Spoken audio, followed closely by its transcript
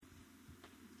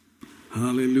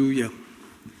Hallelujah.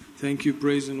 Thank you,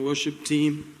 praise and worship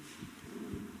team.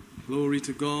 Glory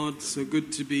to God. So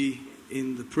good to be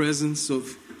in the presence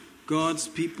of God's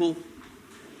people,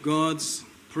 God's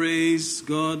praise,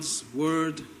 God's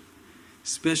word,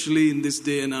 especially in this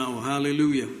day and hour.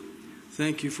 Hallelujah.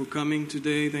 Thank you for coming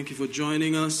today. Thank you for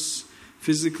joining us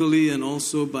physically and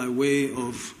also by way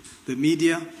of the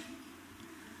media.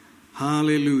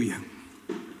 Hallelujah.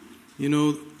 You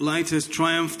know, light has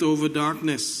triumphed over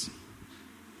darkness.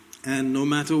 And no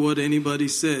matter what anybody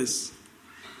says,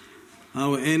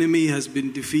 our enemy has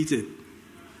been defeated.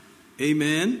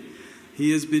 Amen.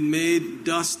 He has been made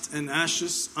dust and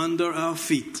ashes under our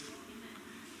feet.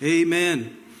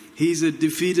 Amen. He's a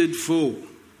defeated foe.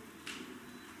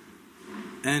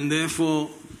 And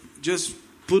therefore, just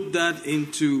put that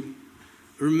into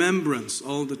remembrance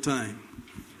all the time.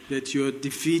 That your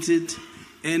defeated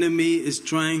enemy is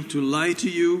trying to lie to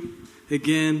you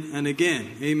again and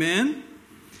again. Amen.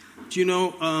 Do you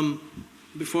know,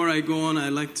 before I go on,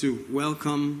 I'd like to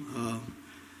welcome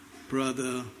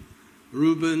Brother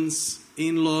Reuben's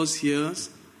in-laws here.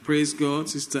 Praise God.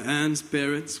 Sister Ann's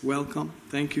parents, welcome.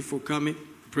 Thank you for coming.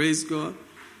 Praise God.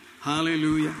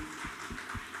 Hallelujah.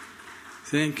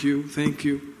 Thank you. Thank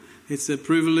you. It's a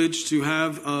privilege to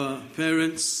have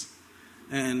parents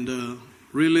and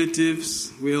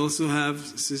relatives. We also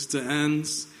have Sister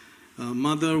Ann's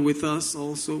mother with us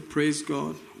also. Praise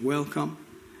God. Welcome.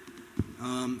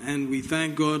 And we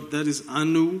thank God. That is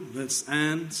Anu, that's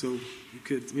Anne. So you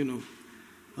could,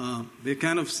 they're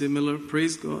kind of similar.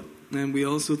 Praise God. And we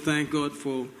also thank God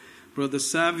for Brother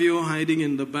Savio hiding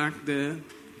in the back there.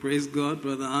 Praise God.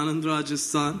 Brother Anand Raj's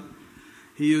son.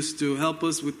 He used to help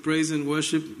us with praise and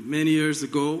worship many years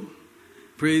ago.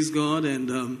 Praise God.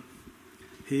 And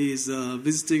he's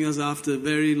visiting us after a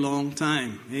very long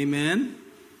time. Amen.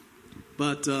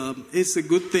 But it's a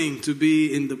good thing to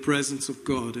be in the presence of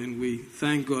God, and we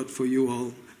thank God for you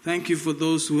all. Thank you for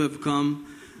those who have come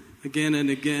again and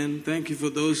again. Thank you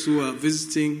for those who are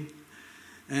visiting,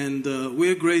 and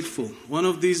we're grateful. One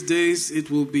of these days, it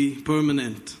will be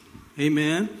permanent.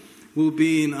 Amen. We'll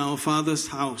be in our Father's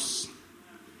house.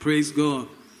 Praise God.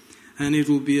 And it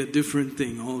will be a different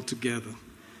thing altogether.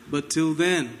 But till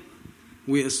then,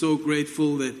 we are so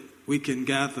grateful that we can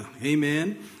gather.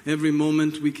 Amen. Every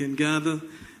moment we can gather,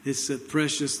 it's a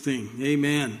precious thing.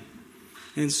 Amen.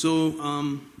 And so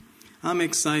I'm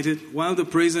excited. While the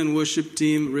praise and worship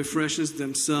team refreshes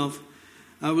themselves,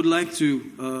 I would like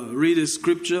to read a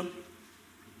scripture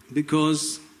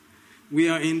because we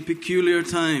are in peculiar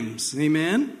times.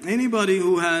 Amen. Anybody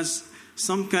who has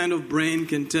some kind of brain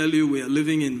can tell you we are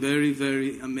living in very,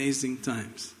 very amazing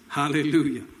times.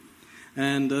 Hallelujah.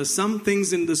 And some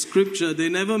things in the scripture, they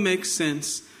never make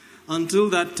sense until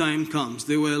that time comes.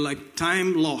 They were like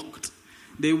time locked.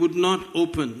 They would not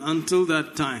open until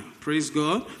that time. Praise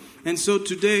God. And so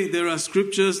today there are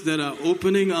scriptures that are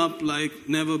opening up like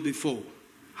never before.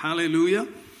 Hallelujah.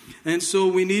 And so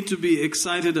we need to be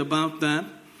excited about that.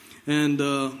 And,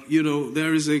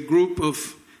 there is a group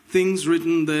of things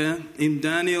written there in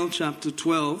Daniel chapter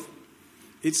 12.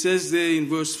 It says there in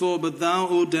verse 4, "But thou,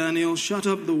 O Daniel, shut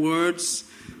up the words,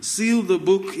 seal the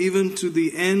book even to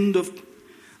the end of,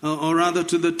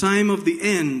 to the time of the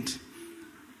end."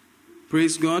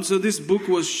 Praise God. So this book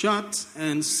was shut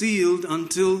and sealed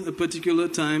until a particular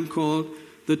time called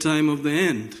the time of the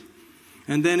end.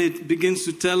 And then it begins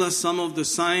to tell us some of the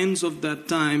signs of that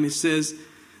time. It says,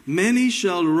 "Many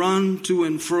shall run to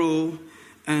and fro,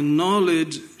 and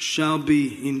knowledge shall be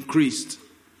increased."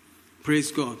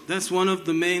 Praise God. That's one of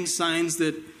the main signs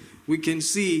that we can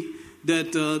see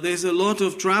that there's a lot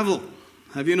of travel.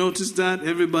 Have you noticed that?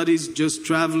 Everybody's just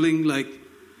traveling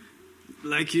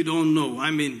like you don't know. I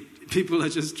mean, people are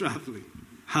just traveling.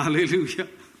 Hallelujah.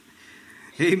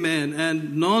 Amen.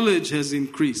 And knowledge has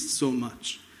increased so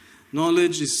much.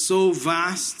 Knowledge is so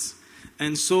vast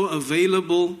and so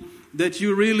available that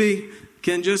you really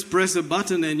can just press a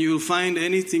button and you'll find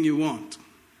anything you want.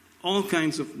 All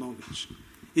kinds of knowledge.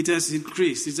 It has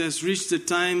increased. It has reached a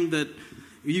time that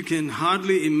you can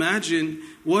hardly imagine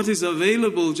what is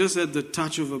available just at the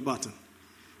touch of a button.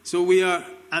 So we are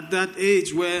at that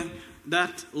age where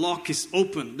that lock is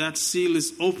open, that seal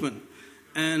is open,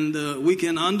 and we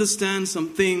can understand some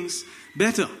things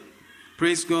better.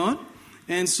 Praise God.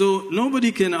 And so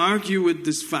nobody can argue with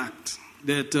this fact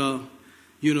that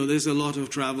there's a lot of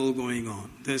travel going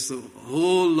on. There's a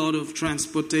whole lot of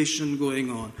transportation going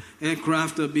on.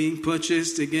 Aircraft are being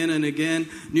purchased again and again.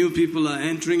 New people are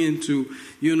entering into,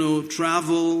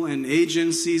 travel and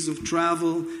agencies of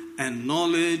travel and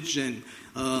knowledge and,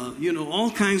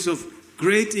 all kinds of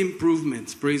great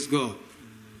improvements. Praise God.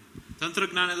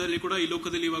 ತಂತ್ರಜ್ಞಾನದಲ್ಲಿ ಕೂಡ ಈ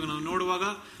ಲೋಕದಲ್ಲಿ ಇವಾಗ ನಾವು ನೋಡುವಾಗ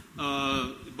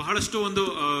ಬಹಳಷ್ಟು ಒಂದು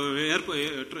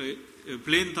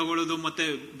plane ತಗೊಳ್ಳೋದು ಮತ್ತೆ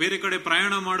ಬೇರೆ ಕಡೆ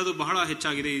ಪ್ರಯಾಣ ಮಾಡೋದು ಬಹಳ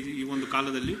ಹೆಚ್ಚಾಗಿದೆ ಈ ಒಂದು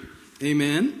ಕಾಲದಲ್ಲಿ.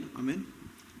 Amen. Amen.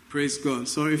 Praise God.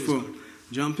 Sorry for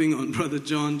jumping on Brother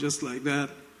John just like that.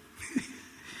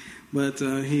 But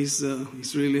he's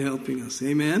really helping us.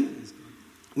 Amen.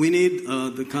 We need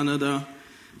the Kannada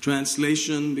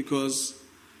translation because,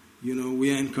 you know, we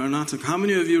are in Karnataka. How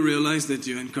many of you realize that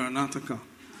you're in Karnataka?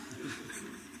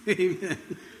 Amen.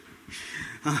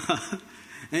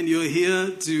 And you're here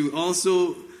to also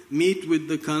meet with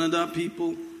the Kannada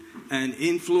people and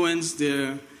influence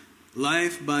their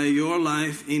life by your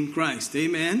life in Christ.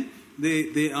 Amen.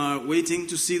 They are waiting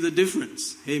to see the difference.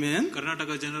 Amen. Karnataka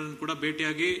ಜನರನ್ನು ಕೂಡ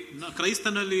ಭೇಟಿಯಾಗಿ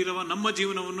ಕ್ರೈಸ್ತನಲ್ಲಿ ಇರುವ ನಮ್ಮ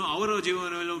ಜೀವನವನ್ನು ಅವರ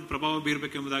ಜೀವನದಲ್ಲಿ ಪ್ರಭಾವ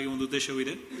ಬೀರಬೇಕೆಂಬುದಾಗಿ ಒಂದು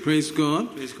ಉದ್ದೇಶವಿದೆ. Praise God.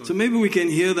 So maybe we can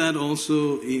hear that also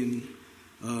in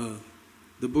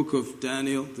the book of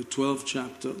Daniel, the 12th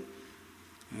chapter,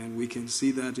 and we can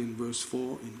see that in verse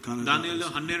 4 in Kannada. ದಾನಿಯೇಲ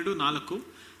 12:4.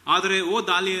 ಆದರೆ ಓ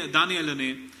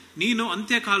ದಾನಿಯೇಲನೇ, ನೀನು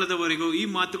ಅಂತ್ಯಕಾಲದವರೆಗೂ ಈ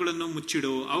ಮಾತುಗಳನ್ನು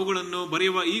ಮುಚ್ಚಿಡು, ಅವುಗಳನ್ನು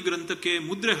ಬರೆಯುವ ಈ ಗ್ರಂಥಕ್ಕೆ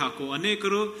ಮುದ್ರೆ ಹಾಕು.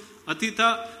 ಅನೇಕರು ಅತೀತ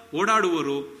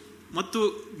ಓಡಾಡುವರು ಮತ್ತು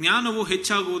ಜ್ಞಾನವು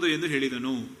ಹೆಚ್ಚಾಗುವುದು ಎಂದು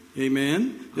ಹೇಳಿದನು. Amen.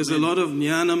 There's a lot of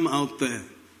jnanam out there,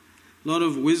 a lot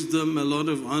of wisdom, a lot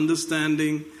of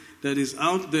understanding that is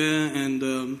out there, and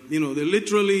they're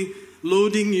literally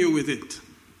loading you with it.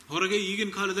 ಹೊರಗೆ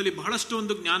ಈಗಿನ ಕಾಲದಲ್ಲಿ ಬಹಳಷ್ಟು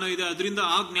ಒಂದು ಜ್ಞಾನ ಇದೆ, ಅದರಿಂದ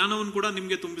ಆ ಜ್ಞಾನವನ್ನು ಕೂಡ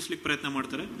ನಿಮಗೆ ತುಂಬಿಸಲಿಕ್ಕೆ ಪ್ರಯತ್ನ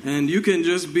ಮಾಡ್ತಾರೆ. And you can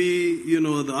just be,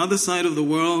 the other side of the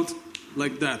world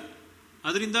like that.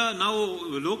 ಅದರಿಂದ ನಾವು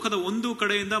ಲೋಕದ ಒಂದು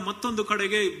ಕಡೆಯಿಂದ ಮತ್ತೊಂದು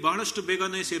ಕಡೆಗೆ ಬಹಳಷ್ಟು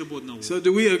ಬೇಗನೆ ಸೇರಬಹುದು ನಾವು. So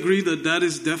do we agree that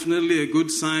is definitely a good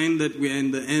sign that we are in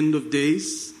the end of days?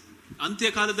 ಅಂತ್ಯ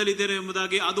ಕಾಲದಲ್ಲಿ ಇದ್ದೇವೆ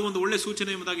ಎಂಬುದಾಗಿ ಅದು ಒಂದು ಒಳ್ಳೆ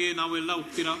ಸೂಚನೆ ಎಂಬುದಾಗಿ ನಾವೆಲ್ಲ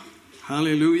ಒಪ್ತೀರಾ?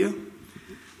 Hallelujah.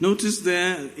 Notice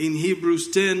there in Hebrews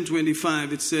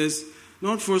 10:25 it says,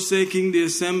 not forsaking the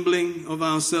assembling of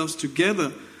ourselves together,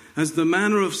 as the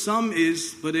manner of some is,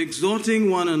 but exhorting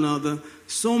one another,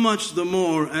 so much the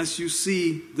more as you see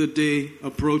the day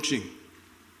approaching.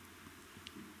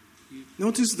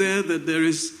 Notice there that there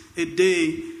is a day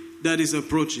that is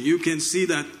approaching. You can see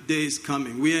that day is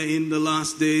coming. We are in the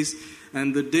last days, and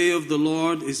the day of the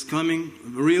Lord is coming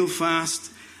real fast.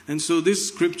 And so this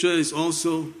scripture is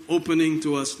also opening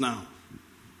to us now.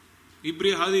 ಇಬ್ರಿ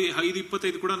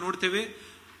 5:25 ಕೂಡ ನೋಡ್ತೇವೆ.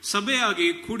 ಸಭೆಯಾಗಿ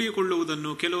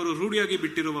ಕೂಡಿಕೊಳ್ಳುವುದನ್ನು ಕೆಲವರು ರೂಢಿಯಾಗಿ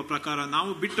ಬಿಟ್ಟಿರುವ ಪ್ರಕಾರ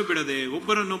ನಾವು ಬಿಟ್ಟು ಬಿಡದೆ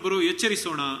ಒಬ್ಬರನ್ನೊಬ್ಬರು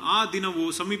ಎಚ್ಚರಿಸೋಣ, ಆ ದಿನವು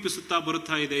ಸಮೀಪಿಸುತ್ತಾ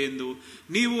ಬರುತ್ತಾ ಇದೆ ಎಂದು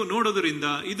ನೀವು ನೋಡೋದರಿಂದ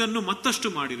ಇದನ್ನು ಮತ್ತಷ್ಟು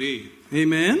ಮಾಡಿರಿ.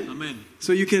 Amen. Amen.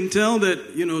 So you can tell that,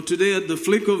 today at the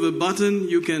flick of a button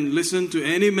you can listen to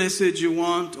any message you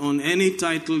want on any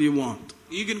title you want.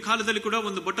 ಈಗಿನ ಕಾಲದಲ್ಲಿ ಕೂಡ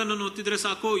ಒಂದು ಬಟನ್ ಅನ್ನು ಒತ್ತಿದ್ರೆ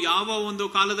ಸಾಕು, ಯಾವ ಒಂದು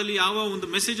ಕಾಲದಲ್ಲಿ ಯಾವ ಒಂದು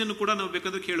ಮೆಸೇಜ್ ಅನ್ನು ಕೂಡ ನಾವು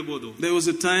ಬೇಕಾದ್ರೆ ಕೇಳಬಹುದು. There was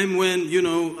a time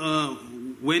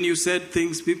when you said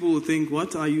things, people would think,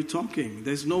 what are you talking?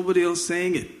 There's nobody else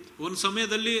saying it. ಒಂದು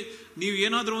ಸಮಯದಲ್ಲಿ ನೀವು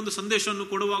ಏನಾದ್ರೂ ಒಂದು ಸಂದೇಶವನ್ನು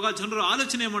ಕೊಡುವಾಗ ಜನರು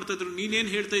ಆಲೋಚನೆ ಮಾಡ್ತಾ ಇದ್ರು, ನೀನೇನ್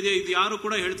ಹೇಳ್ತಾ ಇದೆಯಾ, ಇದು ಯಾರು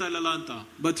ಕೂಡ ಹೇಳ್ತಾ ಇಲ್ಲಲ್ಲ ಅಂತ.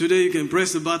 But today you can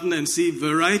press a button and see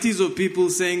varieties of people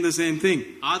saying the same thing.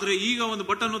 ಆದ್ರೆ ಈಗ ಒಂದು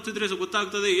ಬಟನ್ ಒತ್ತಿದ್ರೆ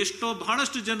ಗೊತ್ತಾಗ್ತದೆ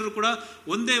ಬಹಳಷ್ಟು ಜನರು ಕೂಡ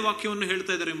ಒಂದೇ ವಾಕ್ಯವನ್ನು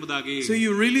ಹೇಳ್ತಾ ಇದ್ದಾರೆ ಎಂಬುದಾಗಿ. So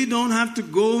you really don't have to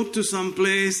go to some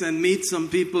place and meet some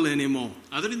people anymore.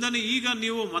 ಅದರಿಂದಾನೆ ಈಗ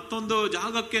ನೀವು ಮತ್ತೊಂದು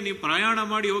ಜಾಗಕ್ಕೆ ನೀವು ಪ್ರಯಾಣ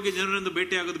ಮಾಡಿ ಹೋಗಿ ಜನರನ್ನು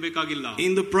ಭೇಟಿಯಾಗೋದು ಬೇಕಾಗಿಲ್ಲ.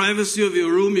 In the privacy of your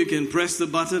room you can press the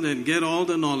button and get all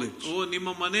the knowledge. ನಿಮ್ಮ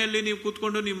ಮನೆಯಲ್ಲಿ ನೀವು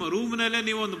ಕೂತ್ಕೊಂಡು ನಿಮ್ಮ ರೂಮ್ ನಲ್ಲಿ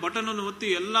ನೀವು ಒಂದು ಬಟನ್ ಅನ್ನು ಒತ್ತಿ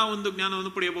ಎಲ್ಲಾ ಒಂದು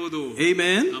ಜ್ಞಾನವನ್ನು ಪಡೆಯಬಹುದು.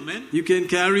 Amen. Amen. You can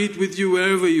carry it with you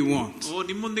wherever you want.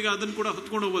 ನಿಮ್ಮೊಂದಿಗೆ ಅದನ್ನು ಕೂಡ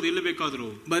ಹೊತ್ಕೊಂಡು ಹೋಗಬಹುದು ಎಲ್ಲಿ ಬೇಕಾದರೂ.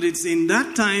 But it's in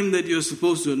that time that you're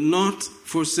supposed to not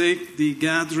forsake the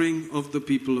gathering of the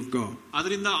people of God.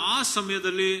 ಅದರಿಂದ ಆ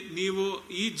ಸಮಯದಲ್ಲಿ ನೀವು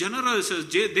ಈ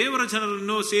ದೇವರ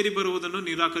ಜನರನ್ನು ಸೇರಿ ಬರುವುದನ್ನು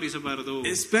ನಿರಾಕರಿಸಬಾರದು.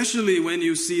 Especially when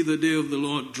you see the day of the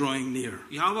Lord drawing near.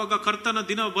 ಯಾವಾಗ ಕರ್ತನ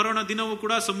ದಿನವೂ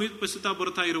ಕೂಡ ಸಮೀಪಿಸುತ್ತಾ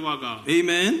ಬರ್ತಾ ಇರುವಾಗ.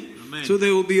 Amen. So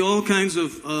there will be all kinds of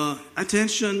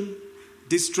attention,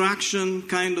 distraction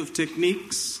kind of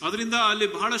techniques. ಅದರಿಂದ ಅಲ್ಲಿ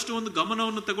ಬಹಳಷ್ಟು ಒಂದು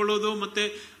ಗಮನವನ್ನು ತಗೊಳ್ಳೋದು ಮತ್ತೆ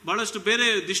ಬಹಳಷ್ಟು ಬೇರೆ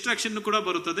ಡಿಸ್ಟ್ರಾಕ್ಷನ್ ಕೂಡ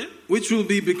ಬರುತ್ತದೆ. Which will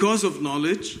be because of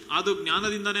knowledge. ಅದು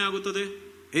ಜ್ಞಾನದಿಂದನೇ ಆಗುತ್ತದೆ.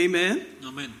 Amen.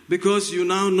 Amen. Because you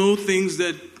now know things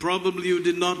that probably you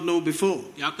did not know before.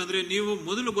 ಯಾಕಂದ್ರೆ ನೀವು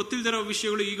ಮೊದಲು ಗೊತ್ತಿಲ್ಲದಿರೋ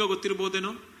ವಿಷಯಗಳು ಈಗ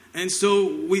ಗೊತ್ತಿರಬಹುದೇನೋ. And so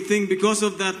we think because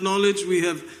of that knowledge we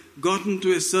have gotten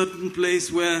to a certain place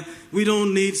where we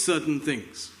don't need certain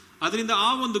things. ಅದರಿಂದ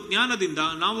ಆ ಒಂದು ಜ್ಞಾನದಿಂದ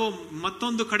ನಾವು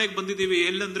ಮತ್ತೊಂದು ಕಡೆಗೆ ಬಂದಿದ್ದೀವಿ,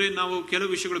 ಎಲ್ಲಂದ್ರೆ ನಾವು ಕೆಲವು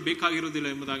ವಿಷಯಗಳು ಬೇಕಾಗಿರೋದಿಲ್ಲ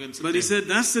ಎಂಬುದಾಗಿ ಅನ್ಸುತ್ತೆ. But he said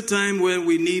that's the time where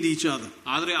we need each other.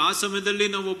 ಆದ್ರೆ ಆ ಸಮಯದಲ್ಲಿ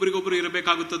ನಾವು ಒಬ್ಬರಿಗೊಬ್ಬರು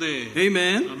ಇರಬೇಕಾಗುತ್ತದೆ.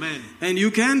 Amen. Amen. And you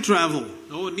can travel.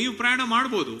 ನೀವು ಪ್ರಯಾಣ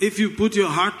ಮಾಡಬಹುದು if you put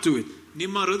your heart to it.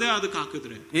 ನಿಮ್ಮ ಹೃದಯ ಅದಕ್ಕೆ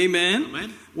ಹಾಕಿದ್ರೆ. Amen. Amen.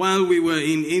 While we were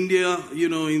in India,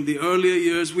 in the earlier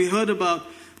years, we heard about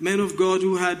men of God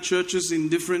who had churches in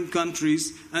different countries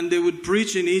and they would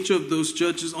preach in each of those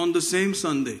churches on the same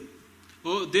Sunday.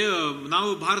 ನಾವು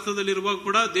ಭಾರತದಲ್ಲಿರುವಾಗ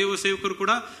ಕೂಡ ದೇವ ಸೇವಕರು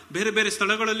ಕೂಡ ಬೇರೆ ಬೇರೆ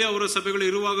ಸ್ಥಳಗಳಲ್ಲಿ ಅವರ ಸಭೆಗಳು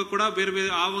ಇರುವಾಗ ಕೂಡ ಬೇರೆ ಬೇರೆ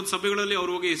ಆ ಒಂದು ಸಭೆಗಳಲ್ಲಿ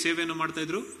ಅವರು ಹೋಗಿ ಸೇವೆಯನ್ನು ಮಾಡ್ತಾ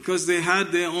ಇದ್ರು. Because they had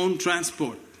their own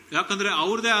transport. ಯಾಕಂದ್ರೆ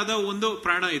ಅವ್ರದೇ ಆದ ಒಂದು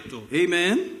ಪ್ರಾಣ ಇತ್ತು.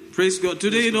 Amen. Praise God.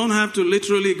 Today you don't have to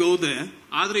literally go there.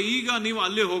 ಆದ್ರೆ ಈಗ ನೀವು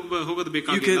ಅಲ್ಲಿ ಹೋಗೋದು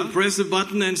ಬೇಕಾಗಿಲ್ಲ. You can press a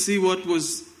button and see what was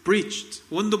preached.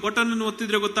 ಒಂದು ಬಟನ್ ಅನ್ನು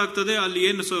ಒತ್ತಿದ್ರೆ ಗೊತ್ತಾಗ್ತದೆ ಅಲ್ಲಿ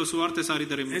ಏನು ಸುವಾರ್ತೆ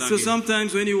ಸಾರಿದ್ದಾರೆ. So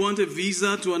sometimes when you want a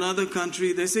visa to another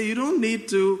country, they say you don't need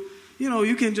to,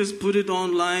 you can just put it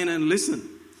online and listen.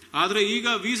 ಆದ್ರೆ ಈಗ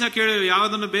visa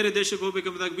ಯಾವ್ದನ್ನ ಬೇರೆ ದೇಶಕ್ಕೆ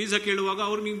ಹೋಗ್ಬೇಕೆಂಬುದಾಗಿ ವೀಸಾ ಕೇಳುವಾಗ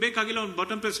ಅವ್ರಿಗೆ ನಿಮ್ಗೆ ಬೇಕಾಗಿಲ್ಲ, ಒಂದು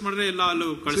ಬಟನ್ ಪ್ರೆಸ್ ಮಾಡಿದ್ರೆ ಎಲ್ಲ ಅಲ್ಲೂ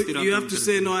ಕಳಿಸ್ತೀರಾ. You have to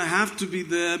say no, I have to be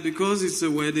there because it's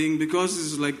a wedding, because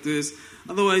it's like this.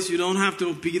 Otherwise you don't have to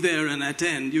be there and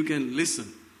attend, you can listen.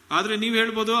 ಆದ್ರೆ ನೀವು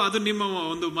ಹೇಳ್ಬೋದು ಅದು ನಿಮ್ಮ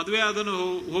ಒಂದು ಮದುವೆ ಅದನ್ನು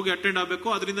ಹೋಗಿ ಅಟೆಂಡ್ ಆಗಬೇಕು,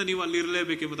 ಅದರಿಂದ ನೀವು ಅಲ್ಲಿ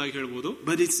ಇರಲೇಬೇಕೆಂಬುದಾಗಿ ಹೇಳ್ಬೋದು.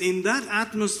 But it's in that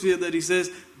atmosphere that he says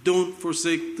don't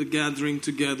forsake the gathering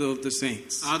together of the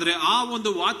saints. ಆದ್ರೆ ಆ ಒಂದು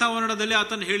ವಾತಾವರಣದಲ್ಲಿ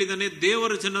ಆತನು ಹೇಳಿದಾನೆ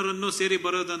ದೇವರ ಜನರನ್ನು ಸೇರಿ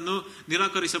ಬರೋದನ್ನು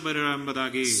ನಿರಾಕರಿಸಬೇಡ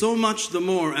ಎಂಬುದಾಗಿ. So much the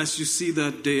more as you see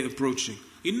that day approaching.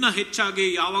 ಇನ್ನ ಹೆಚ್ಚಾಗಿ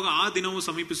ಯಾವಾಗ ಆ ದಿನವೂ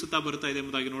ಸಮೀಪಿಸುತ್ತಾ ಬರ್ತಾ ಇದೆ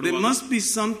ಎಂಬುದಾಗಿ ನೋಡುವಾಗ there must be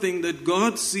something that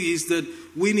God sees that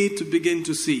we need to begin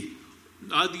to see.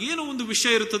 ಅದು ಏನೋ ಒಂದು ವಿಷಯ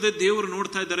ಇರುತ್ತದೆ, ದೇವರು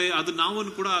ನೋಡ್ತಾ ಇದ್ದಾರೆ, ಅದು ನಾವು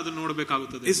ಕೂಡ ಅದನ್ನು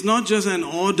ನೋಡಬೇಕಾಗುತ್ತದೆ. It's not just an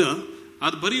order.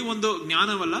 ಅದು ಬರೀ ಒಂದು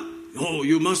ಜ್ಞಾನವಲ್ಲ. Oh,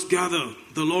 you must gather,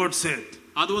 the Lord said.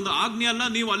 ಅದು ಒಂದು ಆಜ್ಞೆ ಅಲ್ಲ,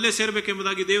 ನೀವು ಅಲ್ಲೇ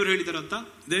ಸೇರ್ಬೇಕೆಂಬುದಾಗಿ ದೇವರು ಹೇಳಿದಾರಂತ.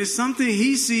 There is something he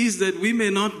sees that we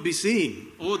may not be seeing.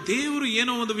 ದೇವರು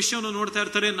ಏನೋ ಒಂದು ವಿಷಯವನ್ನು ನೋಡ್ತಾ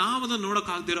ಇರ್ತಾರೆ, ನಾವು ಅದನ್ನು ನೋಡಕ್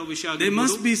ಆಗದಿರೋ ವಿಷಯ. There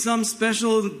must be some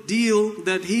special deal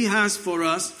that he has for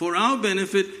us for our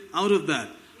benefit out of that.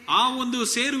 ಆ ಒಂದು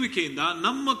ಸೇರುವಿಕೆಯಿಂದ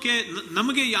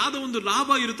ನಮಗೆ ಯಾವ್ದೋ ಒಂದು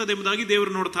ಲಾಭ ಇರುತ್ತದೆ ಎಂಬುದಾಗಿ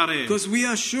ದೇವರು ನೋಡ್ತಾರೆ. Because we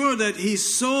are sure that he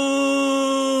so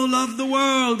loved the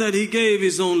world that he gave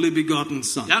his only begotten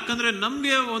son. ಯಾಕಂದ್ರೆ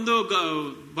ನಮ್ಗೆ ಒಂದು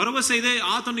ಭರವಸೆ ಇದೆ,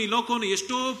 ಆತನು ಈ ಲೋಕವನ್ನು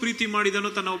ಎಷ್ಟೋ ಪ್ರೀತಿ ಮಾಡಿದನು,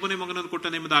 ತನ್ನ ಒಬ್ಬನೇ ಮಗನನ್ನು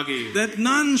ಕೊಟ್ಟನು ಎಂಬುದಾಗಿ. That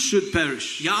none should perish,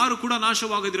 ಯಾರು ಕೂಡ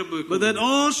ನಾಶವಾಗದಿರಬೇಕು, but that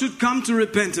all should come to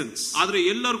repentance. ಆದ್ರೆ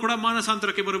ಎಲ್ಲರೂ ಕೂಡ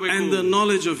ಮಾನಸಾಂತರಕ್ಕೆ ಬರಬೇಕು, and the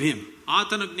knowledge of him.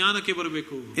 ಆತನ ಜ್ಞಾನಕ್ಕೆ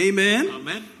ಬರಬೇಕು. Amen.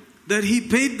 Amen. That he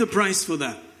paid the price for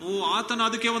that. ಆತನ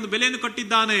ಅದಕ್ಕೆ ಒಂದು ಬೆಲೆಯನ್ನು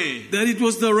ಕಟ್ಟಿದ್ದಾನೆ. That it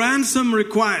was the ransom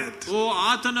required.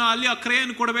 ಆತನ ಅಲ್ಲಿ ಆ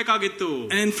ಕ್ರಯವನ್ನು ಕೊಡಬೇಕಾಗಿತ್ತು.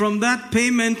 And from that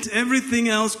payment everything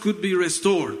else could be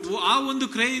restored. ಆ ಒಂದು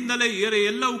ಕ್ರಯದಿಂದಲೇ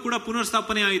ಎಲ್ಲವೂ ಕೂಡ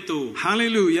ಪುನರ್ಸ್ಥಾಪನೆ ಆಯಿತು.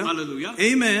 Hallelujah. Hallelujah.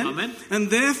 Amen. Amen. And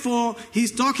therefore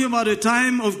he's talking about a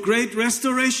time of great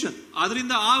restoration.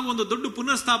 ಅದರಿಂದ ಆ ಒಂದು ದೊಡ್ಡ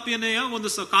ಪುನರ್ಸ್ಥಾಪನೆಯ ಒಂದು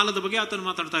ಕಾಲದ ಬಗ್ಗೆ ಆತನು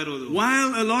ಮಾತಾಡ್ತಾ ಇರೋದು.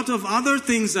 While a lot of other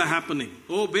things are happening,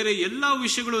 ಬೇರೆ ಎಲ್ಲಾ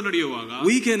ವಿಷಯಗಳು ನಡೆಯುವಾಗ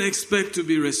we can expect to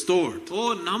be restored.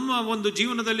 ನಮ್ಮ ಒಂದು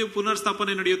ಜೀವನದಲ್ಲಿ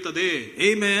ಪುನರ್ಸ್ಥಾಪನೆ ನಡೆಯುತ್ತದೆ.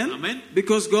 Amen. Amen.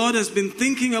 Because God has been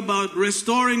thinking about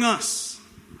restoring us.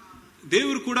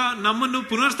 ದೇವರು ಕೂಡ ನಮ್ಮನ್ನು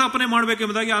ಪುನರ್ಸ್ಥಾಪನೆ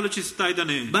ಮಾಡಬೇಕೆಂಬುದಾಗಿ ಆಲೋಚಿಸುತ್ತಾ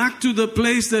ಇದ್ದಾನೆ. Back to the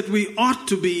place that we ought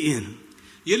to be in.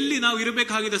 ಎಲ್ಲಿ ನಾವು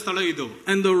ಇರಬೇಕಾಗಿದ್ದ ಸ್ಥಳ ಇದು.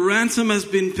 And the ransom has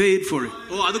been paid for it.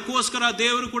 ಅದಕ್ಕೋಸ್ಕರ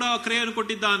ದೇವರು ಕೂಡ ಕ್ರಯವನ್ನು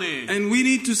ಕೊಟ್ಟಿದ್ದಾನೆ. And we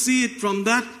need to see it from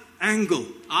that angle.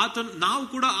 ನಾವು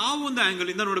ಕೂಡ ಆ ಒಂದು ಆಂಗಲ್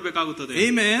ಇಂದ ನೋಡಬೇಕಾಗುತ್ತದೆ.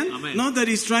 Amen. Not that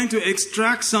he's trying to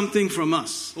extract something from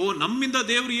us. ನಮ್ಮಿಂದ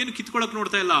ದೇವರು ಏನು ಕಿತ್ಕೊಳ್ಳಕ್ಕೆ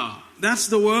ನೋಡ್ತಾ ಇಲ್ಲ. That's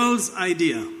the world's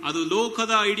idea. ಅದು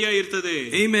ಲೋಕದ ಐಡಿಯಾ ಇರ್ತದೆ.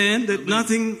 Amen. That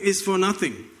nothing is for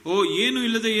nothing. ಏನು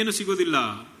ಇಲ್ಲದೆ ಏನು ಸಿಗೋದಿಲ್ಲ.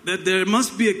 That there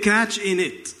must be a catch in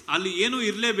it. ಅಲ್ಲಿ ಏನು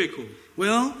ಇರಲೇಬೇಕು.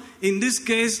 Well, in this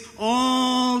case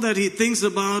all that he thinks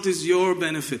about is your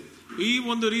benefit. ಈ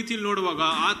ಒಂದು ರೀತಿಯಲ್ಲಿ ನೋಡುವಾಗ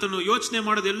ಆತನು ಯೋಚನೆ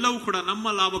ಮಾಡೋದೆಲ್ಲವೂ ಕೂಡ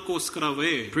ನಮ್ಮ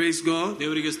ಲಾಭಕ್ಕೋಸ್ಕರವೇ. Praise God.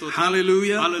 ದೇವರಿಗೆ ಸ್ತೋತ್ರ.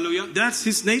 Hallelujah. Hallelujah. That's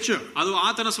his nature. ಅದು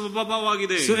ಆತನ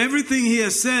ಸ್ವಭಾವವಾಗಿದೆ. So everything he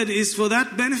has said is for that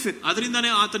benefit.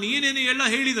 ಅದರಿಂದನೇ ಆತನು ಏನೇನು ಎಲ್ಲ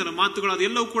ಹೇಳಿದನು ಮಾತುಗಳು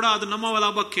ಅದೆಲ್ಲವೂ ಕೂಡ ಅದು ನಮ್ಮ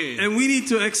ಲಾಭಕ್ಕೆ. And we need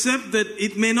to accept that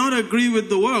it may not agree with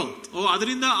the world.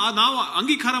 ಅದರಿಂದ ನಾವು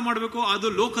ಅಂಗೀಕಾರ ಮಾಡಬೇಕು, ಅದು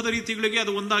ಲೋಕದ ರೀತಿಗಳಿಗೆ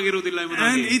ಅದು ಒಂದಾಗಿರುವುದಿಲ್ಲ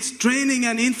ಎಂಬುದಾಗಿ. And it's training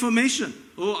and information.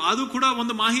 ಅದು ಕೂಡ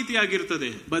ಒಂದು ಮಾಹಿತಿ ಆಗಿರುತ್ತದೆ.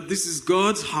 But this is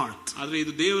God's heart. ಆದ್ರೆ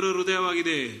ಇದು ದೇವರ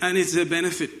ಹೃದಯವಾಗಿದೆ. And it's a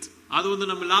benefit. ಅದು ಒಂದು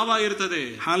ನಮ್ಮ ಲಾಭ ಇರುತ್ತದೆ.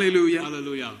 Hallelujah.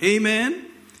 Hallelujah. Amen.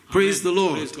 Praise the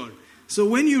Lord. Praise God. So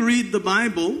when you read the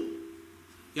Bible,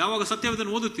 ಯಾವಾಗ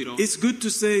ಸತ್ಯವನ್ನು ಓದುತ್ತೀರೋ, it's good to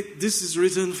say this is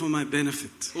written for my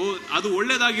benefit. ಅದು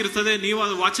ಒಳ್ಳೆದಾಗಿರುತ್ತದೆ. ನೀವು ಆ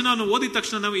ವಚನವನ್ನು ಓದಿದ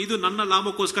ತಕ್ಷಣ ಇದು ನನ್ನ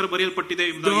ಲಾಭಕ್ಕೋಸ್ಕರ ಬರೆಯಲ್ಪಟ್ಟಿದೆ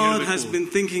ಎಂಬುದಾಗಿ ಹೇಳಬೇಕು. God has been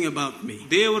thinking about me.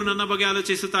 ದೇವರು ನನ್ನ ಬಗ್ಗೆ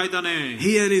ಆಲೋಚಿಸುತ್ತಾ ಇದ್ದಾನೆ.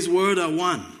 He and his word are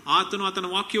one. ಆತನು ಆತನ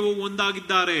ವಾಕ್ಯವು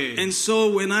ಒಂದಾಗಿದ್ದಾರೆ. And so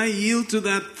when I yield to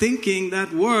that thinking,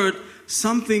 that word,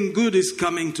 something good is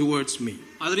coming towards me.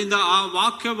 ಅದರಿಂದ ಆ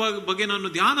ವಾಕ್ಯ ಬಗ್ಗೆ ನಾನು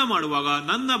ಧ್ಯಾನ ಮಾಡುವಾಗ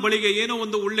ನನ್ನ ಬಳಿಗೆ ಏನೋ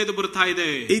ಒಂದು ಒಳ್ಳೆಯದು ಬರ್ತಾ ಇದೆ.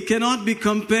 It cannot be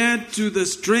compared to the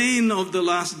strain of the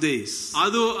last days.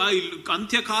 ಅದು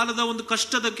ಅಂತ್ಯಕಾಲದ ಒಂದು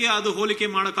ಕಷ್ಟದಕ್ಕೆ ಅದು ಹೋಲಿಕೆ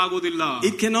ಮಾಡಕ್ಕಾಗೋದಿಲ್ಲ.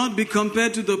 It cannot be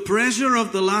compared to the pressure of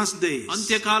the last days.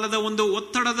 ಅಂತ್ಯಕಾಲದ ಒಂದು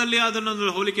ಒತ್ತಡದಲ್ಲಿ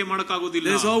ಅದನ್ನು ಹೋಲಿಕೆ ಮಾಡಕ್ಕಾಗೋದಿಲ್ಲ.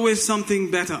 There's always something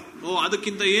better. ಓ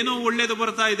ಅದಕ್ಕಿಂತ ಏನೋ ಒಳ್ಳೆಯದು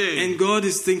ಬರ್ತಾ ಇದೆ. And God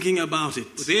is thinking about it.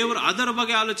 ದೇವರು ಅದರ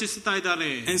ಬಗ್ಗೆ ಆಲೋಚಿಸುತ್ತಾ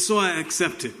ಇದ್ದಾನೆ. And so I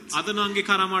accept it. ಅದನ್ನು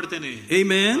ಅಂಗೀಕಾರ ಮಾಡ್ತೇನೆ.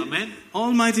 Amen. Amen.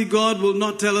 Almighty God will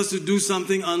not tell us to do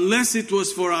something unless it was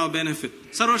for our benefit.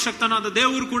 ಸರ್ವಶಕ್ತನಾದ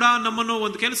ದೇವರು ಕೂಡ ನಮ್ಮನ್ನು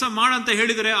ಒಂದು ಕೆಲಸ ಮಾಡಂತ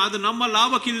ಹೇಳಿದರೆ ಅದು ನಮ್ಮ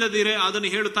ಲಾಭಕ್ಕಿಲ್ಲದಿರೆ ಅದನ್ನು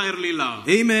ಹೇಳುತ್ತಾ ಇರಲಿಲ್ಲ.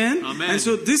 Amen. Amen. And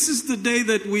so this is the day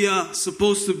that we are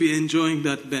supposed to be enjoying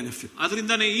that benefit.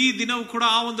 ಅದರಿಂದನೇ ಈ ದಿನವೂ ಕೂಡ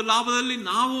ಆ ಒಂದು ಲಾಭದಲ್ಲಿ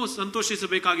ನಾವು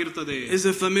ಸಂತೋಷಿಸಬೇಕಾಗಿರುತ್ತದೆ. Is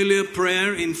a familiar prayer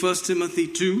in 1 Timothy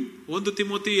 2. 1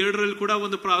 Timothy 2ರಲ್ಲಿ ಕೂಡ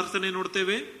ಒಂದು ಪ್ರಾರ್ಥನೆ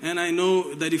ನೋಡ್ತೇವೆ. And I know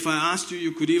that if I asked you,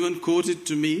 you could even quote it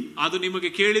to me. ಅದು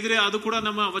ನಿಮಗೆ ಕೇಳಿದ್ರೆ ಅದು ಕೂಡ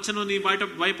ನಮ್ಮ ವಚನವನ್ನು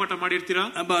ಬಾಯ್ಪಾಠ ಮಾಡಿರ್ತೀರಾ.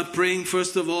 About praying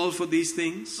first of all for these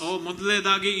things.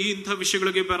 ಮೊದಲನೇದಾಗಿ ಈ ಇಂಥ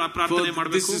ವಿಷಯಗಳಿಗೆ ಪ್ರಾರ್ಥನೆ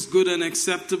ಮಾಡಬೇಕು. This is good and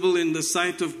acceptable in the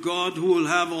sight of God, who will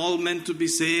have all men to be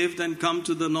saved and come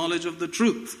to the knowledge of the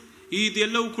truth.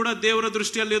 ಇದೆಲ್ಲವೂ ಕೂಡ ದೇವರ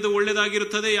ದೃಷ್ಟಿಯಲ್ಲಿ ಅದು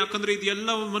ಒಳ್ಳೆಯದಾಗಿರುತ್ತದೆ. ಯಾಕಂದ್ರೆ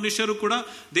ಇದೆಲ್ಲ ಮನುಷ್ಯರು ಕೂಡ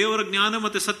ದೇವರ ಜ್ಞಾನ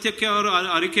ಮತ್ತೆ ಸತ್ಯಕ್ಕೆ ಅವರ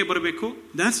ಅರಿಕೆ ಬರಬೇಕು.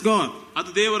 That's God.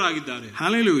 ಅದು ದೇವರಾಗಿದ್ದಾರೆ.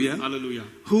 Hallelujah. Hallelujah.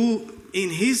 Who in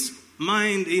his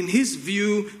mind, in his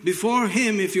view, before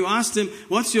him, if you asked him,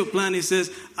 what's your plan? He says,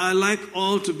 I like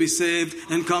all to be saved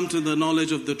and come to the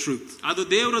knowledge of the truth. ಅದು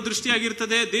ದೇವರ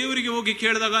ದೃಷ್ಟಿಯಾಗಿರ್ತದೆ. ದೇವರಿಗೆ ಹೋಗಿ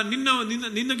ಕೇಳಿದಾಗ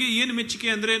ನಿನಗೆ ಏನು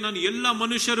ಮೆಚ್ಚುಗೆ ಅಂದ್ರೆ ನಾನು ಎಲ್ಲ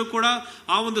ಮನುಷ್ಯರು ಕೂಡ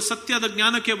ಆ ಒಂದು ಸತ್ಯದ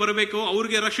ಜ್ಞಾನಕ್ಕೆ ಬರಬೇಕು,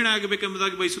 ಅವರಿಗೆ ರಕ್ಷಣೆ ಆಗಬೇಕು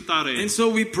ಎಂಬುದಾಗಿ ಬಯಸುತ್ತಾರೆ. And so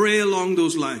we pray along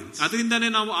those lines. ಅದರಿಂದನೇ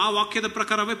ನಾವು ಆ ವಾಕ್ಯದ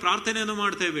ಪ್ರಕಾರವೇ ಪ್ರಾರ್ಥನೆಯನ್ನು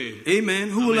ಮಾಡ್ತೇವೆ. Amen.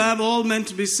 Who will have all men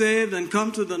to be saved and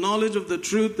come to the knowledge of the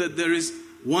truth, that there is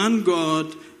one God,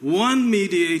 one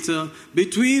mediator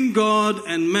between God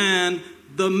and man,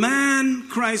 the man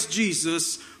Christ Jesus,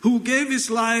 who gave his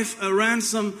life a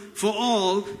ransom for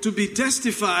all, to be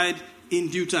testified in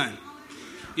due time.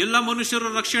 ಎಲ್ಲ ಮನುಷ್ಯರು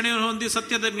ರಕ್ಷಣೆಯನ್ನು ಹೊಂದಿ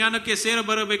ಸತ್ಯದ ಜ್ಞಾನಕ್ಕೆ ಸೇರ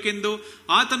ಬರಬೇಕೆಂದು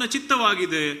ಆತನ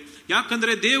ಚಿತ್ತವಾಗಿದೆ.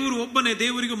 ಯಾಕಂದ್ರೆ ದೇವರು ಒಬ್ಬನೇ,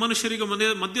 ದೇವರಿಗೂ ಮನುಷ್ಯರಿಗೂ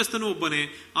ಮಧ್ಯಸ್ಥನು ಒಬ್ಬನೇ.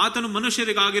 ಆತನು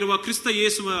ಮನುಷ್ಯರಿಗಾಗಿರುವ ಕ್ರಿಸ್ತ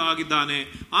ಯೇಸು ಆಗಿದ್ದಾನೆ.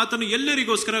 ಆತನು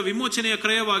ಎಲ್ಲರಿಗೋಸ್ಕರ ವಿಮೋಚನೆಯ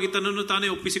ಕ್ರಯವಾಗಿ ತನ್ನನ್ನು ತಾನೇ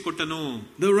ಒಪ್ಪಿಸಿಕೊಟ್ಟನು.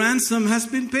 The ransom has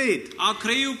been paid. ಆ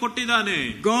ಕ್ರಯವು ಕೊಟ್ಟಿದ್ದಾನೆ.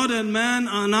 God and man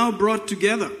are now brought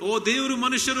together. ಓ ದೇವರು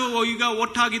ಮನುಷ್ಯರು ಈಗ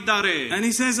ಒಟ್ಟಾಗಿದ್ದಾರೆ. And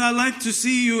he says, I like to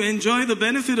see you enjoy the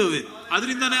benefit of it.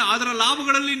 ಅದರಿಂದನೇ ಅದರ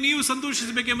ಲಾಭಗಳಲ್ಲಿ ನೀವು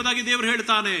ಸಂತೋಷಿಸಬೇಕೆಂಬುದಾಗಿ ದೇವರು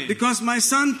ಹೇಳ್ತಾನೆ. Because my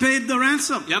son paid the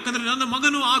ransom. ಯಾಕಂದ್ರೆ ನನ್ನ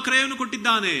ಮಗನು ಆ ಕ್ರಯವನ್ನು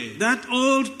ಕೊಟ್ಟಿದ್ದಾನೆ. That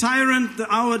old tyrant,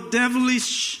 our devilish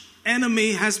enemy,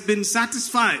 has been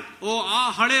satisfied. ಓ ಆ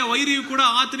ಹಳೆಯ ವೈರಿಯು ಕೂಡ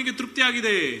ಆತನಿಗೆ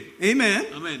ತೃಪ್ತಿಯಾಗಿದೆ. Amen.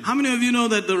 Amen. How many of you know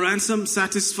that the ransom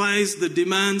satisfies the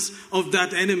demands of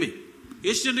that enemy?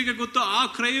 ಎಷ್ಟು ಜನರಿಗೆ ಗೊತ್ತು ಆ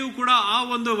ಕ್ರಯವು ಕೂಡ ಆ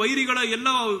ಒಂದು ವೈರಿಗಳ ಎಲ್ಲ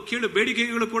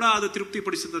ಬೇಡಿಕೆಗಳು ಕೂಡ ಅದು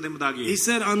ತೃಪ್ತಿಪಡಿಸುತ್ತದೆ ಎಂಬುದಾಗಿ. He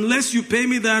said, unless you pay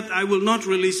me that, I will not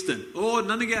release them. ಓ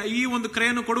ನನಗೆ ಈ ಒಂದು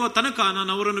ಕ್ರಯವನ್ನು ಕೊಡುವ ತನಕ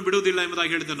ನಾನು ಅವರನ್ನು ಬಿಡುವುದಿಲ್ಲ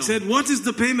ಎಂಬುದಾಗಿ ಹೇಳಿದನು. Said, what is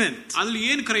the payment? ಅಲ್ಲಿ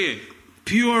ಏನು ಕ್ರಯೆ?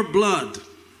 Pure blood.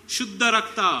 ಶುದ್ಧ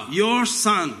ರಕ್ತ. Your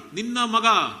son, ನಿನ್ನ ಮಗ,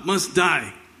 must die.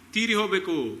 ತೀರಿ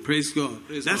ಹೋಗಬೇಕು. Praise God.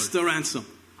 That's the ransom.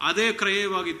 ಅದೇ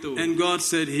ಕ್ರಯವಾಗಿತ್ತು. And God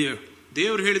said here,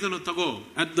 ದೇವರು ಹೇಳಿದನು, ತಗೋ.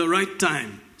 At the right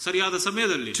time, ಸರಿಯಾದ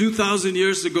ಸಮಯದಲ್ಲಿ 2000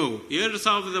 years ago,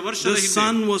 2000 ವರ್ಷದ the ಹಿಂದೆ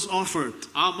son was offered.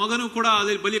 ಆ ಮಗನು ಕೂಡ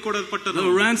ಅಲ್ಲಿ ಬಲಿ ಕೊಡಲ್ಪಟ್ಟನು.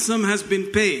 The ransom has been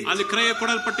paid. ಅಲ್ಲಿ ಕ್ರಯ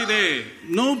ಕೊಡಲ್ಪಟ್ಟಿದೆ.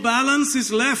 No balance is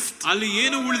left. ಅಲ್ಲಿ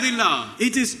ಏನು ಉಳಿದಿಲ್ಲ.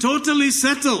 It is totally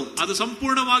settled. ಅದು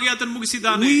ಸಂಪೂರ್ಣವಾಗಿ ಆತನು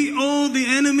ಮುಗಿಸಿದ್ದಾನೆ. We owe the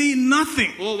enemy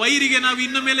nothing. ಓ ವೈರಿಗೆ ನಾವು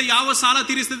ಇನ್ನು ಮೇಲೆ ಯಾವ ಸಾಲ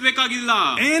ತೀರಿಸಬೇಕಾಗಿಲ್ಲ.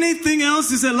 Anything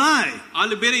else is a lie.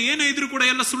 ಅಲ್ಲಿ ಬೇರೆ ಏನೋ ಇದ್ರೂ ಕೂಡ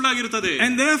ಎಲ್ಲ ಸುಳ್ಳಾಗಿರುತ್ತದೆ.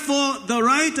 And therefore the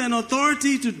right and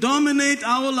authority to dominate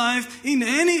our life in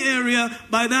any area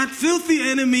by that filthy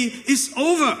enemy is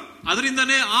over.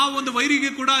 ಅದರಿಂದನೇ ಆ ಒಂದು ವೈರಿಗೆ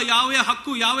ಕೂಡ ಯಾವ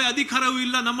ಹಕ್ಕು ಯಾವ ಅಧಿಕಾರವೂ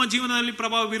ಇಲ್ಲ ನಮ್ಮ ಜೀವನದಲ್ಲಿ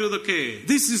ಪ್ರಭಾವ ಬೀರುವುದಕ್ಕೆ.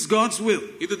 This is God's will.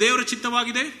 ಇದು ದೇವರ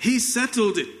ಚಿತ್ತವಾಗಿದೆ. He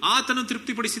settled it. ಆತನು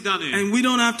ತೃಪ್ತಿಪಡಿಸಿದ್ದಾನೆ. And we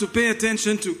don't have to pay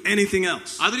attention to anything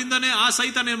else. ಅದರಿಂದನೇ ಆ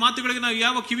ಸೈತಾನನ ಮಾತುಗಳಿಗೆ ನಾವು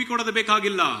ಯಾವ ಕಿವಿ ಕೊಡದೆ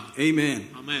ಬೇಕಾಗಿಲ್ಲ. Amen.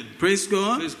 Amen. Praise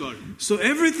God. Praise God. So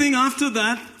everything after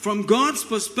that from God's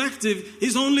perspective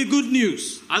is only good news.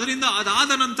 ಅದರಿಂದ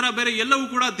ಅದಾದ ನಂತರ ಬೇರೆ ಎಲ್ಲವೂ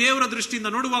ಕೂಡ ದೇವರ ದೃಷ್ಟಿಯಿಂದ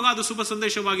ನೋಡುವಾಗ ಅದು ಶುಭ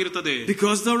ಸಂದೇಶವಾಗಿರುತ್ತದೆ.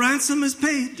 Because the ransom is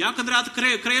paid. ಯಾಕಂದ್ರೆ ಅದು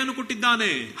ಕ್ರಯವನ್ನು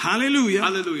ಕೊಟ್ಟಿದ್ದಾನೆ. Hallelujah.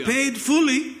 Hallelujah. Paid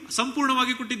fully.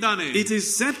 ಸಂಪೂರ್ಣವಾಗಿ ಕೊಟ್ಟಿದ್ದಾನೆ. It is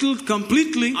settled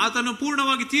completely. ಆತನು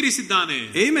ಪೂರ್ಣವಾಗಿ ತೀರಿಸಿದ್ದಾನೆ.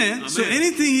 Amen. So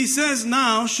anything he says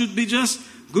now should be just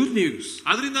good news.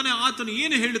 ಅದರಿಂದನೇ ಆತನು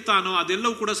ಏನು ಹೇಳುತ್ತಾನೋ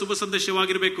ಅದೆಲ್ಲವೂ ಕೂಡ ಶುಭ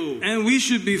ಸಂದೇಶವಾಗಿರಬೇಕು. And we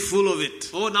should be full of it.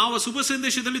 ಓ ನಾವು ಶುಭ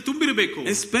ಸಂದೇಶದಲ್ಲಿ ತುಂಬಿರಬೇಕು.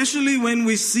 Especially when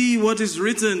we see what is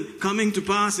written coming to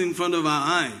pass in front of our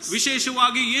eyes.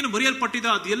 ವಿಶೇಷವಾಗಿ ಏನು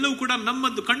ಬರೆಯಲ್ಪಟ್ಟಿದೆ ಅದೆಲ್ಲವೂ ಕೂಡ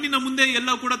ನಮ್ಮ ಕಣ್ಣಿನ ಮುಂದೆ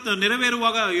ಎಲ್ಲವೂ ಕೂಡ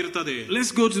ನೆರವೇರುವಾಗ ಇರುತ್ತದೆ.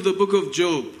 Let's go to the book of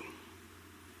Job.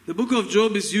 The book of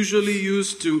Job is usually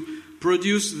used to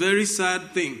produce very sad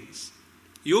things.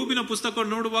 ಯೋಬಿನ ಪುಸ್ತಕ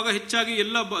ನೋಡುವಾಗ ಹೆಚ್ಚಾಗಿ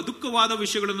ಎಲ್ಲ ದುಃಖವಾದ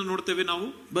ವಿಷಯಗಳನ್ನು ನೋಡ್ತೇವೆ ನಾವು.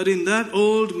 But in that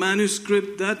old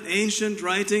manuscript, that ancient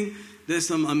writing, there's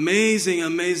some amazing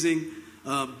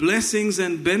blessings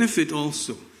and benefit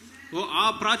also. ಆ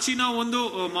ಪ್ರಾಚೀನ ಒಂದು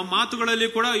ಮಾತುಗಳಲ್ಲಿ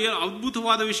ಕೂಡ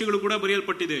ಅದ್ಭುತವಾದ ವಿಷಯಗಳು ಕೂಡ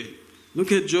ಬರೆಯಲ್ಪಟ್ಟಿದೆ.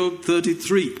 Look at Job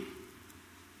 33.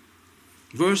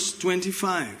 Verse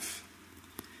 25.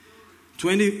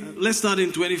 Let's start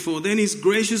in 24. Then he's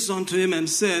gracious unto him and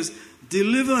says,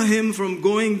 deliver him from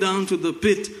going down to the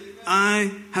pit.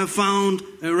 I have found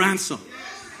a ransom.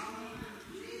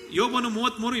 ಯೋಬನು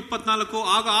 33:24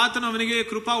 ಆಗ ಆತನು ಅವನಿಗೆ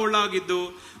ಕೃಪಾವುಳ್ಳಾಗಿದ್ದು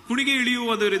ಕುಣಿಗೆ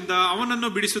ಇಳಿಯುವುದರಿಂದ ಅವನನ್ನು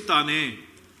ಬಿಡಿಸುತ್ತಾನೆ.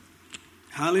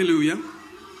 Hallelujah.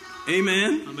 Amen.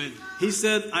 Amen. He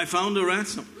said, I found a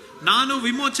ransom. ನಾನು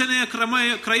ವಿಮೋಚನೆಯ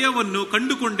ಕ್ರಯವನ್ನು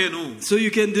ಕಂಡುಕೊಂಡೆನು. So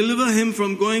you can deliver him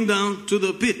from going down to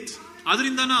the pit.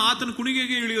 ಅದರಿಂದ ಆತನ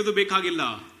ಕುಣಿಗೆಗೆ ಇಳಿಯೋದು ಬೇಕಾಗಿಲ್ಲ.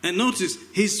 And notice,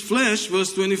 his flesh,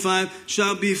 verse 25,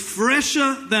 shall be fresher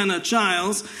than a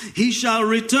child's. He shall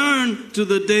return to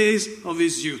the days of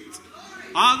his youth.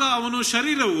 ಆಗ ಅವನು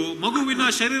ಶರೀರವು ಮಗುವಿನ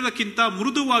ಶರೀರಕ್ಕಿಂತ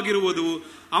ಮೃದುವಾಗಿರುವುದು.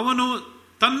 ಅವನು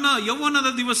ತನ್ನ ಯೌವನದ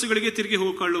ದಿವಸಗಳಿಗೆ ತಿರುಗಿ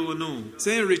ಹೋಗಿಕೊಳ್ಳುವನು.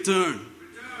 Say return.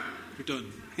 Return.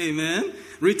 Amen.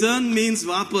 Return means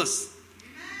vapas.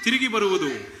 ತಿರುಗಿ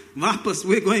ಬರುವುದು. Vapas,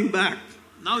 we're going back.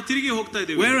 ನಾವು ತಿರುಗಿ ಹೋಗ್ತಾ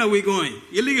ಇದ್ದೇವೆ. Where are we going?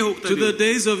 ಎಲ್ಲಿಗೆ ಹೋಗ್ತಾ ಇದ್ದೇವೆ? To the ಇದ್ದೇವೆ?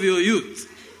 days of your youth.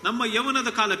 ನಮ್ಮ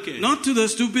ಯೌವನದ ಕಾಲಕ್ಕೆ. Not to the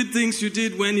stupid things you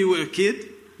did when you were a kid.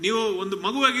 ನೀವು ಒಂದು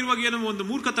ಮಗುವಾಗಿರುವಾಗ ಏನೋ ಒಂದು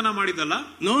ಮೂರ್ಖತನ ಮಾಡಿದಲ್ಲ.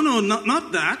 No, not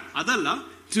that. ಅದಲ್ಲ.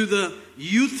 To the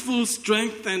youthful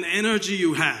strength and energy you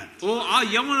had. ಓ ಆ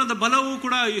ಯೌವನದ ಬಲವೂ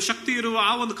ಕೂಡ ಶಕ್ತಿ ಇರುವ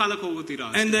ಆ ಒಂದು ಕಾಲಕ್ಕೆ ಹೋಗುತ್ತೀರಾ.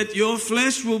 And that your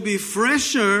flesh will be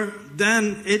fresher than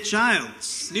a child's.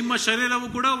 ನಿಮ್ಮ ಶರೀರವು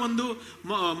ಕೂಡ ಒಂದು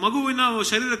ಮಗುವಿನ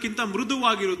ಶರೀರಕ್ಕಿಂತ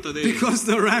ಮೃದುವಾಗಿರುತ್ತದೆ. Because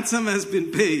the ransom has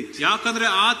been paid. ಯಾಕಂದ್ರೆ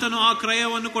ಆತನು ಆ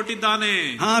ಕ್ರಯವನ್ನು ಕೊಟ್ಟಿದ್ದಾನೆ.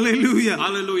 Hallelujah.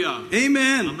 Hallelujah.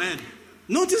 Amen. Amen.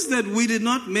 Notice that we did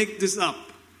not make this up.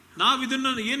 ನಾವು ಇದನ್ನ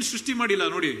ಏನು ಸೃಷ್ಟಿ ಮಾಡಿಲ್ಲ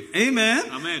ನೋಡಿ. Amen.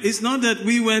 Amen. It's not that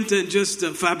we went and just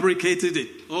fabricated it.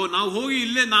 ಓ ನಾವು ಹೋಗಿ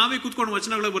ಇಲ್ಲೇ ನಾವೇ ಕೂತ್ಕೊಂಡು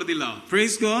ವಚನಗಳು ಬರ್ದಿಲ್ಲ.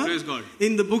 Praise God. Praise God.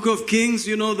 In the book of Kings,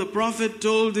 you know, the prophet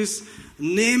told this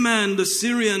Naaman the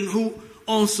Syrian, who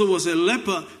also was a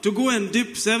leper, to go and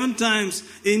dip 7 times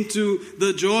into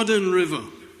the Jordan River.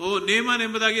 ಓ ನೇಮನ್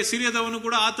ಎಂಬುದಾಗಿ ಸಿರಿಯದವನು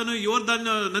ಕೂಡ ಆತನು ಯೋರ್ದಾನ್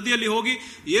ನದಿಯಲ್ಲಿ ಹೋಗಿ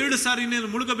 2 ಸಾರಿ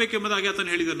ಮುಳುಗಬೇಕೆಂಬುದಾಗಿ ಆತನು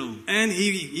ಹೇಳಿದನು. And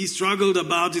he struggled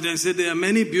about it and said, there are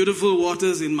many beautiful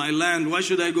waters in my land. Why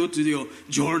should I go to your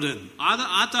Jordan?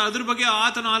 ಆತ ಅದ್ರ ಬಗ್ಗೆ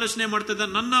ಆತನು ಆಲೋಚನೆ ಮಾಡ್ತಿದ್ದ.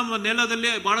 ನನ್ನ ನೆಲದಲ್ಲಿ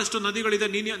ಬಹಳಷ್ಟು ನದಿಗಳಿದೆ,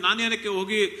 ನಾನೇನಕ್ಕೆ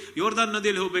ಹೋಗಿ ಯೋರ್ದಾನ್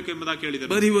ನದಿಯಲ್ಲಿ ಹೋಗಬೇಕೆಂಬುದಾಗಿ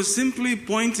ಹೇಳಿದನು. But he was simply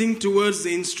pointing towards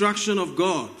the instruction of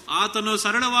God. ಆತನು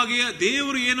ಸರಳವಾಗಿ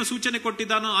ದೇವರು ಏನು ಸೂಚನೆ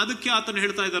ಕೊಟ್ಟಿದ್ದಾನೋ ಅದಕ್ಕೆ ಆತನು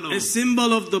ಹೇಳ್ತಾ ಇದ್ದನು. A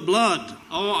symbol of the blood.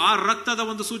 ಓ ಆ ರಕ್ತದ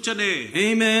ಒಂದು ಸೂಚನೆ.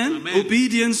 Amen.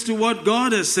 Obedience to what God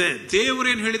has said. ದೇವರು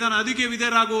ಏನು ಹೇಳಿದಾನೆ ಅದಕ್ಕೆ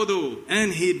ವಿಧೇಯರಾಗುವುದು. And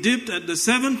he dipped at the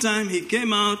 7th time he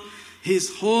came out, his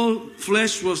whole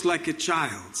flesh was like a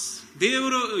child's.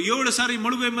 ದೇವರು 7 ಸಾರಿ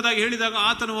ಮುಳುಗು ಎಂಬುದಾಗಿ ಹೇಳಿದಾಗ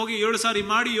ಆತನು ಹೋಗಿ 7 ಸಾರಿ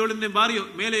ಮಾಡಿ 7ನೇ ಬಾರಿ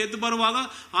ಮೇಲೆ ಎದ್ದು ಬರುವಾಗ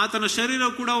ಆತನ ಶರೀರ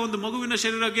ಕೂಡ ಒಂದು ಮಗುವಿನ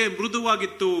ಶರೀರಕ್ಕೆ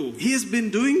ಮೃದುವಾಗಿತ್ತು. He has been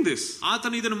doing this.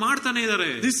 ಆತನು ಇದನ್ನು ಮಾಡ್ತಾನೆ ಇದ್ದಾರೆ.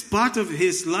 This part of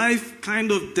his life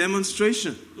kind of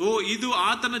demonstration. ಓ ಇದು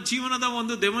ಆತನ ಜೀವನದ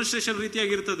ಒಂದು ಡೆಮಾನ್ಸ್ಟ್ರೇಷನ್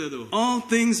ರೀತಿಯಾಗಿರುತ್ತದೆ ಅದು. All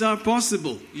things are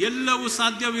possible. ಎಲ್ಲವೂ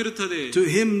ಸಾಧ್ಯವಿರುತ್ತದೆ. To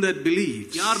him that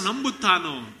believes. ಯಾರು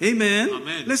ನಂಬುತ್ತಾನೋ. Amen.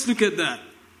 Amen. Let's look at that.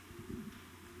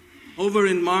 Over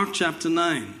in Mark chapter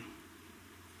 9.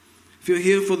 If you're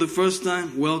here for the first time,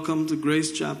 welcome to Grace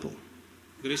Chapel.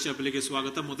 Grace ಚಾಪೆಲ್ಗೆ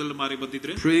ಸ್ವಾಗತ. ಮೊದಲ ಬಾರಿ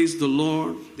ಬಂದಿದ್ರೆ praise the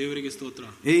Lord. ದೇವರಿಗೆ ಸ್ತೋತ್ರ.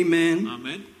 Amen.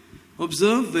 Amen.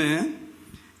 Observe there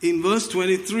in verse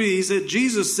 23, he said,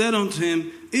 Jesus said unto him,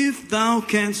 if thou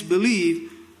canst believe,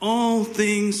 all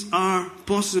things are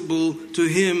possible to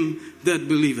him that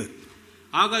believeth.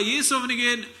 ಆಗ ಯೇಸು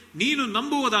ಅವನಿಗೆ ನೀನು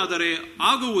ನಂಬುವುದಾದರೆ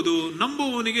ಆಗುವುದು,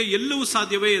 ನಂಬುವವನಿಗೆ ಎಲ್ಲವೂ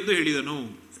ಸಾಧ್ಯವೇ ಎಂದು ಹೇಳಿದನು.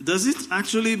 Does it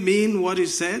actually mean what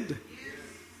he said?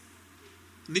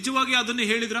 ನಿಜವಾಗಿ ಅದನ್ನು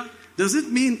ಹೇಳಿದ್ರ? Does it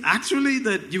mean actually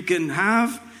that you can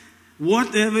have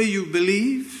whatever you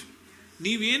believe?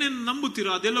 ನೀವೇನೇನು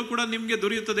ನಂಬುತ್ತೀರೋ ಅದೆಲ್ಲ ಕೂಡ ನಿಮಗೆ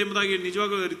ದೊರೆಯುತ್ತದೆ ಎಂಬುದಾಗಿ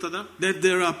ನಿಜವಾಗೂ ಇರುತ್ತದ? That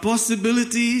there are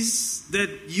possibilities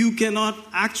that you cannot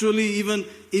actually even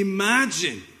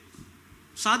imagine.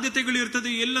 ಸಾಧ್ಯತೆಗಳು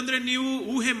ಇರ್ತದೆ ಎಲ್ಲಂದ್ರೆ ನೀವು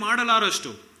ಊಹೆ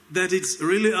ಮಾಡಲಾರಷ್ಟು. That it's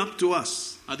really up to us.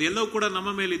 ಅದೆಲ್ಲವೂ ಕೂಡ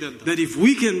ನಮ್ಮ ಮೇಲಿದೆ ಅಂತ. That if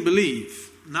we can believe,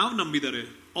 ನಾವು ನಂಬಿದರೆ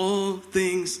all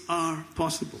things are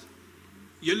possible.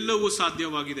 ಎಲ್ಲವೂ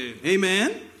ಸಾಧ್ಯವಾಗಿದೆ. Amen.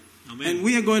 Amen. And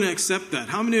we are going to accept that.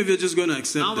 How many of you are just going to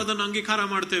accept ನಾವು that? ಅದನ್ನು ಅಂಗೀಕಾರ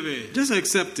ಮಾಡ್ತೇವೆ. Just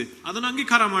accept it. ಅದನ್ನು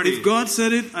ಅಂಗೀಕಾರ ಮಾಡಿ. If God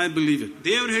said it, I believe it.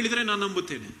 ದೇವರು ಹೇಳಿದ್ರೆ ನಾನು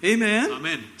ನಂಬುತ್ತೇನೆ. Amen.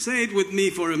 Amen. Say it with me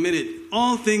for a minute.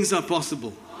 All things are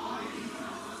possible.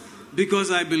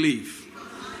 Because I believe.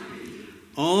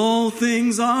 All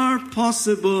things are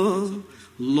possible.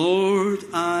 Lord,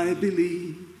 I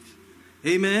believe.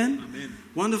 Amen. Amen.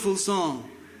 Wonderful song.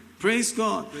 Praise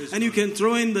God. And you can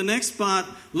throw in the next part.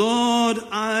 Lord,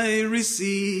 I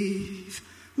receive.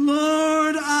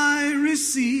 Lord, I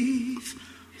receive.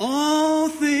 All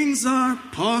things are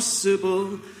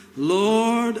possible.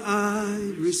 Lord, I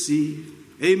receive.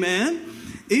 Amen.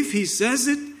 If he says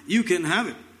it, you can have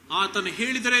it. ಆತನು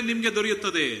ಹೇಳಿದರೆ ನಿಮಗೆ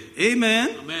ದೊರೆಯುತ್ತದೆ. Amen.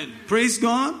 Amen. Praise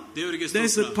God. ದೇವರಿಗೆ ಸ್ತೋತ್ರ.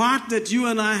 There's a part that you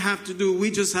and I have to do. We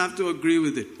just have to agree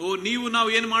with it. ನಾವು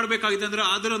ಏನು ಮಾಡಬೇಕಾಗಿದೆ ಅಂದ್ರೆ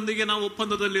ಅದರೊಂದಿಗೆ ನಾವು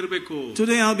ಒಪ್ಪಂದದಲ್ಲಿ ಇರಬೇಕು.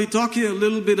 Today I'll be talking a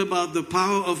little bit about the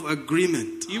power of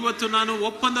agreement. ಇವತ್ತು ನಾನು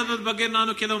ಒಪ್ಪಂದದ ಬಗ್ಗೆ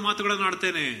ನಾನು ಕೆಲವು ಮಾತುಗಳನ್ನು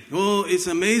ಆಡ್ತೇನೆ. Oh, it's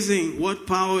amazing what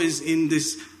power is in this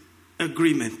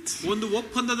agreement. ಒಂದು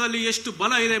ಒಪ್ಪಂದದಲ್ಲಿ ಎಷ್ಟು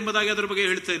ಬಲ ಇದೆ ಎಂಬುದಾಗಿ ಅದರ ಬಗ್ಗೆ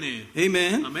ಹೇಳ್ತೇನೆ.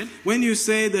 Amen. Amen. When you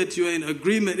say that you are in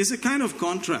agreement, it's a kind of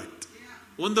contract.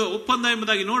 ಒಂದು ಒಪ್ಪಂದ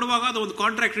ಎಂಬುದಾಗಿ ನೋಡುವಾಗ ಅದು ಒಂದು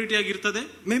ಕಾಂಟ್ರಾಕ್ಟ್ ರೀತಿಯಾಗಿ ಇರ್ತದೆ.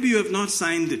 Maybe you have not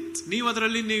signed it. ನೀವು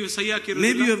ಅದರಲ್ಲಿ ನೀವು ಸಹಿ ಹಾಕಿರೋದಿಲ್ಲ.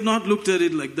 Maybe you have not looked at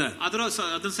it like that.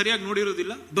 ಅದನ್ನು ಸರಿಯಾಗಿ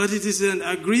ನೋಡಿರೋದಿಲ್ಲ. But it is an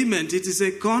agreement. It is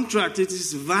a contract. It is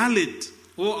valid.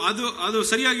 ಅದು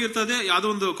ಸರಿಯಾಗಿ ಇರ್ತದೆ.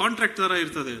 ಅದೊಂದು ಕಾಂಟ್ರಾಕ್ಟ್ ತರ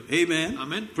ಇರ್ತದೆ. Amen.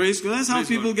 Amen. Praise God. That's how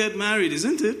people get married,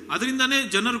 isn't it? ಅದರಿಂದಾನೇ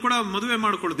ಜನರು ಕೂಡ ಮದುವೆ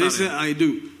ಮಾಡಿಕೊಳ್ತಾರೆ. They say I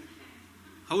do.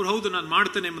 ಹೌದು ನಾನು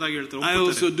ಮಾಡ್ತೇನೆ ಎಂಬುದಾಗಿ ಹೇಳ್ತಾರೆ. I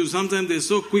also do. Sometimes they're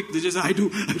so quick. They just I do.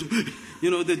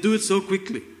 You know, they do it so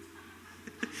quickly.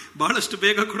 ಬಹಳಷ್ಟು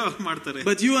ಬೇಗ ಕೂಡ ಮಾಡ್ತಾರೆ.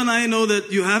 But you and I know that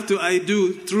you have to I do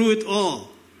through it all.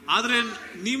 ಆದ್ರೆ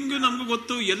ನಿಮ್ಗೂ ನಮಗೂ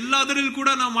ಗೊತ್ತು ಎಲ್ಲದರಲ್ಲೂ ಕೂಡ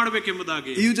ನಾವು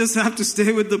ಮಾಡಬೇಕೆಂಬುದಾಗಿ. You just have to stay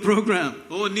with the program.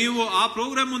 ನೀವು ಆ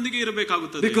ಪ್ರೋಗ್ರಾಮ್ ಒಂದಿಗೆ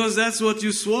ಇರಬೇಕಾಗುತ್ತದೆ. Because that's what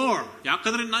you swore.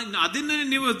 ಯಾಕಂದ್ರೆ ಅದನ್ನೇ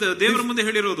ನೀವು ದೇವರ ಮುಂದೆ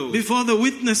ಹೇಳಿರೋದು. Before the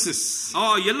witnesses.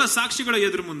 ಎಲ್ಲ ಸಾಕ್ಷಿಗಳ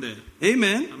ಎದುರು ಮುಂದೆ.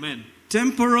 Amen. Amen.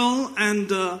 Temporal and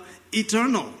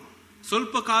eternal.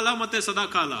 ಸ್ವಲ್ಪ ಕಾಲ ಮತ್ತೆ ಸದಾ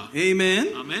ಕಾಲ. Amen.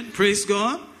 Amen. Praise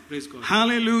God. Praise God.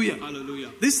 Hallelujah. Hallelujah.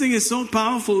 This thing is so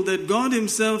powerful that God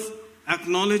himself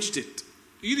acknowledged it.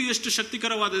 ಇದು ಎಷ್ಟು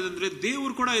ಶಕ್ತಿಕರವಾದದಂದ್ರೆ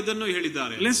ದೇವರು ಕೂಡ ಇದನ್ನು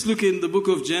ಹೇಳಿದ್ದಾರೆ. Let's look in the book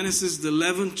of Genesis, the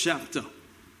 11th chapter.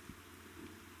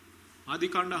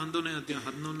 ಆದಿಕಾಂಡ 11ನೇ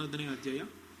ಅಧ್ಯಾಯ.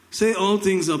 Say all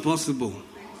things are possible.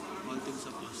 All things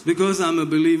are possible. Because I'm a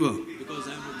believer. Because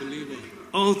I'm a believer.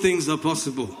 All things are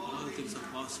possible. All things are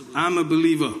possible. I'm a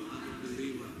believer. I'm a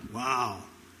believer. Wow.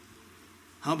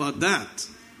 How about that?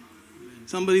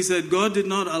 Somebody said, God did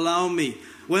not allow me.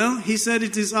 Well, he said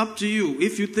it is up to you.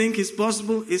 If you think it's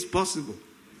possible, it's possible.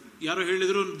 ಯಾರು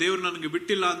ಹೇಳಿದ್ರು ದೇವರು ನನಗೆ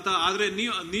ಬಿಟ್ಟಿಲ್ಲ ಅಂತ. ಆದ್ರೆ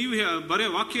ನೀವು ಬರೇ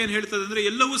ವಾಕ್ಯ ಏನು ಹೇಳ್ತದೆ ಅಂದ್ರೆ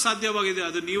ಎಲ್ಲವೂ ಸಾಧ್ಯವಾಗಿದೆ.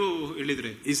 ಅದು ನೀವು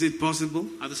ಹೇಳಿದ್ರೆ Is it possible?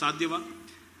 ಅದು ಸಾಧ್ಯವಾ?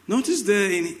 Notice there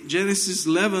in Genesis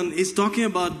 11, it's talking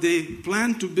about they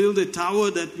plan to build a tower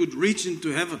that would reach into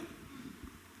heaven.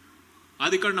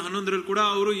 ಆದಿಕಾಂಡ 11ರಲ್ಲಿ ಕೂಡ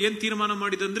ಅವರು ಏನ್ ತೀರ್ಮಾನ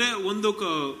ಮಾಡಿದಂದ್ರೆ ಒಂದು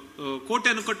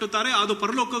ಕೋಟೆಯನ್ನು ಕಟ್ಟುತ್ತಾರೆ, ಅದು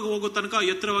ಪರಲೋಕಕ್ಕೆ ಹೋಗೋ ತನಕ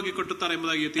ಎತ್ತರವಾಗಿ ಕಟ್ಟುತ್ತಾರೆ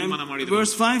ಎಂಬುದಾಗಿ ತೀರ್ಮಾನ ಮಾಡಿದರು.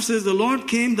 Verse 5 says the Lord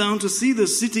came down to see the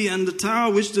city and the tower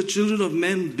which the children of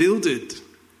men builded.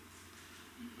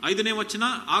 5ನೇ ವಚನ,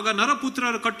 ಆಗ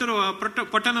ನರಪುತ್ರರು ಕಟ್ಟಿರುವ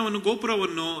ಪಟ್ಟಣವನ್ನು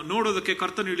ಗೋಪುರವನ್ನು ನೋಡೋದಕ್ಕೆ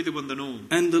ಕರ್ತನು ಇಳಿದು ಬಂದನು.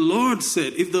 And the Lord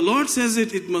said, if the Lord says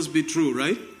it, it must be true,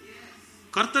 right?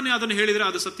 ಕರ್ತನೇ ಅದನ್ನು ಹೇಳಿದ್ರೆ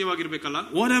ಅದು ಸತ್ಯವಾಗಿರ್ಬೇಕಲ್ಲ.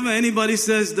 Whatever anybody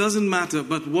says doesn't matter,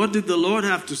 but what did the Lord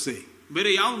have to say? ಬೇರೆ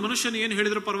ಯಾವ ಮನುಷ್ಯನು ಏನು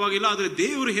ಹೇಳಿದ್ರು ಪರವಾಗಿಲ್ಲ, ಆದ್ರೆ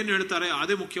ದೇವರು ಏನು ಹೇಳ್ತಾರೆ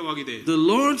ಅದೇ ಮುಖ್ಯವಾಗಿದೆ. The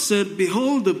Lord said,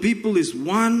 behold, the people is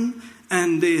one and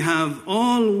they have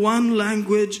all one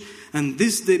language, and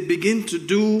this they begin to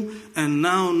do, and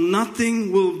now nothing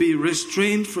will be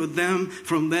restrained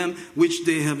from them which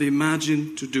they have imagined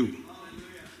to do.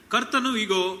 ಕರ್ತನು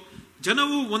ಈಗ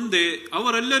ಜನವು ಒಂದೇ,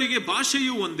 ಅವರೆಲ್ಲರಿಗೆ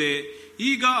ಭಾಷೆಯೂ ಒಂದೇ,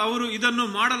 ಈಗ ಅವರು ಇದನ್ನು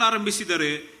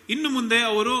ಮಾಡಲಾರಂಭಿಸಿದರೆ ಇನ್ನು ಮುಂದೆ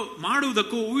ಅವರು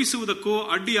ಮಾಡುವುದಕ್ಕೂ ಊಹಿಸುವುದಕ್ಕೂ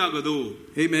ಅಡ್ಡಿಯಾಗದು.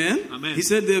 Amen. Amen. He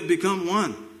said they have become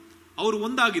one. ಅವರು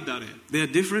ಒಂದಾಗಿದ್ದಾರೆ. They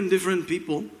are different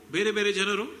people. ಬೇರೆ ಬೇರೆ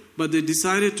ಜನರು. But they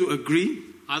decided to agree.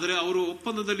 ಆದರೆ ಅವರು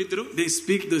ಒಪ್ಪಂದದಲ್ಲಿದ್ದರು. They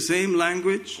speak the same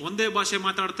language. ಒಂದೇ ಭಾಷೆ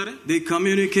ಮಾತಾಡ್ತಾರೆ. They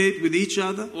communicate with each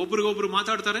other. ಒಬ್ಬರಿಗೊಬ್ಬರು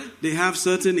ಮಾತಾಡ್ತಾರೆ. They have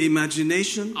certain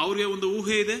imagination. ಅವರಿಗೆ ಒಂದು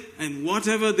ಊಹೆ ಇದೆ. And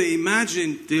whatever they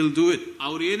imagine, they'll do it.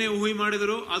 ಅವರು ಏನೇ ಊಹೆ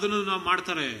ಮಾಡಿದ್ರು ಅದನ್ನು ನಾವು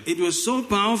ಮಾಡ್ತಾರೆ. It was so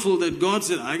powerful that God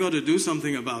said, I got to do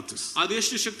something about this. ಅದು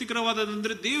ಎಷ್ಟು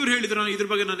ಶಕ್ತಿಕರವಾದಂದ್ರೆ ದೇವರು ಹೇಳಿದ್ರು ಇದ್ರ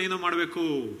ಬಗ್ಗೆ ನಾನು ಏನೋ ಮಾಡಬೇಕು.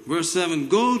 Verse 7,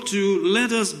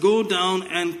 let us go down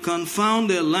and confound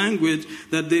their language,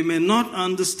 that they may not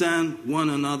understand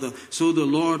one another. So the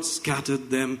Lord scattered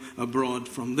them abroad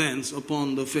from thence upon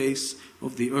the face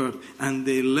of the earth, and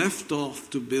they left off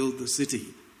to build the city.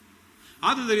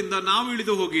 ಆದುದರಿಂದ ನಾವು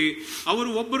ಇಳಿದು ಹೋಗಿ ಅವರು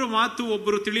ಒಬ್ಬರು ಮಾತು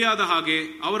ಒಬ್ಬರು ತಿಳಿಯಾದ ಹಾಗೆ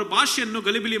ಅವರ ಭಾಷೆಯನ್ನು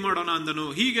ಗಲಿಬಿಲಿ ಮಾಡೋಣ ಅಂದನು.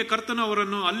 ಹೀಗೆ ಕರ್ತನು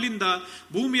ಅವರನ್ನು ಅಲ್ಲಿಂದ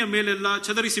ಭೂಮಿಯ ಮೇಲೆಲ್ಲ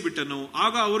ಚದರಿಸಿ ಬಿಟ್ಟನು.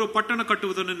 ಆಗ ಅವರು ಪಟ್ಟಣ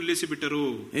ಕಟ್ಟುವುದನ್ನು ನಿಲ್ಲಿಸಿಬಿಟ್ಟರು.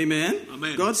 Amen.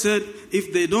 Amen. God said, if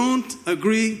they don't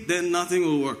agree, then nothing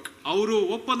will work. ಅವರು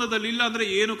ಒಪ್ಪಂದದಲ್ಲಿ ಇಲ್ಲ ಅಂದ್ರೆ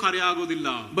ಏನು ಕಾರ್ಯ ಆಗೋದಿಲ್ಲ.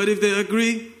 But if they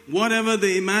agree, whatever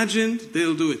they imagined,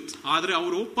 they'll do it. ಆದ್ರೆ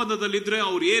ಅವರು ಒಪ್ಪಂದದಲ್ಲಿದ್ರೆ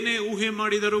ಅವ್ರು ಏನೇ ಊಹೆ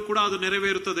ಮಾಡಿದರೂ ಕೂಡ ಅದು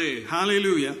ನೆರವೇರುತ್ತದೆ.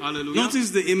 Hallelujah. Hallelujah.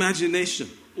 Notice the imagination.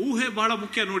 ಊಹೆ ಬಹಳ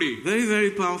ಮುಖ್ಯ ನೋಡಿ. Very,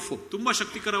 very powerful. ತುಂಬಾ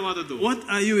ಶಕ್ತಿಕರವಾದದ್ದು. What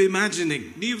are you imagining?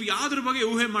 ನೀವು ಯಾವ್ದ್ರ ಬಗ್ಗೆ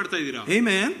ಊಹೆ ಮಾಡ್ತಾ ಇದ್ದೀರಾ?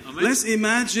 Amen. Amen. Let's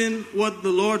imagine what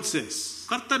the Lord says.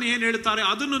 ಕರ್ತನು ಏನು ಹೇಳುತ್ತಾರೆ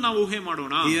ಅದನ್ನು ನಾವು ಊಹೆ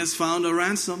ಮಾಡೋಣ. He has found a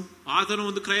ransom. ಆತನು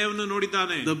ಒಂದು ಕ್ರಯವನ್ನು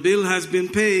ನೋಡಿದ್ದಾನೆ. The bill has been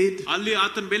paid. ಅಲ್ಲಿ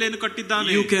ಆತನ ಬೆಲೆಯನ್ನು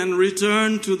ಕಟ್ಟಿದ್ದಾನೆ. You can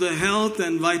return to the health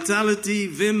and vitality,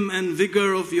 vim and vigor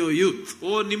of your youth.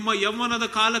 ಓ ನಿಮ್ಮ ಯೌವನದ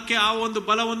ಕಾಲಕ್ಕೆ ಆ ಒಂದು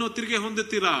ಬಲವನ್ನು ತಿರುಗಿ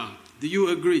ಹೊಂದುತ್ತೀರಾ? Do you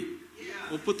agree?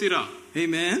 ಒಪ್ಪುತ್ತೀರಾ?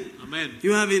 Amen. Amen.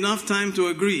 You have enough time to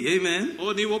agree. Amen.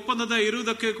 ಓ ನೀವು ಒಪ್ಪಂದದ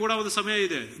ಇರುವುದಕ್ಕೆ ಕೂಡ ಒಂದು ಸಮಯ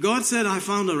ಇದೆ. God said, I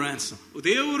found a ransom.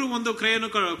 ದೇವರು ಒಂದು ಕ್ರಯವನ್ನು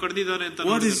ಕಡಿದಿದ್ದಾನೆ ಅಂತ.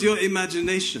 What is your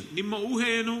imagination? ನಿಮ್ಮ ಊಹೆ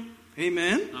ಏನು?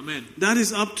 Amen. Amen. That is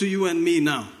up to you and me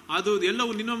now. ಅದು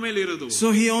ಎಲ್ಲವೂ ನಿನ್ನ ಮೇಲೆ ಇರೋದು. So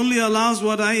he only allows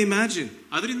what I imagine.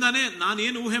 ಅದರಿಂದಾನೇ ನಾನು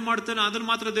ಏನು ಊಹೆ ಮಾಡ್ತೇನೆ ಅದನ್ನ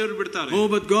ಮಾತ್ರ ದೇವರು ಬಿಡ್ತಾರೆ. Oh,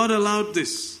 but God allowed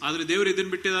this. ಆದ್ರೆ ದೇವರು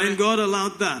ಇದನ್ನ ಬಿಟ್ಟಿದ್ದಾರೆ. And God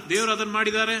allowed that. ದೇವರು ಅದನ್ನ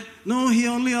ಮಾಡಿದ್ದಾರೆ. No, he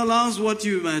only allows what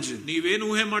you imagine. ನೀವೇನು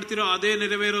ಊಹೆ ಮಾಡ್ತಿರೋ ಅದೇ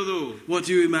ನೆರವೇರೋದು. What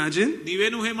you imagine,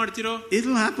 ನೀವೇನು ಊಹೆ ಮಾಡ್ತಿರೋ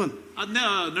it'll happen. ಅದನ್ನ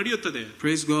ನಡೆಯುತ್ತದೆ.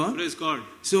 Praise God. Praise God.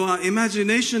 So our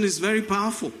imagination is very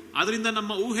powerful. ಅದರಿಂದ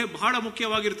ನಮ್ಮ ಊಹೆ ಬಹಳ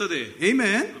ಮುಖ್ಯವಾಗಿರುತ್ತದೆ.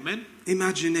 Amen. Amen.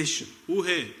 Imagination.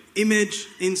 ಊಹೆ. Image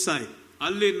inside.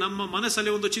 ಅಲ್ಲಿ ನಮ್ಮ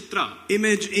ಮನಸ್ಸಲ್ಲಿ ಒಂದು ಚಿತ್ರ.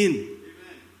 Image in.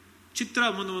 ಚಿತ್ರ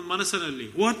ಮನಸ್ಸಿನಲ್ಲಿ.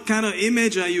 What kind of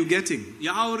image are you getting?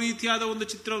 ಯಾವ ರೀತಿಯಾದ ಒಂದು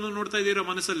ಚಿತ್ರವನ್ನು ನೋಡ್ತಾ ಇದ್ದೀರಾ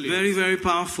ಮನಸ್ಸಲ್ಲಿ? Very, very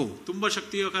powerful. ತುಂಬಾ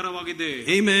ಶಕ್ತಿಕರವಾಗಿದೆ.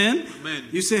 Amen. Amen.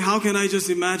 You say, how can I just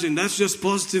imagine? That's just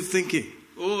positive thinking.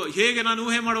 ಓ ಹೇಗೆ ನಾನು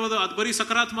ಊಹೆ ಮಾಡುವುದು? ಅದು ಬರೀ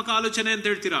ಸಕಾರಾತ್ಮಕ ಆಲೋಚನೆ ಅಂತ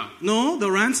ಹೇಳ್ತೀರಾ? No,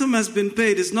 the ransom has been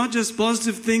paid. It's not just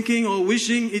positive thinking or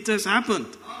wishing it has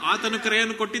happened. ಆತನು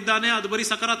ಕ್ರಯವನ್ನು ಕೊಟ್ಟಿದ್ದಾನೆ, ಅದು ಬರೀ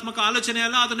ಸಕಾರಾತ್ಮಕ ಆಲೋಚನೆ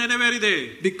ಅಲ್ಲ, ಅದು ನೆರವೇರಿದೆ.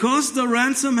 Because the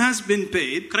ransom has been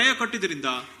paid, ಕ್ರಯ ಕೊಟ್ಟಿದ್ದರಿಂದ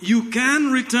you can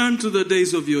return to the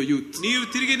days of your youth. ನೀವು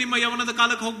ತಿರುಗಿ ನಿಮ್ಮ ಯೌವನದ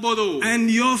ಕಾಲಕ್ಕೆ ಹೋಗಬಹುದು. And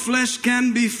your flesh can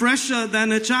be fresher than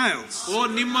a child's. ಓ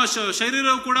ನಿಮ್ಮ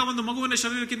ಶರೀರವು ಕೂಡ ಒಂದು ಮಗುವಿನ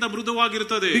ಶರೀರಕ್ಕಿಂತ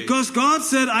ಮೃದುವಾಗಿರುತ್ತದೆ. Because God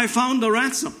said, I found the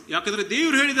ransom. ಯಾಕಂದ್ರೆ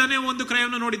ದೇವರು ಹೇಳಿದಾನೆ ಒಂದು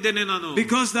ಕ್ರಯವನ್ನು ನೋಡಿದ್ದೇನೆ ನಾನು.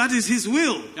 Because that is his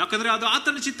will. ಯಾಕಂದ್ರೆ ಅದು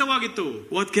ಆತನ ಚಿತ್ತವಾಗಿತ್ತು.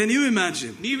 What can you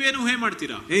imagine? ನೀವೇನು ಊಹೆ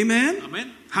ಮಾಡ್ತೀರಾ? Amen. Amen.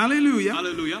 Hallelujah.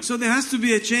 Hallelujah. So there has to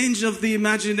be a change of the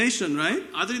imagination, right?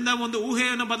 ಅದರಿಂದ ಒಂದು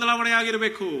ಊಹೆಯನ್ನು ಬದಲಾವಣೆ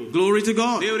ಆಗಿರಬೇಕು. Glory to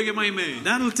God. ದೇವರಿಗೆ ಮಹಿಮೆ.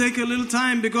 That will take a little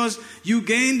time because you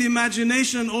gained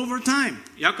imagination over time.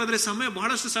 ಯಾಕಂದ್ರೆ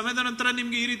ಬಹಳಷ್ಟು ಸಮಯದ ನಂತರ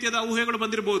ನಿಮಗೆ ಈ ರೀತಿಯಾದ ಊಹೆಗಳು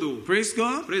ಬಂದಿರಬಹುದು. Praise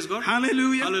God. Praise God.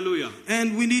 Hallelujah. Hallelujah. And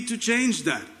we need to change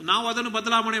that. ನಾವು ಅದನ್ನು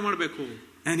ಬದಲಾವಣೆ ಮಾಡಬೇಕು.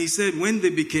 And he said, when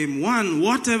they became one,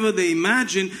 whatever they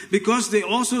imagined, because they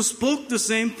also spoke the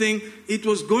same thing, it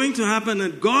was going to happen.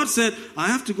 And God said, I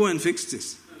have to go and fix this.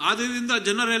 ಆದ್ದರಿಂದ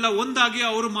ಜನರೆಲ್ಲ ಒಂದಾಗಿ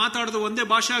ಅವರು ಮಾತಾಡೋದು ಒಂದೇ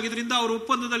ಭಾಷೆ ಆಗಿದ್ರಿಂದ ಅವರು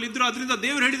ಒಪ್ಪಂದದಲ್ಲಿ ಇದ್ರು. ಅದರಿಂದ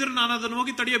ದೇವರು ಹೇಳಿದ್ರು ನಾನು ಅದನ್ನು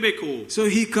ಹೋಗಿ ತಡೆಯಬೇಕು. So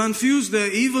he confused their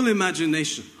evil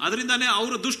imagination. ಅದರಿಂದಾನೇ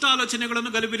ಅವರು ದುಷ್ಟ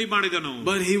ಆಲೋಚನೆಗಳನ್ನು ಗಲಿಬಿಲಿ ಮಾಡಿದನು.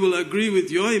 But he will agree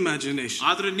with your imagination.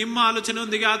 ಆದ್ರೆ ನಿಮ್ಮ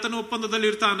ಆಲೋಚನೆಯೊಂದಿಗೆ ಆತನ ಒಪ್ಪಂದದಲ್ಲಿ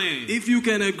ಇರ್ತಾನೆ. If you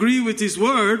can agree with his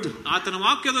word, ಆತನ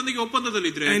ವಾಕ್ಯದೊಂದಿಗೆ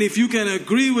ಒಪ್ಪಂದದಲ್ಲಿದ್ರೆ, and if you can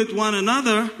agree with one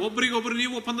another, ಒಬ್ಬರಿಗೊಬ್ಬರು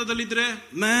ನೀವು ಒಪ್ಪಂದದಲ್ಲಿದ್ರೆ,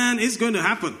 man, it's going to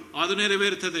happen. ಅದು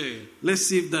ನೆರವೇರುತ್ತದೆ. Let's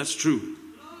see if that's true.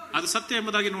 ಅದು ಸತ್ಯ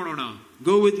ಎಂಬುದಾಗಿ ನೋಡೋಣ.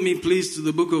 Go with me please to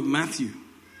the book of Matthew.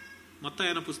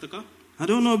 ಮತ್ತಾಯನ ಪುಸ್ತಕ. I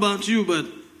don't know about you, but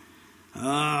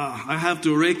I have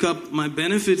to rake up my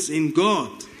benefits in God.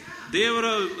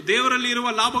 ದೇವರಲ್ಲಿ ಇರುವ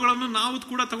ಲಾಭಗಳನ್ನು ನಾವು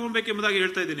ಕೂಡ ತಗೊಳ್ಳಬೇಕೆಂಬುದಾಗಿ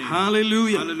ಹೇಳ್ತಾ ಇದ್ದೀನಿ.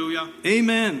 Hallelujah. Hallelujah.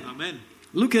 Amen. Amen.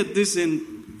 Look at this in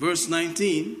verse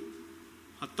 19.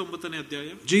 19ನೇ ಅಧ್ಯಾಯ.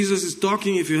 Jesus is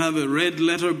talking. If you have a red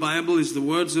letter Bible, it's the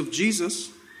words of Jesus.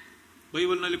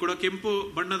 ಬೈಬಲ್ನಲ್ಲಿ ಕೂಡ ಕೆಂಪು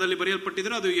ಬಣ್ಣದಲ್ಲಿ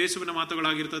ಬರೆಯಲ್ಪಟ್ಟಿದ್ರೆ ಅದು ಯೇಸುವಿನ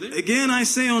ಮಾತುಗಳಾಗಿರುತ್ತದೆ. Again I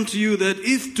say unto you that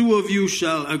if two of you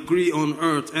shall agree on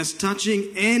earth as touching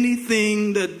anything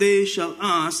that they shall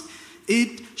ask,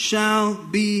 it shall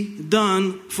be done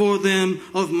for them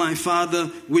of my Father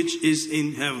which is in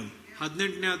heaven.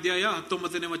 18ನೇ ಅಧ್ಯಾಯ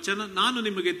 19ನೇ ವಚನ. ನಾನು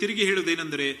ನಿಮಗೆ ತಿರುಗಿ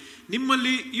ಹೇಳುವುದೇನೆಂದರೆ,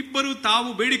 ನಿಮ್ಮಲ್ಲಿ ಇಬ್ಬರು ತಾವು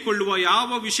ಬೇಡಿಕೊಳ್ಳುವ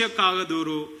ಯಾವ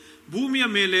ವಿಷಯಕ್ಕಾಗದವರು ಭೂಮಿಯ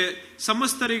ಮೇಲೆ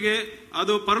ಸಮಸ್ತರಿಗೆ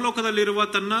ಅದು ಪರಲೋಕದಲ್ಲಿರುವ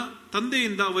ತನ್ನ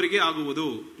ತಂದೆಯಿಂದ ಅವರಿಗೆ ಆಗುವುದು.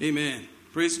 Amen.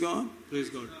 Praise God. Praise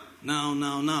God.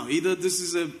 Now. Either this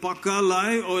is a paka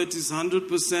lie or it is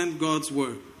 100% God's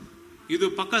word. ಇದು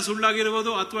ಪಕ್ಕ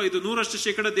ಸುಳ್ಳಾಗಿರಬಹುದು ಅಥವಾ ಇದು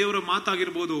 100% ದೇವರ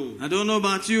ಮಾತಾಗಿರಬಹುದು. I don't know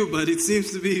about you, but it seems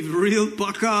to be real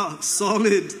paka,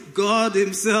 solid. God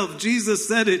himself, Jesus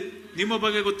said it. ನಿಮ್ಮ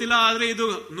ಬಗ್ಗೆ ಗೊತ್ತಿಲ್ಲ, ಆದ್ರೆ ಇದು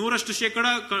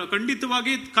 100%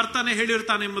 ಖಂಡಿತವಾಗಿ ಕರ್ತನೇ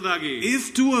ಹೇಳಿರ್ತಾನೆ ಎಂಬುದಾಗಿ. If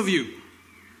two of you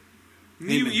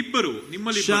ನೀವು ಇಬ್ಬರು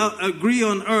ನಿಮ್ಮಲ್ಲಿ shall agree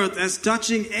on earth as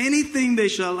touching anything they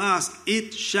shall ask, it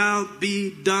shall be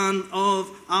done of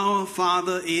our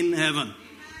Father in heaven.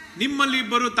 ನಿಮ್ಮಲ್ಲಿ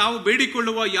ಇಬ್ಬರು ತಾವು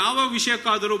ಬೇಡಿಕೊಳ್ಳುವ ಯಾವ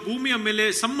ವಿಷಯಕ್ಕಾದರೂ ಭೂಮಿಯ ಮೇಲೆ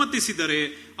ಸಮ್ಮತಿಸಿದರೆ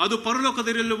ಅದು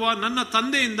ಪರಲೋಕದಲ್ಲಿರುವ ನನ್ನ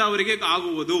ತಂದೆಯಿಂದ ಅವರಿಗೆ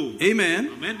ಆಗುವುದು. Amen.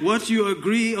 Amen. What you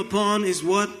agree upon is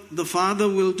what the Father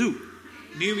will do.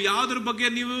 ನೀವು ಯಾವುದರ ಬಗ್ಗೆ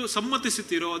ನೀವು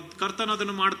ಸಮ್ಮತಿಸುತ್ತೀರೋ ಕರ್ತನ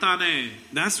ಅದನ್ನು ಮಾಡ್ತಾನೆ.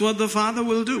 That's what the Father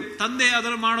will do. ತಂದೆ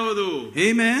ಅದನ್ನು ಮಾಡುವುದು.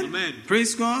 Amen. Amen.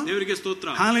 Praise God. ದೇವರಿಗೆ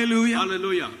ಸ್ತೋತ್ರ. Hallelujah.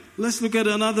 Hallelujah. Let's look at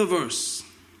another verse.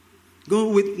 Go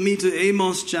with me to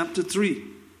Amos chapter 3.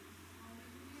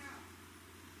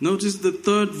 Notice the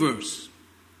third verse.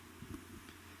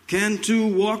 Can two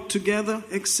walk together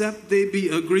except they be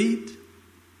agreed?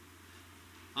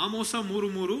 ಆಮೋಸ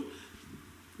 3:3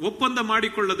 ಒಪ್ಪಂದ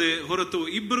ಮಾಡಿಕೊಳ್ಳದೆ ಹೊರತು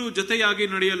ಇಬ್ಬರು ಜೊತೆಯಾಗಿ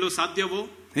ನಡೆಯಲು ಸಾಧ್ಯವೋ?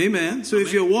 Amen. So if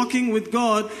you're walking with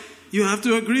God, you have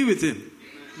to agree with him.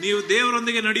 ನೀವು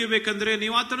ದೇವರೊಂದಿಗೆ ನಡೆಯಬೇಕಂದ್ರೆ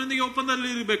ನೀವು ಆತನೊಂದಿಗೆ ಒಪ್ಪಂದದಲ್ಲಿ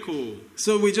ಇರಬೇಕು.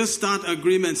 So we just start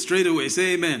agreement straight away. Say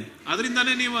amen.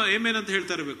 ಅದರಿಂದಾನೇ ನೀವು ಆಮೆನ್ ಅಂತ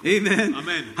ಹೇಳ್ತಾ ಇರಬೇಕು. Amen.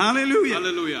 Amen. Hallelujah.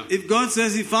 Hallelujah. If God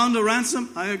says he found a ransom,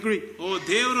 I agree. ಓ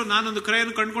ದೇವರು ನಾನೊಂದು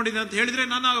ಕ್ರಯವನ್ನು ಕಂಡುಕೊಂಡಿದ್ದೆ ಅಂತ ಹೇಳಿದ್ರೆ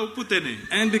ನಾನು ಒಪ್ಪುತ್ತೇನೆ.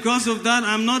 And because of that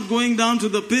I'm not going down to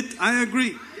the pit, I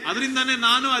agree. ಅದರಿಂದಾನೇ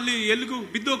ನಾನು ಅಲ್ಲಿ ಎಲ್ಲಿಗೂ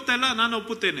ಬಿದ್ದೋಗ್ತಾ ಇಲ್ಲ, ನಾನು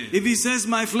ಒಪ್ಪುತ್ತೇನೆ. If he says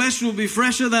my flesh will be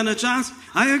fresher than a child's,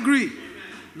 I agree.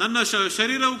 ನನ್ನ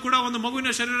ಶರೀರವು ಕೂಡ ಒಂದು ಮಗುವಿನ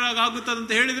ಶರೀರ ಆಗುತ್ತದೆ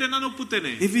ಅಂತ ಹೇಳಿದ್ರೆ ನಾನು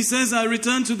ಒಪ್ಪುತ್ತೇನೆ. If he says I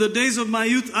return to the days of my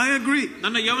youth, I agree.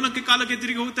 ನನ್ನ ಯೌವನಕ್ಕೆ ಕಾಲಕ್ಕೆ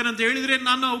ತಿರುಗಿ ಹೋಗ್ತೇನೆ ಅಂತ ಹೇಳಿದ್ರೆ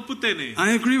ನಾನು ಒಪ್ಪುತ್ತೇನೆ. I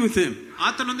agree with him.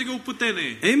 ಆತನೊಂದಿಗೆ ಒಪ್ಪುತ್ತೇನೆ.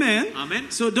 Amen. Amen.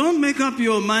 So don't make up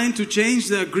your mind to change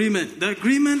the agreement. The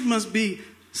agreement must be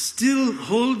still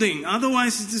holding,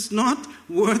 otherwise it is not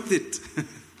worth it.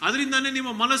 ಅದರಿಂದಾನೇ ನಿಮ್ಮ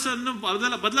ಮನಸ್ಸನ್ನು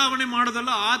ಬದಲಾವಣೆ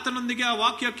ಮಾಡೋದಲ್ಲ, ಆತನೊಂದಿಗೆ ಆ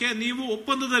ವಾಕ್ಯಕ್ಕೆ ನೀವು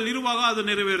ಒಪ್ಪಂದದಲ್ಲಿರುವಾಗ ಅದು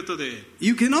ನೆರವೇರುತ್ತದೆ.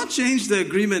 You cannot change the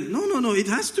agreement. No. It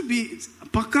has to be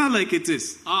ಪಕ್ಕಾ like it is.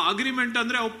 ಆ ಅಗ್ರಿಮೆಂಟ್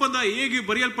ಅಂದ್ರೆ ಒಪ್ಪಂದ ಹೇಗೆ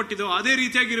ಬರೆಯಲ್ಪಟ್ಟಿದೋ ಅದೇ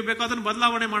ರೀತಿಯಾಗಿ ಇರಬೇಕು, ಅದನ್ನು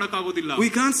ಬದಲಾವಣೆ ಮಾಡಕ್ ಆಗೋದಿಲ್ಲ.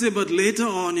 We can't say but later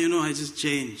on I just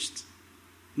changed.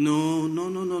 No.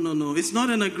 It's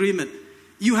not an agreement.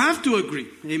 You have to agree.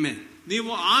 Amen.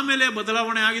 ನೀವು ಆಮೇಲೆ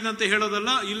ಬದಲಾವಣೆ ಆಗಿದೆ ಅಂತ ಹೇಳೋದಲ್ಲ.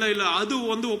 ಇಲ್ಲ ಅದು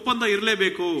ಒಂದು ಒಪ್ಪಂದ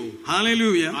ಇರಲೇಬೇಕು.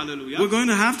 Hallelujah. Hallelujah. We're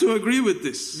going to have to agree with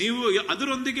this. ನೀವು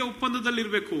ಅದರೊಂದಿಗೆ ಒಪ್ಪಂದದಲ್ಲಿ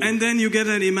ಇರಬೇಕು. And then you get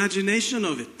an imagination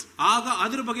of it. ಆಗ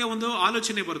ಅದರ ಬಗ್ಗೆ ಒಂದು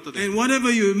ಆಲೋಚನೆ ಬರುತ್ತದೆ. And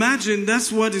whatever you imagine,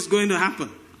 that's what is going to happen.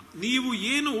 ನೀವು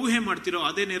ಏನು ಊಹೆ ಮಾಡ್ತೀರೋ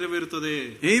ಅದೇ ನೆರವೇರುತ್ತದೆ.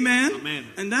 Amen. Amen.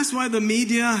 And that's why the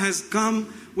media has come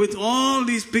with all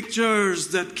these pictures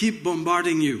that keep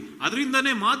bombarding you.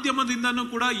 ಅದರಿಂದನೇ ಮಾಧ್ಯಮದಿಂದನೂ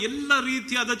ಕೂಡ ಎಲ್ಲ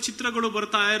ರೀತಿಯಾದ ಚಿತ್ರಗಳು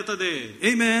ಬರ್ತಾ ಇರ್ತದೆ.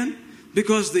 Amen.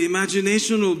 Because the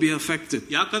imagination will be affected.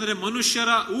 ಯಾಕಂದ್ರೆ ಮನುಷ್ಯರ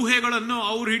ಊಹೆಗಳನ್ನು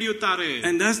ಅವರು ಹಿಡಿಯುತ್ತಾರೆ.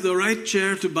 And that's the right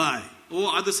chair to buy.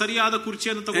 ಅದು ಸರಿಯಾದ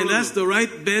ಕುರ್ಚಿಯನ್ನು ತಗೊಳ್ಳೋದು. And that's the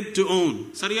right bed to own.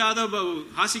 ಸರಿಯಾದ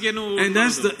ಹಾಸಿಗೆಯನ್ನು. And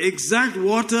that's the exact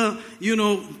water,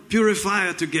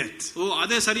 purifier to get.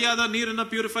 ಅದೇ ಸರಿಯಾದ ನೀರನ್ನ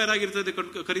ಪ್ಯೂರಿಫೈರ್ ಆಗಿರ್ತದೆ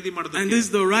ಖರೀದಿ ಮಾಡೋದಕ್ಕೆ. And this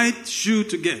is the right shoe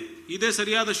to get. ಇದೇ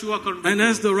ಸರಿಯಾದ ಶೂ ಹಾಕೊಂಡು. And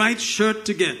that's the right shirt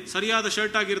to get. ಸರಿಯಾದ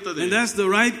ಶರ್ಟ್ ಆಗಿರ್ತದೆ. And that's the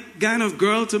right kind of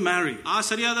girl to marry. ಆ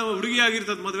ಸರಿಯಾದ ಹುಡುಗಿ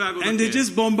ಆಗಿರ್ತದೆ ಮದುವೆ ಆಗೋದಕ್ಕೆ. And they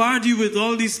just bombard you with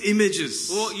all these images.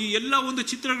 ಈ ಎಲ್ಲ ಒಂದು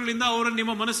ಚಿತ್ರಗಳಿಂದ ಅವರು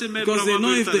ನಿಮ್ಮ ಮನಸ್ಸಿನ ಮೇಲೆ because they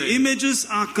know if the images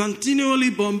are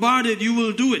continually bombarded, you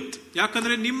will do it.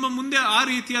 ಯಾಕಂದ್ರೆ ನಿಮ್ಮ ಮುಂದೆ ಆ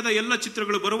ರೀತಿಯಾದ ಎಲ್ಲ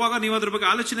ಚಿತ್ರಗಳು ಬರುವಾಗ ನೀವು ಅದರ ಬಗ್ಗೆ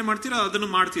ಆಲೋಚನೆ ಮಾಡ್ತೀರಾ, ಅದನ್ನು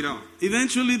ಮಾಡ್ತೀರಾ.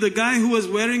 Eventually the guy who was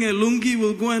wearing a lungi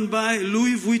will go and buy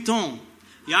Louis Vuitton.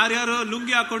 ಯಾರ್ಯಾರು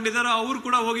ಲುಂಗಿ ಹಾಕೊಂಡಿದಾರೋ ಅವರು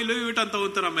ಕೂಡ ಹೋಗಿ ಲೂಯಿ ವಿಟಾನ್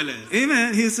ತಗೊಂತಾರೆ ಆಮೇಲೆ. Amen.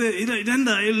 He said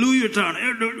Louis Vuitton.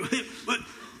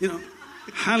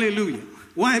 Hallelujah.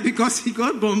 Why? Because he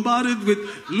got bombarded with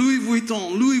Louis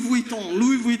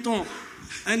Vuitton.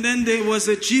 And then there was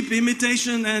a cheap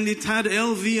imitation and it had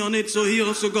LV on it, so he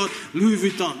also got Louis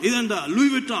Vuitton.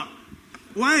 Louis Vuitton.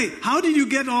 Why? How did you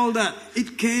get all that?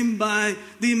 It came by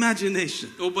the imagination.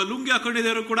 ಒಬ್ಬ ಲುಂಗಿ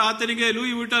ಹಾಕೊಂಡಿದ್ರು ಕೂಡ ಆತನಿಗೆ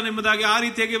Louis ವಿಟಾನ್ ಎಂಬುದಾಗಿ ಆ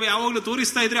ರೀತಿಯಾಗಿ ಯಾವಾಗಲೂ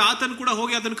ತೋರಿಸ್ತಾ ಇದ್ರೆ ಆತನು ಕೂಡ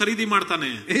ಹೋಗಿ ಅದನ್ನು ಖರೀದಿ ಮಾಡ್ತಾನೆ.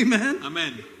 Amen.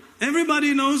 Amen.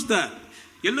 Everybody knows that.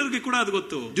 ಎಲ್ಲರಿಗೂ ಕೂಡ ಅದು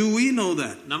ಗೊತ್ತು. Do we know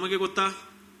that? ನಮಗೆ ಗೊತ್ತಾ?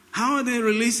 How are they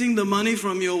releasing the money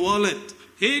from your wallet?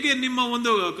 ಹೇಗೆ ನಿಮ್ಮ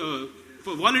ಒಂದು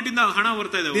ವಾಲೆಟ್ ಇಂದ ಹಣ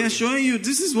ಬರ್ತಾ ಇದೆ? They are showing you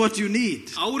this is what you need.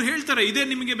 ಅವರು ಹೇಳ್ತಾರೆ ಇದೇ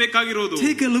ನಿಮಗೆ ಬೇಕಾಗಿರೋದು.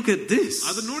 Take a look at this.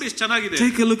 ಅದನ್ನ ನೋಡಿ ಎಷ್ಟು ಚೆನ್ನಾಗಿದೆ.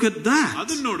 Take a look at that.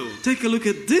 ಅದನ್ನ ನೋಡು. Take a look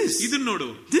at this. ಇದನ್ನ ನೋಡು.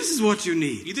 This is what you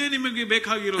need. ಇದೇ ನಿಮಗೆ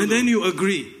ಬೇಕಾಗಿರೋದು. And then you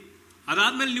agree.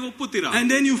 ಅದಾದ್ಮೇಲೆ ನೀವು ಒಪ್ಪುತ್ತೀರಾ. And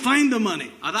then you find the money.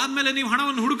 ಅದಾದ್ಮೇಲೆ ನೀವು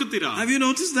ಹಣವನ್ನು ಹುಡುಕುತ್ತೀರಾ. Have you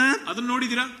noticed that? ಅದನ್ನ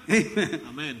ನೋಡಿದಿರಾ? Amen.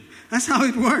 Amen. That's how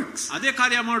it works. ಅದೇ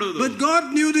ಕಾರ್ಯ ಮಾಡೋದು. But God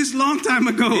knew this long time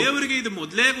ago. ದೇವರಿಗೆ ಇದು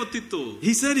ಮೊದಲೇ ಗೊತ್ತಿತ್ತು.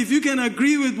 He said if you can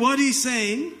agree with what he's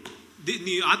saying,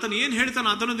 ಆತನು ಏನ್ ಹೇಳ್ತಾನೆ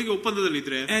ಅದರೊಂದಿಗೆ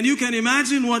ಒಪ್ಪಂದದಲ್ಲಿದ್ರೆ, and you can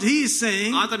imagine what he is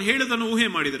saying, ಆತನು ಹೇಳೋದನ್ನು ಊಹೆ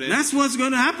ಮಾಡಿದ್ರೆ, that's what's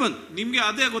going to happen. ನಿಮಗೆ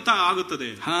ಅದೇ ಆಗುತ್ತದೆ.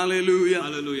 Hallelujah.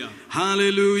 Hallelujah.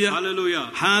 Hallelujah. Hallelujah.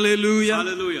 Hallelujah.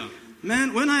 Hallelujah. Man,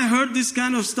 when I heard this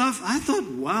kind of stuff, I thought,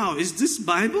 wow, is this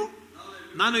Bible?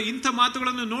 ನಾನು ಇಂಥ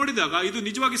ಮಾತುಗಳನ್ನು ನೋಡಿದಾಗ ಇದು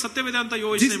ನಿಜವಾಗಿ ಸತ್ಯವೇದ ಅಂತ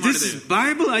ಯೋಚನೆ ಮಾಡಿದೆ. This is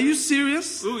Bible? Are you serious?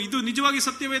 ಇದು ನಿಜವಾಗಿ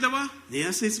ಸತ್ಯವೇದವಾ?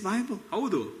 Yes, it's Bible.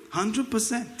 ಹೌದು.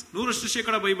 100%.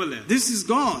 100% ಬೈಬಲ್. This is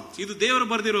God. ಇದು ದೇವರು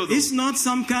ಬರೆದಿರೋದು. It's not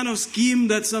some kind of scheme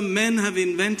that some men have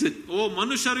invented.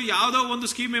 ಮನುಷ್ಯರು ಯಾವುದೋ ಒಂದು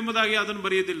ಸ್ಕೀಮ್ ಎಂಬುದಾಗಿ ಅದನ್ನು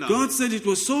ಬರೆಯೋದಿಲ್ಲ. God said it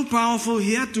was so powerful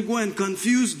he had to go and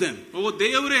confuse them.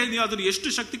 ದೇವರೇ ಅದನ್ನು ಎಷ್ಟು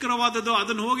ಶಕ್ತಿಕರವಾದದ್ದು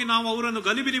ಅದನ್ನು ಹೋಗಿ ನಾವು ಅವರನ್ನು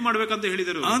ಗಲಿಬಿಲಿ ಮಾಡಬೇಕಂತ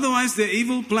ಹೇಳಿದರು. Otherwise their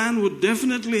evil plan would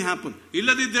definitely happen.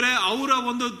 ಇಲ್ಲದಿದ್ದರೆ ಅವರ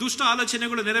ಒಂದು ದುಷ್ಟ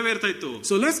ಆಲೋಚನೆಗಳು ನೆರವೇರ್ತಾ ಇತ್ತು.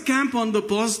 So let's camp on the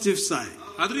positive side.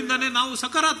 ಅದರಿಂದನೇ ನಾವು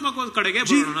ಸಕಾರಾತ್ಮಕ ಕಡೆಗೆ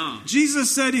ಬರೋಣ. Jesus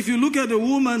said if you look at a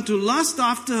woman to lust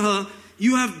after her,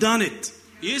 you have done it.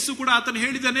 ಯೇಸು ಕೂಡ ಆತನು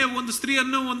ಹೇಳಿದಾನೆ, ಒಂದು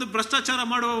ಸ್ತ್ರೀಯನ್ನು ಒಂದು ಭ್ರಷ್ಟಾಚಾರ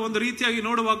ಮಾಡುವ ಒಂದು ರೀತಿಯಾಗಿ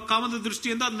ನೋಡುವ ಕಾಮದ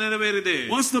ದೃಷ್ಟಿಯಿಂದ ಅದು ನೆರವೇರಿದೆ.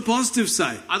 What's the positive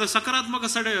side? ಅದರ ಸಕಾರಾತ್ಮಕ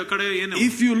ಕಡೆ ಏನು?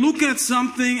 If you look at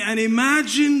something and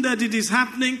imagine that it is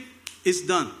happening, it's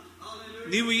done.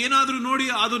 ನೀವು ಏನಾದ್ರೂ ನೋಡಿ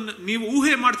ಅದು ನೀವು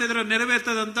ಊಹೆ ಮಾಡ್ತಾ ಇದ್ರೆ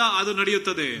ನೆರವೇರ್ತದೆ ಅಂತ ಅದು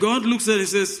ನಡೆಯುತ್ತದೆ. God looks at it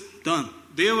and says, done.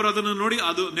 ದೇವರು ಅದನ್ನು ನೋಡಿ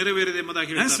ಅದು ನೆರವೇರಿದೆ ಎಂಬುದಾಗಿ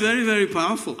ಹೇಳ್ತಾರೆ. That's very, very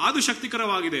powerful. ಅದು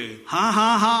ಶಕ್ತಿಕರವಾಗಿದೆ. Ha ha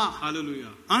ha.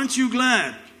 Hallelujah. Aren't you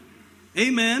glad?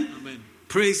 Amen. Amen.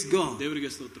 Praise God. ದೇವರಿಗೆ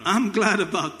ಸ್ತೋತ್ರ. I'm glad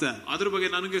about that. ಅದರ ಬಗ್ಗೆ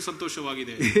ನನಗೆ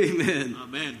ಸಂತೋಷವಾಗಿದೆ. Amen.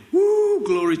 Amen. Woo,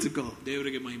 glory to God.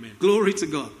 ದೇವರಿಗೆ ಮಹಿಮೆ. Glory to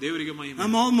God. ದೇವರಿಗೆ ಮಹಿಮೆ.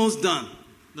 I'm almost done.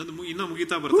 ನಾನು ಇನ್ನು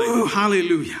ಮುಗಿತಾ ಬರ್ತಾ ಇದ್ದೀನಿ.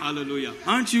 Hallelujah. Hallelujah.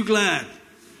 Aren't you glad?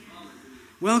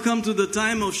 Welcome to the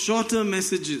time of shorter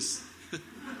messages.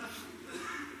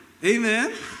 Amen.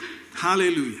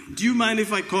 Hallelujah. Do you mind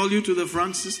if I call you to the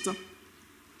front, sister?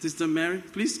 Sister Mary,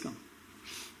 please come.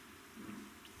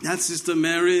 That's Sister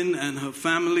Marin and her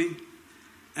family.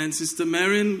 And Sister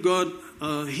Marin got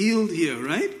healed here,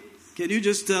 right? Can you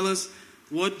just tell us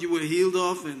what you were healed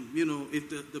of and, you know, if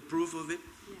the proof of it?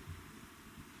 Yeah.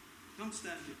 Come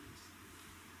stand here.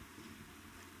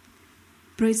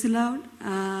 Praise the Lord.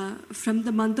 From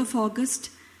the month of August,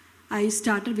 I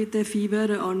started with a fever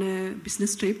on a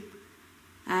business trip.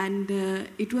 And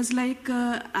it was like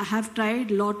I have tried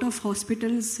a lot of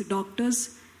hospitals, doctors,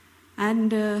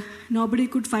 and nobody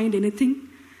could find anything.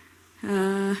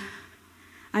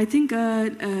 I think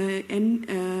in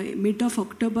mid of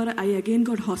October, I again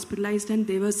got hospitalized, and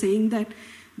they were saying that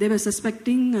they were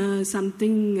suspecting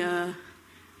something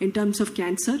in terms of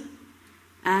cancer.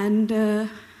 And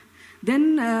then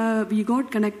we got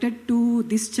connected to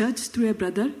this church through a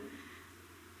brother.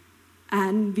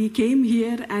 And we came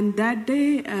here, and that day,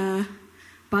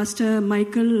 Pastor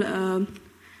Michael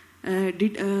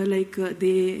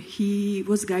he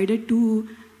was guided to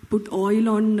put oil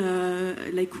on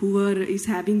whoever is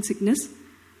having sickness.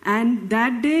 And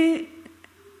that day,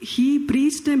 he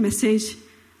preached a message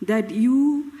that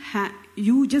you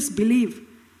just believe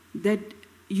that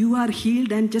you are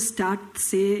healed and just start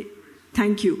say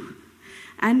thank you.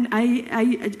 And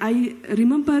I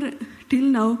remember till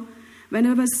now, when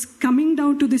I was coming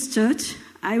down to this church,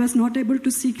 I was not able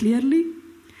to see clearly,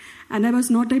 and I was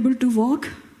not able to walk,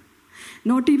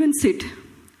 not even sit.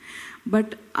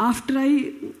 But after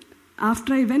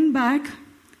I went back,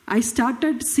 I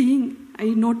started seeing, I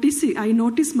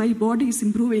noticed my body is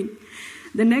improving.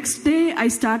 The next day, I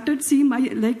started seeing my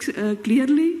legs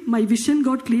clearly, my vision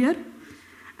got clear,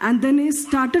 and then I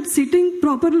started sitting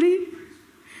properly.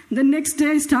 The next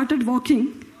day, I started walking.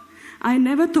 I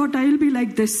never thought I will be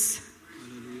like this.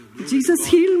 Jesus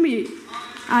healed me.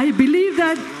 I believe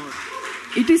that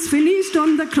it is finished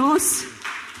on the cross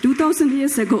 2000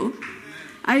 years ago.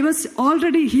 I was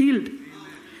already healed.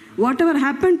 Whatever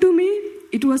happened to me,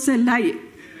 it was a lie.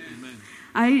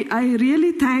 I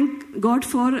really thank God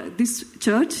for this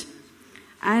church.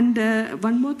 And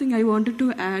one more thing I wanted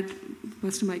to add,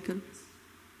 Pastor Michael.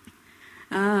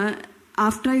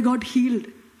 After I got healed,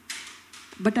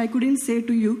 but I couldn't say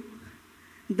to you,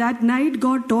 that night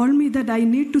God told me that I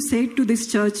need to say to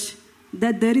this church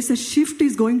that there is a shift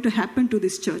is going to happen to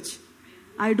this church.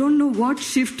 I don't know what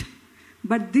shift,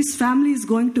 but this family is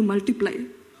going to multiply.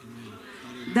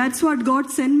 That's what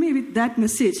God sent me with that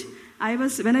message.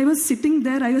 When I was sitting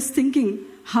there, I was thinking,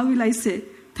 how will I say,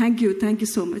 thank you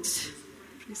so much.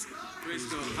 Praise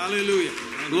God. Hallelujah.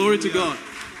 Glory to God.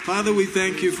 Father, we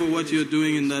thank you for what you're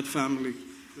doing in that family.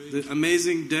 The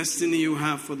amazing destiny you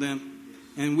have for them.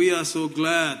 And we are so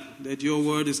glad that your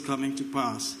word is coming to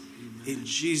pass. Amen. In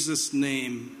Jesus'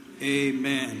 name,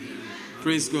 amen.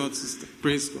 Praise God, sister.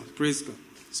 Praise God. Praise God.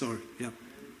 Sorry. Yeah.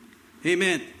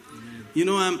 Amen. You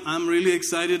know, I'm really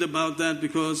excited about that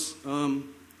because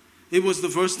it was the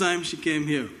first time she came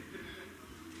here.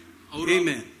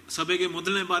 Amen.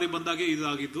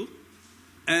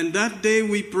 And that day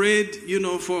we prayed,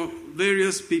 for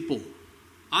various people.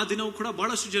 ಆ ದಿನವೂ ಕೂಡ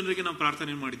ಬಹಳಷ್ಟು ಜನರಿಗೆ ನಾವು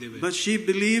ಪ್ರಾರ್ಥನೆ ಮಾಡಿದ್ದೇವೆ. But she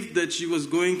believed that she was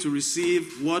going to receive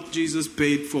what Jesus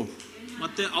paid for.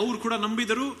 ಮತ್ತೆ ಅವರು ಕೂಡ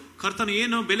ನಂಬಿದರು ಕರ್ತನು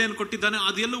ಏನು ಬೆಲೆಯನ್ನು ಕೊಟ್ಟಿದ್ದಾನೆ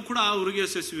ಅದೆಲ್ಲವೂ ಕೂಡ ಅವರಿಗೆ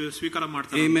ಸ್ವೀಕಾರ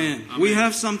ಮಾಡ್ತಾರೆ. Amen. We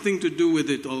have something to do with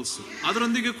it also.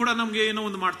 ಅದರೊಂದಿಗೆ ಕೂಡ ನಮಗೆ ಏನೋ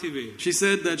ಒಂದು ಮಾಡ್ತೀವಿ. She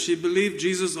said that she believed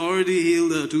Jesus already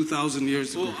healed her 2000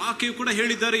 years ago. ಆಕೆ ಕೂಡ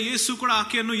ಹೇಳಿದ್ದಾರೆ ಯೇಸು ಕೂಡ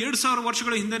ಆಕೆಯನ್ನು 2000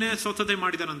 ವರ್ಷಗಳ ಹಿಂದೆನೇ ಸ್ವಸ್ಥತೆ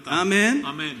ಮಾಡಿದರಂತ. Amen.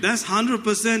 Amen. That's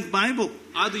 100% Bible.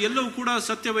 ಅದು ಎಲ್ಲವೂ ಕೂಡ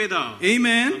ಸತ್ಯವೇದ.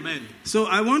 Amen. Amen. So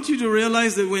I want you to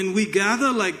realize that when we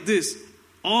gather like this,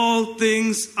 all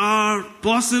things are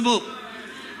possible.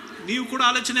 ನೀವು ಕೂಡ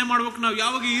ಆಲೋಚನೆ ಮಾಡಬೇಕು ನಾವು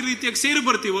ಯಾವಾಗ ಈ ರೀತಿಯಾಗಿ ಸೇರಿ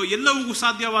ಬರ್ತೀವೋ ಎಲ್ಲವೂ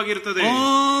ಸಾಧ್ಯವಾಗಿರುತ್ತದೆ.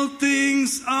 All things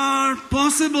are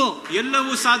possible.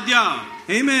 ಎಲ್ಲವೂ ಸಾಧ್ಯ.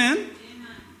 Amen.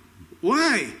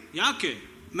 Why? ಯಾಕೆ?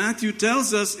 Matthew tells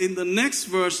us in the next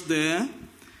verse there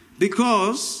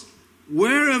Because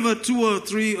wherever 2 or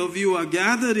 3 of you are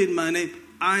gathered in my name,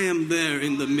 I am there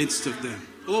in the midst of them.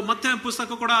 ಮತ್ತೆ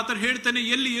ಪುಸ್ತಕ ಕೂಡ ಆತನು ಹೇಳ್ತಾನೆ,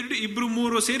 ಎಲ್ಲಿ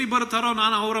 2-3 ಸೇರಿ ಬರ್ತಾರೋ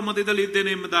ನಾನು ಅವರ ಮಧ್ಯದಲ್ಲಿ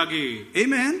ಇದ್ದೇನೆ ಎಂಬುದಾಗಿ.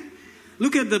 Amen.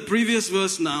 Look at the previous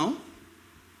verse now.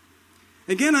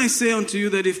 Again I say unto you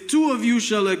that if 2 of you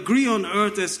shall agree on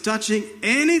earth as touching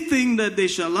anything that they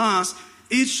shall ask,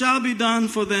 it shall be done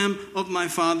for them of my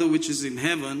Father which is in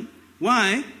heaven. Why?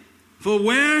 For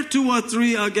where 2 or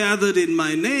 3 are gathered in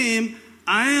my name,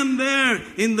 I am there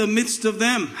in the midst of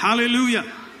them. Hallelujah.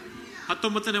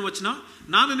 19ನೇ ವಚನ,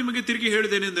 ನಾನು ನಿಮಗೆ ತಿರುಗಿ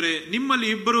ಹೇಳಿದ್ದೇನೆಂದರೆ, ನಿಮ್ಮಲ್ಲಿ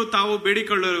ಇಬ್ಬರು ತಾವು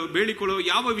ಬೇಡಿಕೊಳ್ಳೋ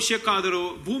ಯಾವ ವಿಷಯಕ್ಕಾದರೂ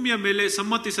ಭೂಮಿಯ ಮೇಲೆ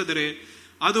ಸಮ್ಮತಿಸಿದರೆ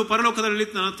ಅದು ಪರಲೋಕದಲ್ಲಿ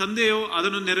ನನ್ನ ತಂದೆಯೋ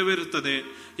ಅದನ್ನು ನೆರವೇರುತ್ತದೆ.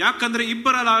 ಯಾಕಂದ್ರೆ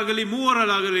ಇಬ್ಬರಲ್ಲಾಗಲಿ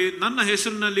 3ರಲ್ಲಾಗಲಿ ನನ್ನ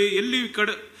ಹೆಸರಿನಲ್ಲಿ ಎಲ್ಲಿ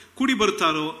ಕೂಡಿ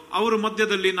ಬರುತ್ತಾರೋ ಅವರ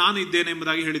ಮಧ್ಯದಲ್ಲಿ ನಾನು ಇದ್ದೇನೆ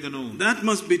ಎಂಬುದಾಗಿ ಹೇಳಿದನು. That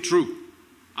must be true.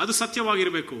 ಅದು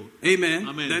ಸತ್ಯವಾಗಿರಬೇಕು. Amen.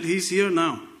 That he's here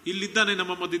now. ಇಲ್ಲಿದ್ದಾನೆ,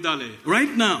 ನಮ್ಮ ಮಧ್ಯದಲ್ಲೇ,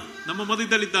 right now, ನಮ್ಮ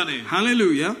ಮಧ್ಯದಲ್ಲಿದ್ದಾನೆ.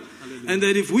 Hallelujah. And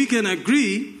that if we can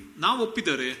agree, ನಾವು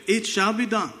ಒಪ್ಪಿದರೆ it shall be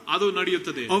done ಅದು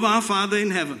ನಡೆಯುತ್ತದೆ. of our Father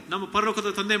in heaven, ನಮ್ಮ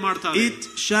ಪರಲೋಕದ ತಂದೆ ಮಾಡ್ತಾರೆ, it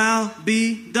shall be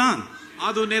done.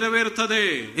 ಅದು ನೆರವೇರುತ್ತದೆ.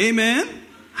 Amen.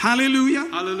 Hallelujah.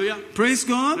 Hallelujah. Praise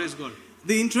God. Praise God.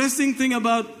 The interesting thing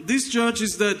about this church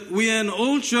is that we are an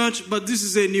old church, but this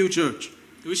is a new church.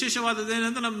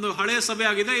 ವಿಶೇಷವಾದದ್ದೇನೆಂದ್ರೆ ನಮ್ದು ಹಳೆಯ ಸಭೆ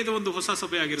ಆಗಿದೆ, ಇದು ಒಂದು ಹೊಸ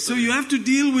ಸಭೆ ಆಗಿರುತ್ತೆ. So you have to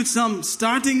deal with some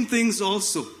starting things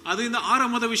also. ಅದರಿಂದ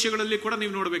ಆರಂಭದ ವಿಷಯಗಳಲ್ಲಿ ಕೂಡ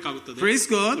ನೀವು ನೋಡಬೇಕಾಗುತ್ತದೆ. Praise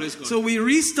God. So we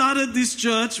restarted this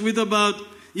church with about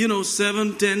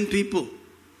 7-10 people.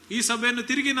 ಈ ಸಭೆಯನ್ನು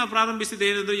ತಿರುಗಿ ನಾವು ಪ್ರಾರಂಭಿಸಿದ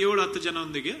ಏನಂದ್ರೆ 7-10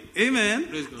 ಜನರೊಂದಿಗೆ. Amen.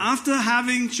 After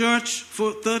having church for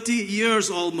 30 years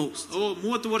almost.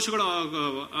 30 ವರ್ಷಗಳ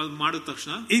ಮಾಡಿದ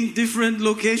ತಕ್ಷಣ in different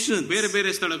locations, ಬೇರೆ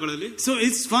ಬೇರೆ ಸ್ಥಳಗಳಲ್ಲಿ. So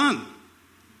it's fun.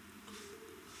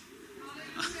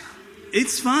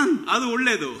 It's fun. ಅದು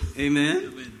ಒಳ್ಳೆಯದು. Amen.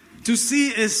 To see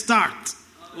a start.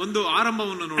 ಒಂದು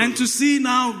ಆರಂಭವನ್ನು ನೋಡಿ. And to see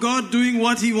now God doing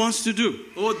what he wants to do.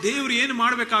 ದೇವರು ಏನು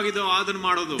ಮಾಡಬೇಕಾಗಿದೋ ಅದನ್ನು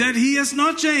ಮಾಡೋದು. That he has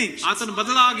not changed. ಆತನು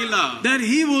ಬದಲಾಗಿಲ್ಲ. That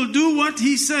he will do what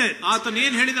he said. ಆತನು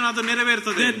ಏನು ಹೇಳಿದನೋ ಅದು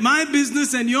ನೆರವೇರುತ್ತದೆ. That my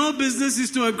business and your business is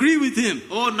to agree with him.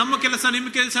 ನಮ್ಮ ಕೆಲಸ ನಿಮ್ಮ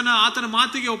ಕೆಲಸನ ಆತನ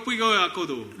ಮಾತಿಗೆ ಒಪ್ಪಿಗೆ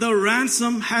ಹಾಕೋದು. The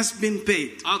ransom has been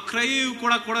paid. ಆ ಕ್ರಯವು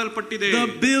ಕೂಡ ಕೊಡಲ್ಪಟ್ಟಿದೆ. The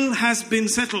bill has been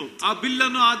settled. ಆ ಬಿಲ್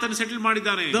ಅನ್ನು ಆತನು ಸೆಟಲ್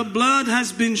ಮಾಡಿದ್ದಾನೆ. The blood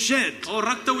has been shed.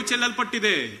 ರಕ್ತವು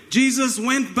ಚೆಲ್ಲಲ್ಪಟ್ಟಿದೆ. Jesus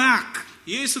went back.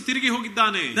 ಯೇಸು ತಿರುಗಿ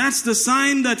ಹೋಗಿದ್ದಾನೆ. That's the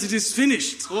sign that it is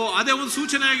finished. ಅದೇ ಒಂದು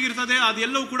ಸೂಚನೆ ಆಗಿರ್ತದೆ,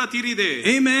 ಅದೆಲ್ಲವೂ ಕೂಡ ತೀರಿದೆ.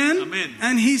 Amen. Amen.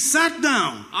 And he sat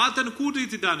down. ಆತನು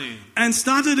ಕೂತಿದ್ದಾನೆ. And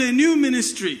started a new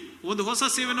ministry. ಒಂದು ಹೊಸ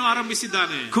ಸೇವೆಯನ್ನು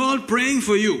ಆರಂಭಿಸಿದ್ದಾನೆ. Called praying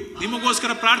for you.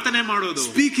 ನಿಮಗೋಸ್ಕರ ಪ್ರಾರ್ಥನೆ ಮಾಡೋದು.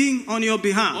 Speaking on your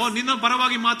behalf. ನಿನ್ನ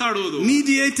ಪರವಾಗಿ ಮಾತಾಡುವುದು.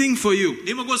 Mediating for you.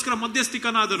 ನಿಮಗೋಸ್ಕರ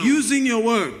ಮಧ್ಯಸ್ಥಿಕನಾದನು. Using your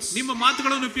words. ನಿಮ್ಮ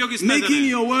ಮಾತುಗಳನ್ನು ಉಪಯೋಗಿಸ್ತಾ ಇದ್ದಾನೆ. Making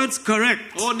your words correct.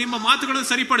 ನಿಮ್ಮ ಮಾತುಗಳನ್ನು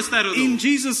ಸರಿಪಡಿಸ್ತಾ ಇರೋದು. In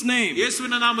Jesus name.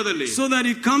 ಯೇಸುವಿನ ನಾಮದಲ್ಲಿ. So that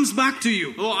it comes back to you.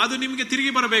 ಅದು ನಿಮಗೆ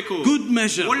ತಿರುಗಿ ಬರಬೇಕು. Good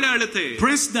measure. ಒಳ್ಳೆ ಅಳತೆ.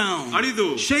 Pressed down. ಅಡಿದು.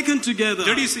 Shaken together.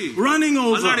 ಜಡಿಸಿ. Running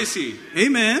over. ಅಲ್ಲಾಡಿಸಿ.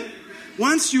 Amen.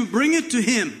 Once you bring it to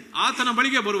him, ಆತನ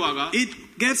ಬಳಿಗೆ ಬರುವಾಗ it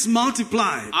gets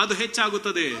multiplied. ಅದು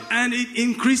ಹೆಚ್ಚಾಗುತ್ತದೆ. And it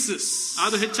increases.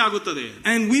 ಅದು ಹೆಚ್ಚಾಗುತ್ತದೆ.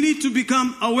 And we need to become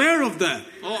aware of that.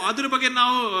 ಅದರ ಬಗ್ಗೆ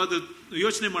ನಾವು ಅದು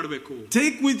ಯೋಚನೆ ಮಾಡಬೇಕು.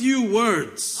 Take with you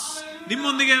words.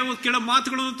 ನಿಮ್ಮೊಂದಿಗೆ ಕೆಲ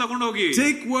ಮಾತುಗಳನ್ನು ತಗೊಂಡು ಹೋಗಿ.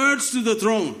 Take words to the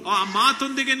throne. ಆ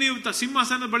ಮಾತೊಂದಿಗೆ ನೀವು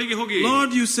ಸಿಂಹಾಸನದ ಬಳಿಗೆ ಹೋಗಿ.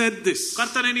 Lord, you said this.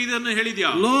 ಕರ್ತನೇ ನೀನು ಇದನ್ನು ಹೇಳಿದ್ಯಾ?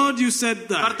 Lord, you said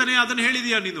that. ಕರ್ತನೇ ಅದನ್ನು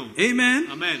ಹೇಳಿದ್ಯಾ ನೀನು? Amen.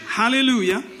 Amen.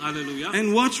 Hallelujah. Hallelujah. And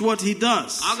watch what he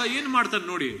does. ಆಗ ಏನು ಮಾಡ್ತಾನೆ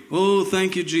ನೋಡಿ. Oh,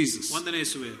 thank you, Jesus. ವಂದನೆ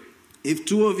ಯೇಸುವೇ. If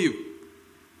 2 of you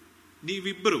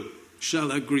ನೀವಿಬ್ಬರು shall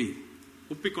agree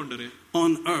ಒಪ್ಪಿಕೊಂಡರೆ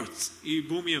on earth ಈ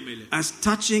ಭೂಮಿಯ ಮೇಲೆ as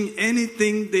touching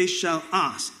anything they shall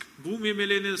ask, ಭೂಮಿಯ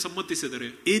ಮೇಲೆ ಸಮ್ಮತಿಸಿದರೆ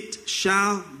it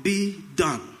shall be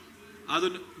done ಅದು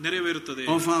ನೆರವೇರುತ್ತದೆ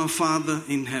of our Father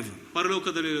in heaven.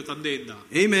 ಪರಲೋಕದಲ್ಲಿರುವ ತಂದೆಯಿಂದ.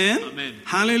 Amen. Amen.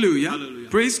 Hallelujah.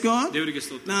 Hallelujah. Praise God. ದೇವರಿಗೆ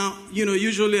ಸ್ತೋತ್ರ. Now,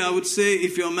 usually I would say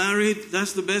if you're married,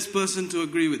 that's the best person to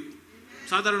agree with.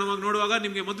 ಸಾಧಾರಣವಾಗಿ ನೋಡುವಾಗ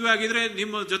ನಿಮಗೆ ಮದುವೆ ಆಗಿದ್ರೆ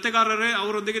ನಿಮ್ಮ ಜೊತೆಗಾರರೇ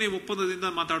ಅವರೊಂದಿಗೆ ನೀವು ಒಪ್ಪಂದದಿಂದ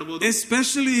ಮಾತಾಡಬಹುದು.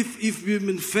 Especially if you've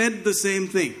been fed the same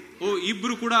thing.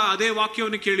 ಇಬ್ರು ಕೂಡ ಅದೇ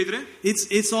ವಾಕ್ಯವನ್ನು ಕೇಳಿದ್ರೆ.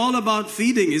 It's all about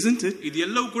feeding, isn't it?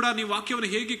 ಇದೆಲ್ಲವೂ ಕೂಡ ನೀವು ವಾಕ್ಯವನ್ನು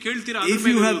ಹೇಗೆ ಕೇಳ್ತೀರಾ? If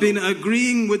you have been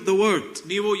agreeing with the word,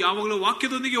 ನೀವು ಯಾವಾಗಲೂ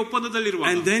ವಾಕ್ಯದೊಂದಿಗೆ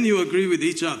ಒಪ್ಪಂದದಲ್ಲಿರುವಾಗ, and then you agree with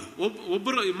each other,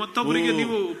 ಒಬ್ಬರು ಮತ್ತೊಬ್ಬರಿಗೆ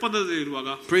ನೀವು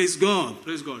ಒಪ್ಪಂದದಲ್ಲಿರುವಾಗ, praise God,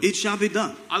 praise God, it shall be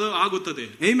done. ಅದು ಆಗುತ್ತದೆ.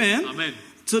 Amen. Amen.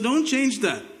 So don't change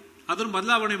that. ಅದನ್ನು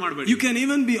ಬದಲಾವಣೆ ಮಾಡಬೇಡಿ. You can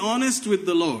even be honest with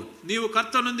the Lord. ನೀವು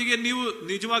ಕರ್ತನೊಂದಿಗೆ ನೀವು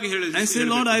ನಿಜವಾಗಿ ಹೇಳಿದ್ರೆ, and say,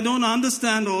 Lord, I don't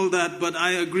understand all that, but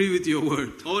I agree with your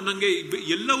word. ನನಗೆ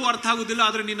ಎಲ್ಲವೂ ಅರ್ಥ ಆಗುದಿಲ್ಲ,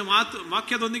 ಆದ್ರೆ ನಿನ್ನ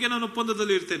ವಾಕ್ಯದೊಂದಿಗೆ ನಾನು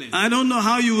ಒಪ್ಪಂದದಲ್ಲಿ ಇರ್ತೇನೆ. I don't know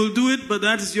how you will do it, but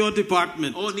that is your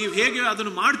department. ನೀವು ಹೇಗೆ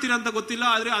ಅದನ್ನು ಮಾಡ್ತೀರಾ ಅಂತ ಗೊತ್ತಿಲ್ಲ,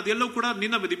 ಆದ್ರೆ ಅದೆಲ್ಲವೂ ಕೂಡ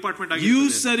ನಿನ್ನ ಡಿಪಾರ್ಟ್ಮೆಂಟ್ ಆಗಿದೆ. You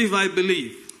said if I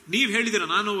believe. ನೀವು ಹೇಳಿದ್ರೆ,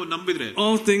 ನಾನು ನಂಬಿದ್ರೆ,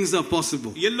 all things are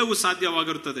possible. ಎಲ್ಲವೂ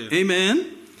ಸಾಧ್ಯವಾಗಿರುತ್ತದೆ. Amen.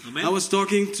 Amen. I was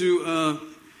talking to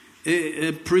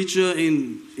a preacher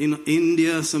in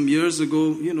India some years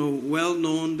ago, well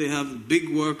known, they have big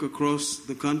work across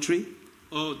the country.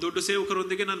 ದೊಡ್ಡ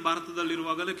ಸೇವಕರೊಂದಿಗೆ ನಾನು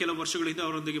ಭಾರತದಲ್ಲಿರುವಾಗಲೇ ಕೆಲವು ವರ್ಷಗಳಿಂದ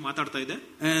ಅವರೊಂದಿಗೆ ಮಾತಾಡ್ತಾ ಇದ್ದೆ.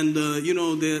 And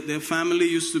their family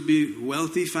used to be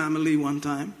wealthy family one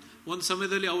time. ಒಂದು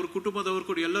ಸಮಯದಲ್ಲಿ ಅವ್ರ ಕುಟುಂಬದವರು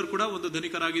ಕೂಡ ಎಲ್ಲರೂ ಕೂಡ ಒಂದು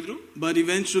ಧನಿಕರಾಗಿದ್ರು. But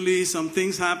eventually some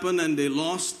things happened and they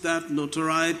lost that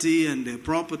notoriety and their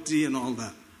property and all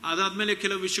that. ಅದಾದ್ಮೇಲೆ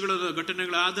ಕೆಲವು ವಿಷಯಗಳ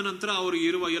ಘಟನೆಗಳಾದ ನಂತರ ಅವರು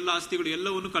ಇರುವ ಎಲ್ಲ ಆಸ್ತಿಗಳು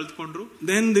ಎಲ್ಲವನ್ನು ಕಳೆದುಕೊಂಡ್ರು.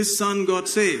 Then this son got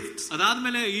saved.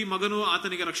 ಅದಾದ್ಮೇಲೆ ಈ ಮಗನು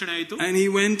ಆತನಿಗೆ ರಕ್ಷಣೆ ಆಯಿತು. And he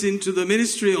went into the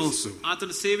ministry also.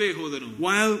 ಆತನ ಸೇವೆಗೆ ಹೋದನು.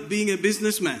 While being a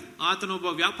businessman. ಆತನೊಬ್ಬ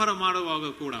ವ್ಯಾಪಾರ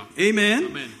ಮಾಡುವಾಗ ಕೂಡ. Amen.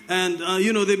 And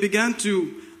they began to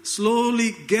slowly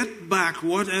get back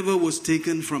whatever was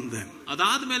taken from them.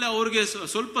 ಅದಾದ್ಮೇಲೆ ಅವರಿಗೆ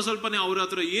ಸ್ವಲ್ಪನೇ ಅವರ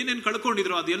ಹತ್ರ ಏನೇನು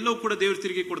ಕಳ್ಕೊಂಡಿದ್ರು ಅದೆಲ್ಲವೂ ಕೂಡ ದೇವರು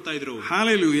ತಿರುಗಿ ಕೊಡ್ತಾ ಇದ್ರು.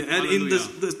 Hallelujah. And in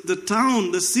the town,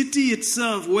 the city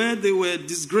itself where they were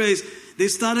disgraced, they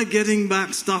started getting back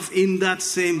stuff in that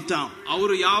same town.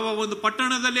 ಅವರು ಯಾವ ಒಂದು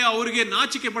ಪಟ್ಟಣದಲ್ಲಿ ಅವರಿಗೆ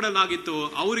ನಾಚಿಕೆ ಪಡಲಾಗಿತ್ತು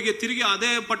ಅವರಿಗೆ ತಿರುಗಿ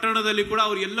ಅದೇ ಪಟ್ಟಣದಲ್ಲಿ ಕೂಡ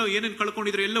ಅವರು ಎಲ್ಲ ಏನೇನು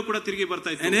ಕಳ್ಕೊಂಡಿದ್ರು ಎಲ್ಲವೂ ಕೂಡ ತಿರುಗಿ ಬರ್ತಾ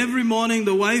ಇತ್ತು. And every morning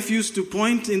the wife used to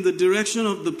point in the direction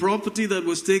of the property that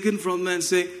was taken from them and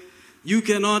say, you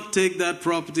cannot take that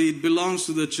property, it belongs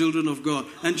to the children of God.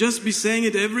 And just be saying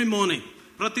it every morning.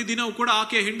 ಪ್ರತಿದಿನವೂ ಕೂಡ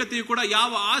ಆಕೆ ಹೆಂಡತಿಯು ಕೂಡ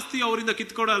ಯಾವ ಆಸ್ತಿ ಅವರಿಂದ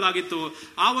ಕಿತ್ಕೊಡಲಾಗಿತ್ತು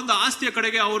ಆ ಒಂದು ಆಸ್ತಿಯ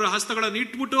ಕಡೆಗೆ ಅವರ ಹಸ್ತಗಳನ್ನು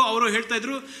ಇಟ್ಬಿಟ್ಟು ಅವರು ಹೇಳ್ತಾ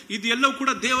ಇದ್ರು ಇದೆಲ್ಲವೂ ಕೂಡ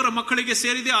ದೇವರ ಮಕ್ಕಳಿಗೆ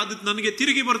ಸೇರಿದೆ ಅದು ನನಗೆ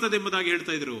ತಿರುಗಿ ಬರ್ತದೆ ಎಂಬುದಾಗಿ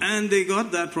ಹೇಳ್ತಾ ಇದ್ರು. And they got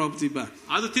that property back.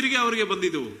 ಅದು ತಿರುಗಿ ಅವರಿಗೆ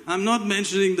ಬಂದಿದ್ದು. I'm not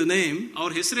mentioning the name.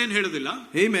 ಅವ್ರ ಹೆಸರೇನು ಹೇಳೋದಿಲ್ಲ.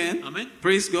 Amen. Amen.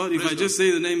 Praise God. If I just say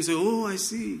the name, say, oh, I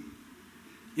see.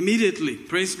 Immediately.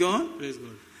 Praise God. Praise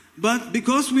God. But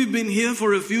because we've been here for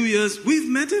a few years, we've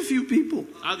met a few people.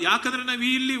 ಯಾಕಂದ್ರೆ ನಾವು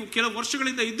ಇಲ್ಲಿ ಕೆಲವು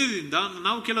ವರ್ಷಗಳಿಂದ ಇದ್ದಿದ್ದರಿಂದ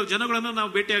ನಾವು ಕೆಲವು ಜನಗಳನ್ನು ನಾವು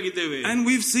ಭೇಟಿಯಾಗಿದ್ದೇವೆ. And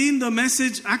we've seen the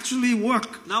message actually work.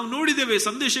 ನಾವು ನೋಡಿದ್ದೇವೆ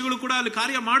ಸಂದೇಶಗಳು ಕೂಡ ಅಲ್ಲಿ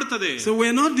ಕಾರ್ಯ ಮಾಡುತ್ತದೆ. So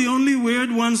we're not the only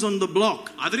weird ones on the block.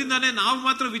 ಅದರಿಂದಾನೇ ನಾವು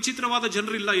ಮಾತ್ರ ವಿಚಿತ್ರವಾದ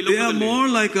ಜನರಿಲ್ಲ ಈ ಲೋಕದಲ್ಲಿ. They are more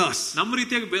like us. ನಮ್ಮ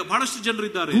ರೀತಿಯಾಗಿ ಬಹಳಷ್ಟು ಜನರು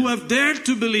ಇದ್ದಾರೆ. Who have dared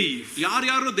to believe.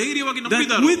 ಯಾರು ಧೈರ್ಯವಾಗಿ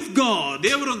ನಂಬಿದ್ದಾರೆ. That with God,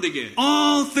 ದೇವರೊಂದಿಗೆ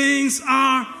all things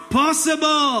are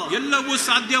possible. ಎಲ್ಲವೂ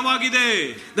ಸಾಧ್ಯವಾಗಿದೆ.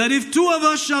 That if two of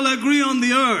us shall agree on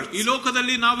the earth, ಈ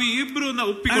ಲೋಕದಲ್ಲಿ ನಾವು ಇಬ್ಬರು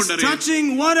ಒಪ್ಪಿಕೊಂಡರೆ, as touching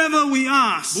whatever we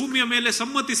ask, ಭೂಮಿಯ ಮೇಲೆ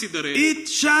ಸಮ್ಮತಿಸಿದರೆ, it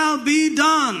shall be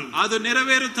done. ಅದು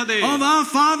ನೆರವೇರುತ್ತದೆ. Of our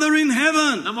Father in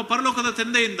heaven. ನಮ್ಮ ಪರಲೋಕದ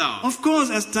ತಂದೆಯಿಂದ. Of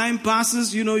course, as time passes,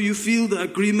 you feel the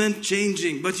agreement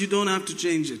changing, but you don't have to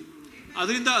change it.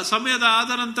 ಅದರಿಂದ ಸಮಯದ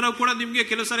ಆದ ನಂತರ ಕೂಡ ನಿಮಗೆ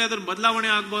ಕೆಲವು ಸಾರಿ ಅದರ ಬದಲಾವಣೆ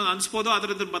ಆಗಬಹುದು ಅನ್ಸ್ಬೋದು,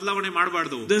 ಅದರ ಬದಲಾವಣೆ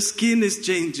ಮಾಡಬಾರದು. The skin is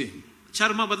changing.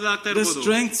 ಚರ್ಮ ಬದಲಾಗ್ತಾ The ಇರಬಹುದು.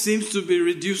 strength seems to be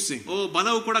reducing.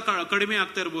 ಬಲವು ಕೂಡ ಕಡಿಮೆ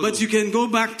ಆಗ್ತಾ ಇರಬಹುದು. But you can go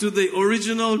back to the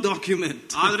original document.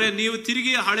 ಆದ್ರೆ ನೀವು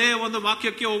ತಿರುಗಿ ಹಳೆಯ ಒಂದು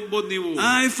ವಾಕ್ಯಕ್ಕೆ ಹೋಗಬಹುದು. ನೀವು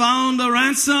I found a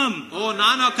ransom.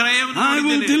 ನಾನು ಕ್ರಯವನ್ನು I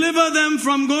will deliver them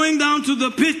from going down to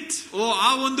the pit.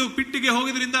 ಆ ಒಂದು ಪಿಟ್ಟಿಗೆ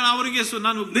ಹೋಗಿದ್ರಿಂದ ಅವರಿಗೆ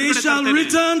ನಾನು They shall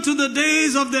return to the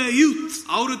days of their youth.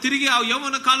 ಅವರು ತಿರುಗಿ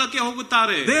ಯೌವನ ಕಾಲಕ್ಕೆ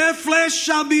ಹೋಗುತ್ತಾರೆ. Their flesh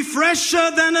shall be fresher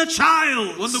than a child.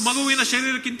 ಒಂದು ಮಗುವಿನ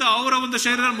ಶರೀರಕ್ಕಿಂತ ಅವರ ಒಂದು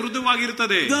ಶರೀರ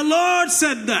ಮೃದುವಾಗಿರುತ್ತದೆ. The Lord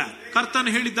said that. ಕರ್ತನು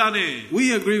ಹೇಳಿದ್ದಾನೆ. We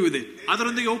agree with it.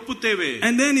 ಅದರೊಂದಿಗೆ ಒಪ್ಪುತ್ತೇವೆ.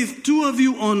 And then if two of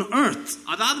you on earth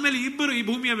ಅದಾದ್ಮೇಲೆ ಇಬ್ಬರು ಈ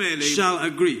ಭೂಮಿಯ ಮೇಲೆ shall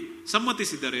agree,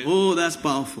 ಸಮ್ಮತಿಸಿದ್ದಾರೆ, oh, that's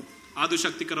powerful. ಅದು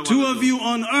ಶಕ್ತಿಕರವಾದ. Two of you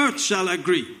on earth shall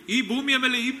agree. ಈ ಭೂಮಿಯ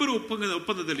ಮೇಲೆ ಇಬ್ಬರು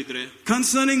ಒಪ್ಪಂದದಲ್ಲಿದ್ದರೆ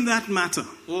concerning that matter,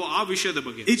 ಆ ವಿಷಯದ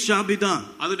ಬಗ್ಗೆ, it shall be done.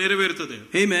 ಅದು ನೆರವೇರುತ್ತದೆ.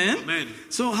 Amen. Amen.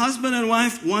 So husband and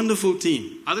wife, wonderful team.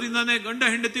 ಅದರಿಂದಾನೇ ಗಂಡ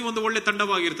ಹೆಂಡತಿ ಒಂದು ಒಳ್ಳೆ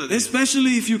ತಂಡವಾಗಿರುತ್ತದೆ.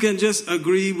 Especially if you can just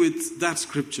agree with that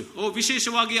scripture.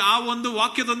 ವಿಶೇಷವಾಗಿ ಆ ಒಂದು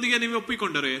ವಾಕ್ಯದೊಂದಿಗೆ ನೀವು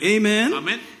ಒಪ್ಪಿಕೊಂಡರೆ. Amen.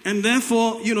 Amen. And therefore,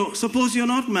 suppose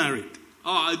you're not married.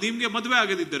 ನಿಮಗೆ ಮದುವೆ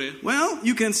ಆಗದಿದ್ದರೆ, well,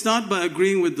 you can start by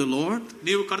agreeing with the Lord.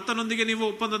 ನೀವು ಕರ್ತನೊಂದಿಗೆ ನೀವು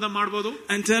ಒಪ್ಪಂದ ಮಾಡಬಹುದು.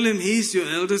 And tell him he's your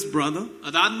eldest brother.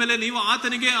 ಅದಾದ್ಮೇಲೆ ನೀವು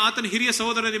ಆತನ ಹಿರಿಯ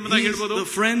ಸಹೋದರ ನಿಮ್ಮದಾಗಿ ಹೇಳ್ಬೋದು.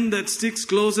 The friend that sticks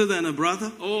closer than a brother.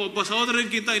 ಒಬ್ಬ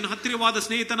ಸಹೋದರನಿಗಿಂತ ಇನ್ನು ಹತ್ತಿರವಾದ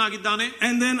ಸ್ನೇಹಿತನಾಗಿದ್ದಾನೆ.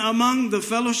 And then among the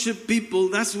fellowship people,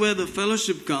 that's where the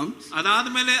fellowship comes.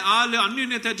 ಅದಾದ್ಮೇಲೆ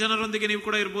ಅನ್ಯೋನ್ಯತೆ ಜನರೊಂದಿಗೆ ನೀವು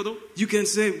ಕೂಡ ಇರಬಹುದು. You can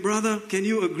say, brother, can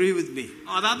you agree with me?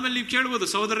 ಅದಾದ್ಮೇಲೆ ನೀವು ಕೇಳಬಹುದು,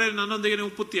 ಸಹೋದರರೇ ನನ್ನೊಂದಿಗೆ ನೀವು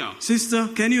ಒಪ್ಪುತ್ತೀಯಾ? Sister,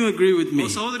 can you agree with me?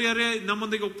 ಸಹೋದರಿಯರೇ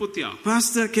ನಮ್ಮೊಂದಿಗೆ ಒಪ್ಪುತ್ತೀಯಾ?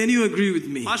 Pastor, can you agree with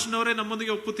me? ಪಾಸ್ಟರ್ನವರೇ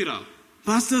ನಮ್ಮೊಂದಿಗೆ ಒಪ್ಪುತ್ತೀರಾ?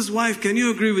 Pastor's wife, can you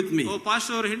agree with me?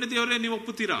 Pastor ಅವರ ಹೆಂಡತಿಯವರೇ ನೀವು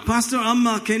ಒಪ್ಪುತ್ತೀರಾ? Pastor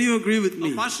Amma, can you agree with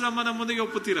me? Pastor ಅಮ್ಮ ನಮ್ಮೊಂದಿಗೆ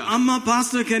ಒಪ್ಪುತ್ತೀರಾ? Amma,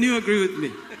 pastor, can you agree with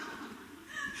me?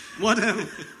 Whatever.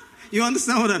 You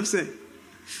understand what I'm saying?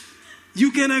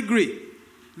 You can agree.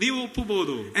 ನೀವು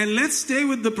ಒಪ್ಪಬಹುದು. And let's stay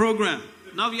with the program.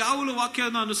 ನಾವು ಯಾವಾಗಲೂ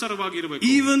ವಾಕ್ಯದ ಅನುಸಾರವಾಗಿರಬೇಕು.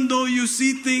 Even though you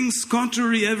see things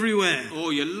contrary everywhere.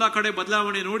 ಎಲ್ಲಾ ಕಡೆ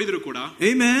ಬದಲಾವಣೆ ನೋಡಿದ್ರು ಕೂಡ.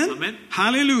 Amen. Amen.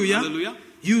 Hallelujah. Hallelujah.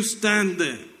 You stand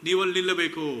there. ನೀವು ಅಲ್ಲಿ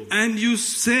ನಿಲ್ಲಬೇಕು. And you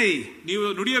say, ನೀವು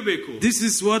ನುಡಿಯಬೇಕು. this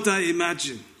is what I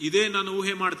imagine. ಇದೇ ನಾನು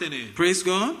ಊಹೆ ಮಾಡ್ತೇನೆ. Praise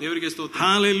God. ದೇವರಿಗೆ ಸ್ತೋತ್ರ.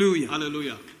 Hallelujah.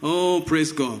 Hallelujah. Oh,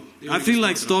 praise God. I feel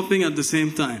like stopping at the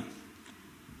same time.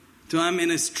 So I'm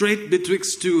in a strait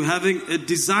betwixt two, having a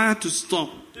desire to stop.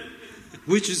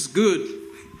 which is good.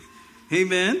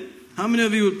 Amen. How many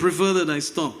of you would prefer that I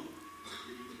stop?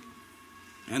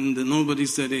 And nobody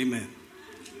said amen.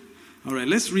 All right,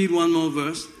 let's read one more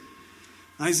verse.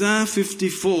 Isaiah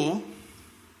 54.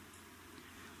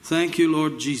 Thank you,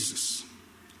 Lord Jesus.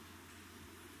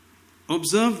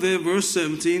 Observe there verse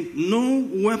 17. No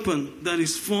weapon that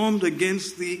is formed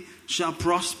against thee shall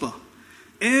prosper.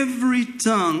 Every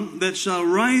tongue that shall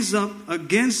rise up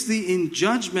against thee in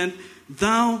judgment,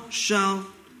 thou shalt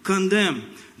condemn.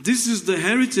 This is the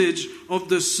heritage of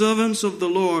the servants of the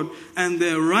Lord, and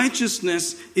their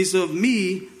righteousness is of me,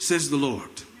 says the Lord.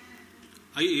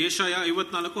 ಯೆಶಾಯ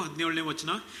 54:17 ವಚನ.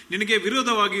 ನಿನಗೆ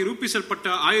ವಿರೋಧವಾಗಿ ರೂಪಿಸಲ್ಪಟ್ಟ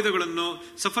ಆಯುಧಗಳನ್ನು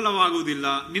ಸಫಲವಾಗುವುದಿಲ್ಲ.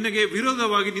 ನಿನಗೆ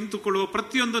ವಿರೋಧವಾಗಿ ನಿಂತುಕೊಳ್ಳುವ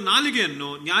ಪ್ರತಿಯೊಂದು ನಾಲಿಗೆಯನ್ನು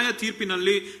ನ್ಯಾಯ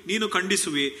ತೀರ್ಪಿನಲ್ಲಿ ನೀನು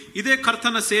ಖಂಡಿಸುವಿ. ಇದೇ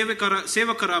ಕರ್ತನ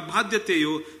ಸೇವಕರ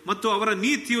ಬಾಧ್ಯತೆಯು ಮತ್ತು ಅವರ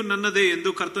ನೀತಿಯು ನನ್ನದೇ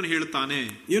ಎಂದು ಕರ್ತನು ಹೇಳುತ್ತಾನೆ.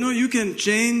 You can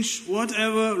change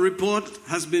whatever report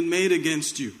has been made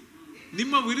against you.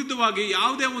 ನಿಮ್ಮ ವಿರುದ್ಧವಾಗಿ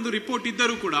ಯಾವುದೇ ಒಂದು ರಿಪೋರ್ಟ್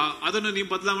ಇದ್ದರೂ ಕೂಡ ಅದನ್ನು ನೀವು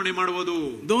ಬದಲಾವಣೆ ಮಾಡಬಹುದು.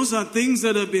 Those are things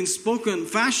that have been spoken,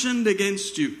 fashioned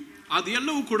against you.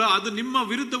 ಅದೆಲ್ಲವೂ ಕೂಡ ಅದು ನಿಮ್ಮ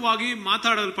ವಿರುದ್ಧವಾಗಿ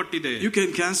ಮಾತಾಡಲ್ಪಟ್ಟಿದೆ. You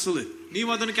can cancel it. ನೀವು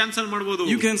ಅದನ್ನು ಕ್ಯಾನ್ಸಲ್ ಮಾಡಬಹುದು.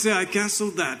 You can say, I cancel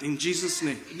that in Jesus'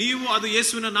 name. ನೀವು ಅದು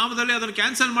ಯೇಸುವಿನ ನಾಮದಲ್ಲಿ ಅದನ್ನು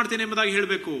ಕ್ಯಾನ್ಸಲ್ ಮಾಡ್ತೇನೆ ಎಂಬುದಾಗಿ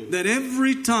ಹೇಳಬೇಕು. That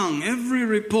every tongue, every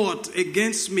report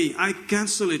against me, I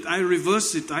cancel it, I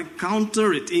reverse it, I counter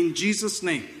it in Jesus'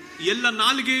 name. ಎಲ್ಲ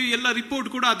ನಾಲಿಗೆ ಎಲ್ಲ ರಿಪೋರ್ಟ್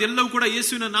ಕೂಡ ಅದೆಲ್ಲವೂ ಕೂಡ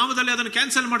ಯೇಸುವಿನ ನಾಮದಲ್ಲಿ ಅದನ್ನು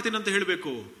ಕ್ಯಾನ್ಸಲ್ ಮಾಡ್ತೀನಿ ಅಂತ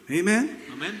ಹೇಳಬೇಕು. Amen.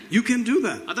 Amen. You can do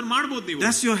that. ಅದನ್ನು ಮಾಡಬಹುದು ನೀವು.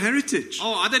 That's your heritage.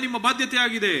 ಅದೇ ನಿಮ್ಮ ಬಾಧ್ಯತೆ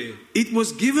ಆಗಿದೆ. It was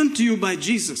given to you by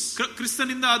Jesus.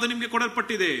 ಕ್ರಿಸ್ತನಿಂದ ಅದು ನಿಮಗೆ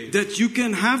ಕೊಡಲ್ಪಟ್ಟಿದೆ. That you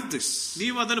can have this.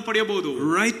 ನೀವು ಅದನ್ನು ಪಡೆಯಬಹುದು.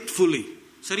 Rightfully.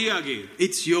 ಸರಿಯಾಗಿ.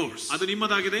 It's yours. ಅದು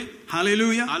ನಿಮ್ಮದಾಗಿದೆ.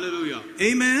 Hallelujah. Hallelujah.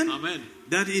 Amen. Amen.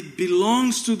 That it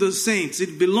belongs to the saints.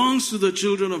 It belongs to the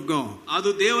children of God. ಅದು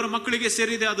ದೇವರ ಮಕ್ಕಳಿಗೆ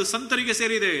ಸೇರಿದೆ, ಅದು ಸಂತರಿಗೆ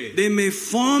ಸೇರಿದೆ. They may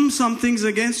form some things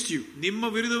against you. ನಿಮ್ಮ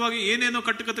ವಿರುದ್ಧವಾಗಿ ಏನೇನೋ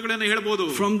ಕಟ್ಟುಕತೆಗಳನ್ನು ಹೇಳಬಹುದು.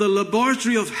 From the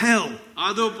laboratory of hell.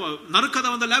 ಅದು ನರಕದ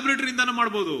ಒಂದು ಲ್ಯಾಬೊರೇಟರಿಯಿಂದ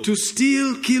ಮಾಡಬಹುದು. To steal,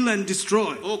 kill and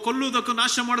destroy. ಕೊಲ್ಲುವುದಕ್ಕೂ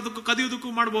ನಾಶ ಮಾಡೋದಕ್ಕೂ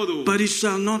ಕದಿಯುವುದಕ್ಕೂ ಮಾಡಬಹುದು. But it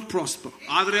shall not prosper.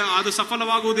 ಆದರೆ ಅದು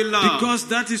ಸಫಲವಾಗುವುದಿಲ್ಲ. Because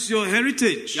that is your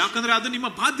heritage. ಯಾಕಂದ್ರೆ ಅದು ನಿಮ್ಮ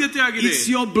ಬಾಧ್ಯತೆ ಆಗಿದೆ. It's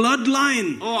your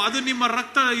bloodline. ಅದು ನಿಮ್ಮ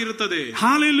ರಕ್ತ ಇರುತ್ತದೆ.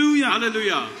 Hallelujah. Hallelujah.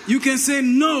 You can say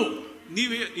no.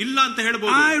 ನೀವು ಇಲ್ಲ ಅಂತ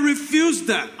ಹೇಳಬಹುದು. I refuse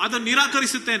that. ಅದನ್ನು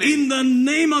ನಿರಾಕರಿಸುತ್ತೇನೆ. In the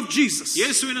name of Jesus.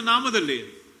 ಯೇಸುವಿನ ನಾಮದಲ್ಲಿ.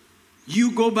 You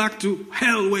go back to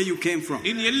hell where you came from.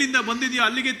 ನೀನು ಎಲ್ಲಿಂದ ಬಂದಿದ್ದೀಯೋ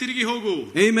ಅಲ್ಲಿಗೆ ತಿರುಗಿ ಹೋಗು.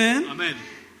 Amen. Amen.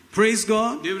 Praise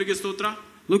God. ದೇವರಿಗೆ ಸ್ತೋತ್ರ.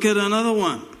 Look at another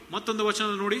one. ಮತ್ತೊಂದು ವಚನ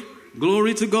ನೋಡಿ.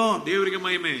 Glory to God. ದೇವರಿಗೆ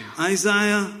ಮಹಿಮೆ.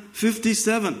 Isaiah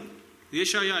 57.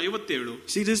 Jeshaiah 57.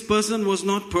 See, this person was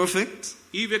not perfect.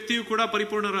 ಈ ವ್ಯಕ್ತಿಯು ಕೂಡ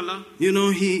ಪರಿಪೂರ್ಣರಲ್ಲ.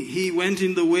 He went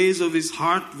in the ways of his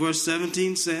heart, verse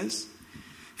 17 says.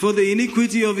 For the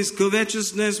iniquity of his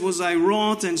covetousness was I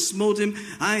wrought and smote him.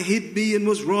 I hid me and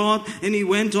was wrought, and he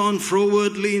went on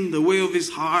frowardly in the way of his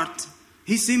heart.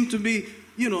 He seemed to be,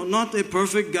 not a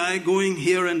perfect guy going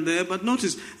here and there. But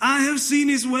notice, I have seen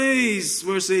his ways,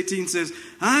 verse 18 says.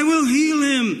 I will heal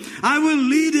him. I will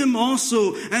lead him also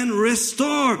and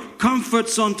restore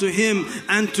comforts unto him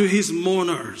and to his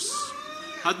mourners.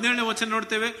 17ನೇ ವಚನ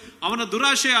ನೋಡ್ತೇವೆ. ಅವನ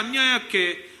ದುರಾಶೆ ಅನ್ಯಾಯಕ್ಕೆ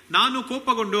ನಾನು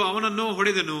ಕೋಪಗೊಂಡು ಅವನನ್ನು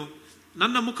ಹೊಡೆದೆನು.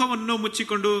 ನನ್ನ ಮುಖವನ್ನು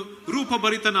ಮುಚ್ಚಿಕೊಂಡು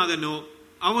ರೂಪಭರಿತನಾದೆನು.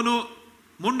 ಅವನು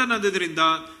ಮೊಂಡನಾದ್ದರಿಂದ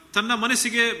ತನ್ನ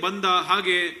ಮನಸ್ಸಿಗೆ ಬಂದ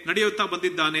ಹಾಗೆ ನಡೆಯುತ್ತಾ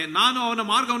ಬಂದಿದ್ದಾನೆ. ನಾನು ಅವನ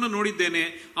ಮಾರ್ಗವನ್ನು ನೋಡಿದ್ದೇನೆ.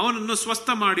 ಅವನನ್ನು ಸ್ವಸ್ಥ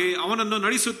ಮಾಡಿ ಅವನನ್ನು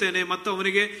ನಡೆಸುತ್ತೇನೆ ಮತ್ತು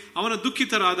ಅವನಿಗೆ ಅವನ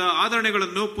ದುಃಖಿತರಾದ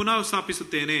ಆದರಣೆಗಳನ್ನು ಪುನಃ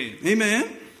ಸ್ಥಾಪಿಸುತ್ತೇನೆ. Amen.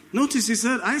 Notice he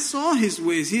said, I saw his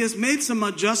ways. He has made some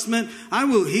adjustment. I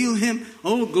will heal him.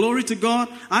 Oh, glory to God.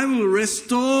 I will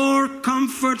restore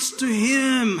comforts to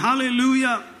him.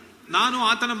 Hallelujah. ನಾನು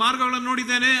ಆತನ ಮಾರ್ಗಗಳನ್ನು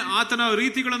ನೋಡಿದ್ದೇನೆ, ಆತನ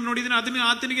ರೀತಿಗಳನ್ನು ನೋಡಿದ್ದೇನೆ, ಅದನ್ನು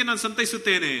ಆತನಿಗೆ ನಾನು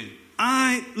ಸಂತೈಸುತ್ತೇನೆ.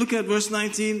 Look at verse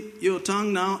 19, your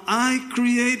tongue now. I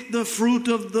create the fruit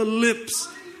of the lips.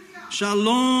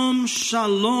 Shalom,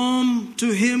 shalom to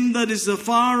him that is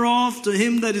afar off, to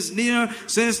him that is near,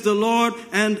 says the Lord,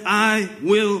 and I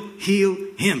will heal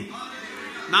him.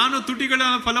 ನಾನು ತುಟಿಗಳ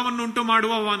ಫಲವನ್ನು ಉಂಟು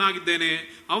ಮಾಡುವವನಾಗಿದ್ದೇನೆ.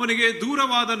 ಅವನಿಗೆ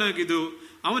ದೂರವಾದನಾಗಿದ್ದು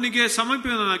ಅವನಿಗೆ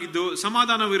ಸಮೀಪನಾಗಿದ್ದು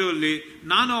ಸಮಾಧಾನವಿರುವಲ್ಲಿ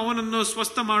ನಾನು ಅವನನ್ನು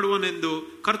ಸ್ವಸ್ಥ ಮಾಡುವನೆಂದು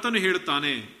ಕರ್ತನು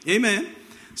ಹೇಳುತ್ತಾನೆ. Amen.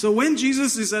 So when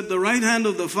Jesus is at the right hand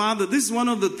of the Father, this is one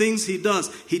of the things he does.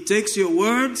 He takes your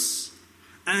words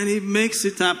and he makes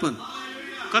it happen.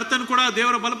 ಕರ್ತನು ಕೂಡ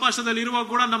ದೇವರ ಬಲಪಾರ್ಶ್ವದಲ್ಲಿ ಇರುವಾಗ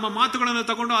ಕೂಡ ನಮ್ಮ ಮಾತುಗಳನ್ನು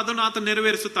ತಗೊಂಡು ಅದನ್ನು ಆತ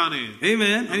ನೆರವೇರಿಸುತ್ತಾನೆ.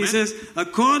 Amen. And he says,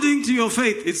 according to your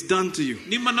faith, it's done to you.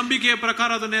 ನಿಮ್ಮ ನಂಬಿಕೆಯ ಪ್ರಕಾರ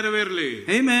ಅದು ನೆರವೇರಲಿ.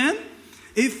 Amen.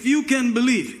 If you can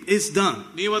believe, it's done.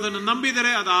 ನೀವು ಅದನ್ನು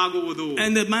ನಂಬಿದರೆ ಅದು ಆಗುವುದು.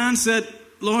 And the man said,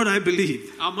 Lord, I believe.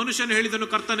 ಆ ಮನುಷ್ಯನು ಹೇಳಿದನು,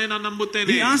 ಕರ್ತನೇ ನಾನು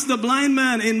ನಂಬುತ್ತೇನೆ. He asked the blind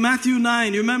man in Matthew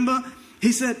 9, you remember?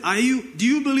 He said, do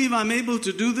you believe I'm able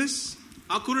to do this?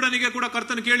 ಆ ಕುರುಡನಿಗೆ ಕೂಡ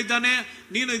ಕರ್ತನು ಕೇಳಿದ್ದಾನೆ,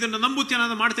 ನೀನು ಇದನ್ನು ನಂಬುತ್ತೀಯ,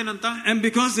 ನಾನು ಮಾಡ್ತೇನಂತ. And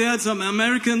because they had some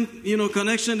American,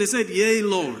 connection, they said, "Yea,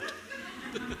 Lord."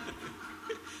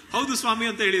 ಹೌದು ಸ್ವಾಮಿ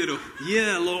ಅಂತ ಹೇಳಿದ್ರು.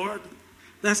 Yeah, Lord.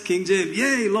 That's King James.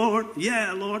 "Yeah, Lord. Yeah,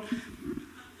 Lord."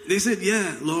 They said, "Yeah,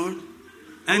 Lord."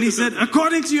 And he said,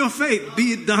 "According to your faith, be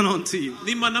it done unto you."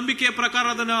 ನಿಮ್ಮ ನಂಬಿಕೆಯ ಪ್ರಕಾರ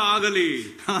ಅದನ್ನು ಆಗಲಿ.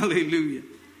 Hallelujah.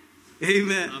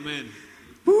 Amen. Amen.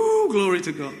 Woo, glory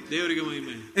to God. ದೇವರಿಗೆ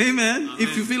ಮಹಿಮೆ. Amen.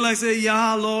 If you feel like say,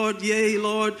 "Yeah, Lord, yea,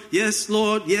 Lord, yes,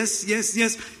 Lord, yes, yes,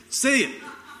 yes," say it.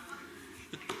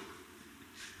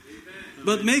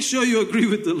 But make sure you agree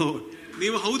with the Lord.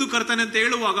 ನೀವು ಹೌದು ಕರ್ತನೆ ಅಂತ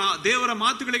ಹೇಳುವಾಗ ದೇವರ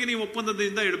ಮಾತುಗಳಿಗೆ ನೀವು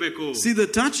ಒಪ್ಪಂದದಿಂದ ಇಡಬೇಕು. See, the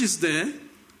touch is there.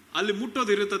 ಅಲ್ಲಿ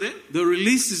ಮುಟ್ಟೋದು ಇರುತ್ತದೆ. The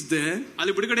release is there.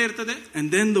 ಅಲ್ಲಿ ಬಿಡುಗಡೆ ಇರ್ತದೆ. And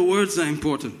then the words are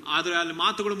important. ಆದರೆ ಅಲ್ಲಿ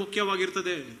ಮಾತುಗಳು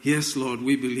ಮುಖ್ಯವಾಗಿರ್ತದೆ. Yes, Lord,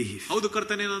 we believe. ಹೌದು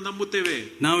ಕರ್ತನೆ ನಾವು ನಂಬುತ್ತೇವೆ.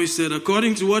 Now he said,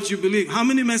 according to what you believe. How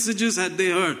many messages had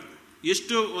they heard?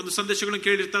 ಎಷ್ಟು ಒಂದು ಸಂದೇಶಗಳನ್ನು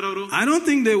ಕೇಳಿರ್ತಾರೆ ಅವರು? I don't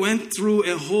think they went through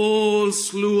a whole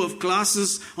slew of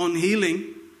classes on healing.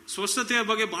 ಸ್ವಸ್ಥತೆಯ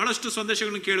ಬಗ್ಗೆ ಬಹಳಷ್ಟು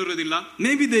ಸಂದೇಶಗಳನ್ನು ಕೇಳಿರೋದಿಲ್ಲ.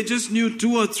 Maybe they just knew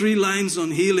 2 or 3 lines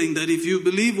on healing, that if you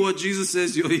believe what Jesus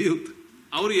says, you're healed.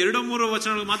 ಅವರು 2-3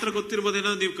 ವಚನಗಳು ಮಾತ್ರ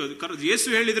ಗೊತ್ತಿರಬಹುದೇನೋ. ನೀವು ಯೇಸು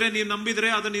ಹೇಳಿದ್ರೆ ನೀವು ನಂಬಿದ್ರೆ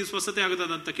ಅದು ನೀವು ಸ್ವಸ್ಥತೆ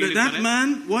ಆಗುತ್ತದೆ ಅಂತ ಕೇಳಿದ್ದಾರೆ. That man,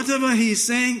 whatever he is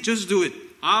saying, just do it.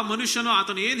 ಆ ಮನುಷ್ಯನು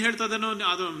ಆತನು ಏನ್ ಹೇಳ್ತಾದನೋ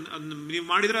ಅದು ನೀವು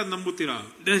ಮಾಡಿದ್ರೆ ಅದು ನಂಬುತ್ತೀರಾ?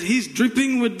 That he's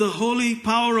dripping with the holy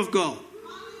power of God.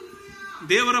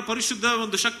 ದೇವರ ಪರಿಶುದ್ಧ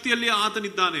ಒಂದು ಶಕ್ತಿಯಲ್ಲಿ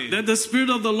ಆತನಿದ್ದಾನೆ. That the spirit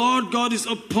of the Lord God is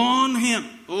upon him.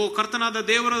 ಓ ಕರ್ತನಾದ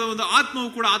ದೇವರ ಒಂದು ಆತ್ಮವು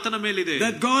ಕೂಡ ಆತನ ಮೇಲಿದೆ.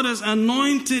 That God has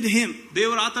anointed him.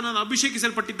 ದೇವರ ಆತನನ್ನು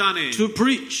ಅಭಿಷೇಕಿಸಲ್ಪಟ್ಟಿದ್ದಾನೆ. To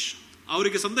preach.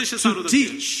 ಅವರಿಗೆ ಸಂದೇಶ to ಸಾರುವುದಕ್ಕೆ,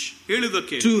 teach,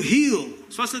 ಹೇಳುವುದಕ್ಕೆ, to heal,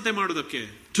 ಸ್ವಸ್ಥತೆ ಮಾಡುವುದಕ್ಕೆ,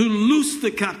 to loose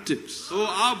the captives, ಓ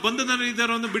ಆ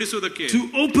ಬಂಧನದಲ್ಲಿದ್ದವರನ್ನು ಬಿಡಿಸುವುದಕ್ಕೆ, to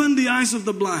open the eyes of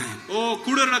the blind, ಓ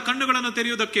ಕುರುಡರ ಕಣ್ಣುಗಳನ್ನು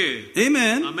ತೆರೆಯುವುದಕ್ಕೆ.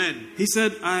 Amen. Amen. He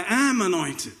said, "I am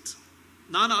anointed."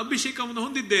 ನಾನು ಅಭಿಷೇಕವನ್ನು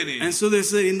ಹೊಂದಿದ್ದೇನೆ. And so they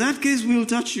said, "In that case we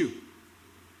will touch you."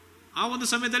 ಆ ಒಂದು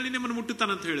ಸಮಯದಲ್ಲಿ ನಿಮ್ಮನ್ನು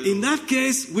ಮುಟ್ಟುತ್ತಾನಂತ ಹೇಳಿದ್ರು. In that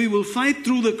case we will fight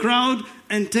through the crowd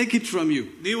and take it from you.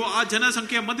 ನೀವು ಆ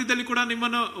ಜನಸಂಖ್ಯೆಯ ಮಧ್ಯದಲ್ಲಿ ಕೂಡ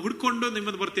ನಿಮ್ಮನ್ನು ಹುಡುಕೊಂಡು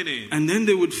ನಿಮ್ಮನ್ನು ಬರ್ತೇನೆ. And then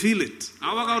they would feel it.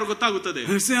 ಆವಾಗ ಅವರು ಗೊತ್ತಾಗುತ್ತದೆ.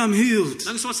 They say, "I'm healed.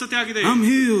 ನನಗೆ ಸ್ವಸ್ಥತೆ ಆಗಿದೆ. I'm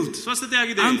healed. ಸ್ವಸ್ಥತೆ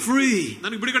ಆಗಿದೆ. I'm free.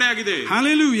 ನನಗೆ ಬಿಡುಗಡೆ ಆಗಿದೆ."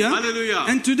 Hallelujah. Hallelujah.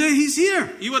 And today he's here.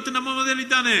 ಇವತ್ತು ನಮ್ಮ ಮಧ್ಯದಲ್ಲಿ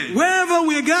ಇದ್ದಾನೆ. Wherever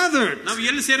we are gathered, ನಾವು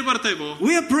ಎಲ್ಲಿ ಸೇರಿ ಬರ್ತಾ ಇದ್ದೀವೋ,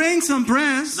 we are praying some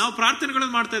prayers. ನಾವು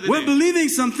ಪ್ರಾರ್ಥನೆಗಳನ್ನು ಮಾಡ್ತಾ ಇದ್ದೇವೆ. We're believing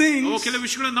some things. ಓ ಕೆಲವು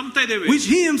ವಿಷಯಗಳನ್ನು ನಂಬ್ತಾ ಇದ್ದೇವೆ. Which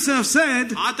he himself said.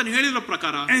 ಆತನು ಹೇಳಿರೋ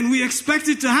ಪ್ರಕಾರ. And we expect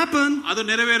it to happen. ಅದು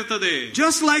ನೆರವೇರುತ್ತದೆ.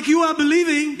 Just like you are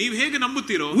believing. ನೀವು ಹೇಗೆ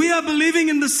ನಂಬುತ್ತೀರೋ, we are believing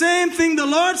in the same thing the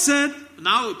Lord said.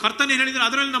 ನಾವು ಕರ್ತನೇ ಹೇಳಿದ್ರೆ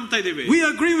ಅದರಲ್ಲಿ ನಂಬ್ತಾ ಇದ್ದೇವೆ. We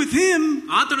agree with him.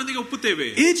 ಆತನೊಂದಿಗೆ ಒಪ್ಪುತ್ತೇವೆ.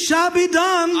 It shall be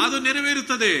done. ಅದು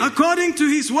ನೆರವೇರುತ್ತದೆ. According to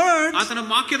his word. ಆತನ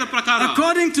ವಾಕ್ಯದ ಪ್ರಕಾರ.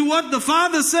 According to what the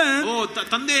Father said. ಓ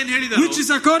ತಂದೆ ಏನು ಹೇಳಿದರು. Which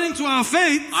is according to our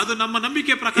faith. ಅದು ನಮ್ಮ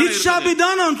ನಂಬಿಕೆ ಪ್ರಕಾರ ಇರುತ್ತದೆ. It shall be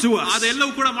done unto us.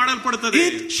 ಅದೆಲ್ಲವೂ ಕೂಡ ಮಾಡಲ್ಪಡುತ್ತದೆ.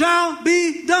 It shall be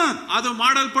done. ಅದು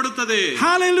ಮಾಡಲ್ಪಡುತ್ತದೆ.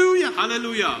 Hallelujah.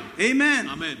 Hallelujah. Amen.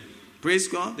 Amen. Praise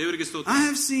God. ದೇವರಿಗೆ ಸ್ತೋತ್ರ. I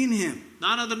have seen him.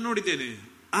 ನಾನು ಅದನ್ನು ನೋಡಿದ್ದೇನೆ.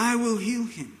 I will heal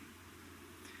him.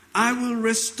 I will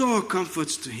restore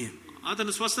comforts to him.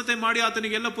 ಆತನು ಸ್ವಸ್ಥತೆ ಮಾಡಿ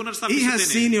ಆತನಿಗೆ ಎಲ್ಲ He ಪುನರ್ಸ್ಥಾಪಿಸುತ್ತೇನೆ. has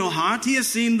seen your heart. He has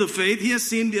seen the faith. He has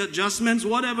seen the adjustments,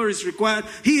 whatever is required.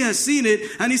 He has seen it,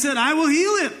 and he said, "I will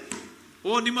heal him."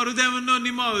 ಓ ನಿಮ್ಮ ಹೃದಯವನ್ನು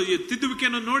ನಿಮ್ಮ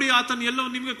ತಿದ್ದುವಿಕೆಯನ್ನು ನೋಡಿ ಆತನು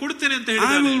ಎಲ್ಲವನ್ನು ನಿಮಗೆ ಕೊಡುತ್ತೇನೆ ಅಂತ I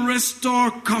ಹೇಳಿದ್ದಾನೆ. will restore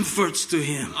comforts to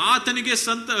him. ಆತನಿಗೆ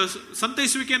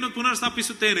ಸಂತೈಸುವಿಕೆಯನ್ನು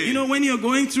ಪುನರ್ಸ್ಥಾಪಿಸುತ್ತೇನೆ. You know, when you're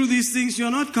going through these things,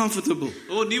 you're not comfortable.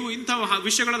 ಓ ನೀವು ಇಂತಹ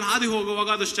ವಿಷಯಗಳಲ್ಲಿ ಹಾದಿ ಹೋಗುವಾಗ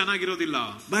ಅದಷ್ಟು ಚೆನ್ನಾಗಿರೋದಿಲ್ಲ.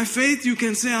 By faith you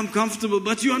can say I'm comfortable,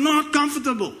 but you are not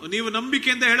comfortable. ನೀವು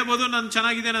ನಂಬಿಕೆಯಿಂದ ಹೇಳಬಹುದು ನಾನು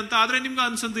ಚೆನ್ನಾಗಿದ್ದೇನೆ ಅಂತ, ಆದ್ರೆ ನಿಮ್ಗೆ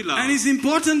ಅನ್ಸೋದಿಲ್ಲ. And it's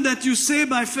important that you say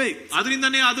by faith.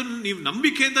 ಅದರಿಂದನೇ ಅದನ್ನು ನೀವು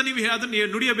ನಂಬಿಕೆಯಿಂದ ನೀವು ಅದನ್ನು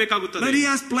ನುಡಿಯಬೇಕಾಗುತ್ತದೆ. But he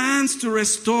has plans to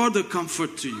restore the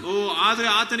comfort to you. ಓ ಆದ್ರೆ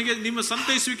ಆತನಿಗೆ ನಿಮ್ಮ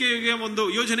ಸಂತೈಸುವಿಕೆಗೆ ಒಂದು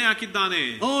ಯೋಜನೆ ಹಾಕಿದ್ದಾನೆ.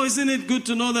 Oh, isn't it good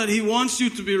to know that he wants you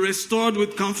to be restored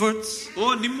with comforts? ಓ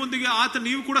ನಿಮ್ಮೊಂದಿಗೆ ಆತ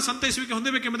ನೀವು ಕೂಡ ಸಂತೈಸುವಿಕೆ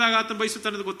ಹೊಂದಬೇಕೆಂಬುದಾಗಿ ಆತ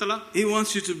ಬಯಸುತ್ತಾನೆ ಅಂತ ಗೊತ್ತಲ್ಲ. He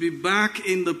wants you to be back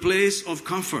in the place of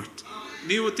comfort.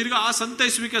 ನೀವು ತಿರ್ಗಾ ಆ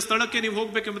ಸಂತೈಸುವಿಕೆ ಸ್ಥಳಕ್ಕೆ ನೀವು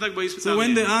ಹೋಗಬೇಕೆಂಬುದಾಗಿ ಬಯಸುತ್ತಾನೆ. So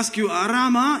when they ask you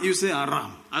arama, you say aram.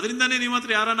 ಅದರಿಂದನೇ ನಿಮ್ಮ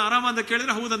ಹತ್ರ ಯಾರನ್ನ ಆರಾಮ ಅಂತ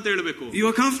ಕೇಳಿದ್ರೆ ಹೌದಂತ ಹೇಳಬೇಕು. You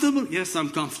are comfortable? Yes, I'm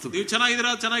comfortable. ನೀವು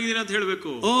ಚೆನ್ನಾಗಿದ್ದೀರಾ ಅಂತ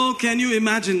ಹೇಳಬೇಕು. Oh, can you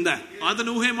imagine that?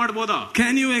 ಅದನ್ನು ಊಹೆ ಮಾಡಬಹುದಾ?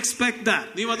 Can you expect that?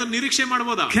 ನೀವು ಅದನ್ನು ನಿರೀಕ್ಷೆ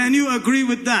ಮಾಡಬಹುದಾ? Can you agree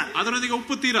with that? ಅದರೊಂದಿಗೆ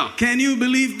ಒಪ್ಪುತ್ತೀರಾ? Can you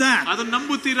believe that? ಅದನ್ನು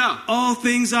ನಂಬುತ್ತೀರಾ? All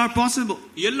things are possible.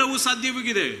 ಎಲ್ಲವೂ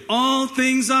ಸಾಧ್ಯವಾಗಿದೆ. All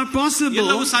things are possible.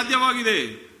 ಎಲ್ಲವೂ ಸಾಧ್ಯವಾಗಿದೆ.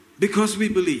 Because we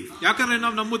believe. ಯಾಕಂದ್ರೆ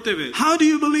ನಾವು ನಂಬುತ್ತೇವೆ. How do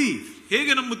you believe?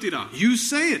 ಹೇಗೆ ನಂಬುತ್ತೀರಾ? You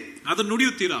say it. ಅದನ್ನು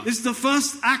ನುಡಿಯುತ್ತೀರಾ? It's the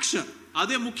first action.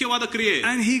 ಅದೇ ಮುಖ್ಯವಾದ ಕ್ರಿಯೆ.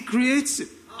 And he creates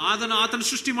it. ಆತನು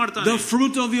ಸೃಷ್ಟಿ ಮಾಡ್ತಾನೆ. The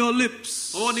fruit of your lips.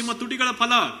 ಓ ನಿಮ್ಮ ತುಟಿಗಳ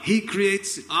ಫಲ. He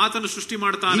creates it. ಆತನು ಸೃಷ್ಟಿ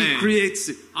ಮಾಡ್ತಾನೆ. He creates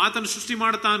it. ಆತನು ಸೃಷ್ಟಿ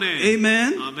ಮಾಡ್ತಾನೆ.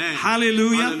 Amen. Amen.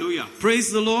 Hallelujah. Hallelujah. Praise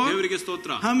the Lord. ದೇವರಿಗೆ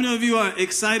ಸ್ತೋತ್ರ. How many of you are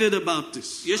excited about this?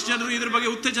 ಎಷ್ಟು ಜನರು ಇದರ ಬಗ್ಗೆ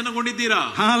ಉತ್ತೇಜನಗೊಂಡಿದ್ದೀರಾ?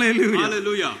 Hallelujah.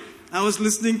 Hallelujah. I was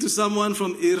listening to someone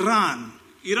from Iran.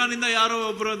 Iran ಇಂದ ಯಾರೋ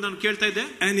ಒಬ್ರು ನಾನು ಕೇಳ್ತಾ ಇದ್ದೆ.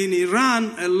 And in Iran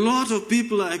a lot of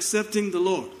people are accepting the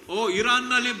Lord. Iran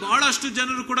ನಲ್ಲಿ ಬಹಳಷ್ಟು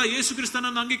ಜನರು ಕೂಡ ಯೇಸು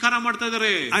ಕ್ರಿಸ್ತನನ್ನು ಅಂಗೀಕಾರ ಮಾಡ್ತಾ ಇದ್ದಾರೆ.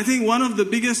 I think one of the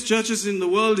biggest churches in the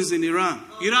world is in Iran.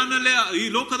 Iran ನಲ್ಲಿ ಈ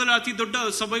ಲೋಕದಲ್ಲಿ ಅತಿ ದೊಡ್ಡ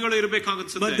ಸಭೆಗಳು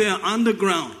ಇರಬೇಕಾಗುತ್ತೆ. But they are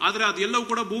underground. ಆದ್ರೆ ಅದೆಲ್ಲವೂ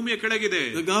ಕೂಡ ಭೂಮಿಯ ಕೆಳಗಿದೆ.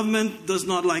 The government does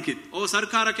not like it.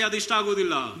 ಸರ್ಕಾರಕ್ಕೆ ಅದು ಇಷ್ಟ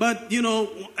ಆಗೋದಿಲ್ಲ. But you know,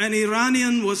 an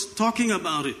Iranian was talking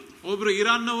about it. ಒಬ್ರು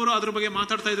ಇರಾನ್ನವರು ಅದ್ರ ಬಗ್ಗೆ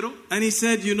ಮಾತಾಡ್ತಾ ಇದ್ರು. And he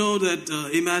said, you know that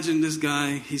imagine this guy,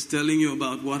 he's telling you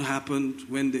about what happened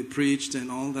when they preached and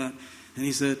all that. And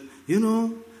he said, you know,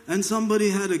 and somebody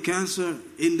had a cancer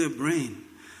in their brain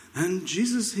and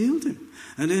Jesus healed him.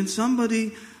 And then somebody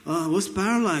was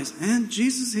paralyzed and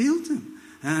Jesus healed him.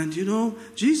 And you know,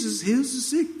 Jesus heals the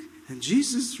sick and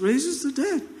Jesus raises the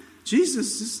dead. Jesus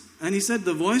is, and he said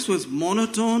the voice was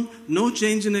monotone, no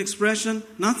change in expression,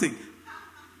 nothing.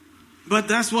 But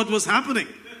that's what was happening.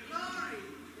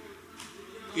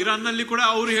 Iran ನಲ್ಲಿ ಕೂಡ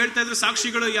ಅವರು ಹೇಳ್ತಾ ಇದ್ರು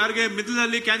ಸಾಕ್ಷಿಗಳು ಯಾರಿಗೆ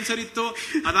ಮಿಡ್ಲಲ್ಲಿ cancer ಇತ್ತು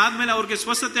ಅದಾದ್ಮೇಲೆ ಅವ್ರಿಗೆ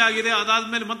ಸ್ವಸ್ಥತೆ ಆಗಿದೆ,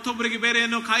 ಅದಾದ್ಮೇಲೆ ಮತ್ತೊಬ್ಬರಿಗೆ ಬೇರೆ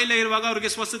ಏನೋ ಕಾಯಿಲೆ ಇರುವಾಗ ಅವ್ರಿಗೆ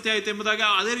ಸ್ವಸ್ಥತೆ ಆಯ್ತು ಎಂಬುದಾಗಿ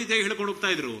ಅದೇ ರೀತಿಯಾಗಿ ಹೇಳ್ಕೊಂಡು ಹೋಗ್ತಾ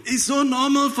ಇದ್ರು. It's so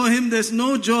normal for him, there's no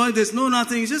joy, there's no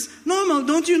nothing, it's just normal.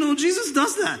 Don't you know Jesus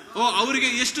does that?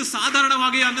 ಅವರಿಗೆ ಎಷ್ಟು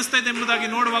ಸಾಧಾರಣವಾಗಿ ಅನ್ನಿಸ್ತಾ ಇದೆ ಎಂಬುದಾಗಿ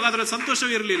ನೋಡುವಾಗ ಅದರ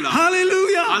ಸಂತೋಷವೇ ಇರಲಿಲ್ಲ.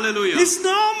 Hallelujah. Hallelujah. It's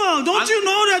normal. Don't you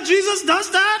know that Jesus does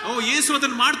that? ಯೇಸು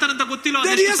ಅದನ್ನು ಮಾಡ್ತಾನೆ ಅಂತ ಗೊತ್ತಿಲ್ಲ.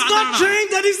 That he has not changed,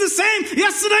 that he's the same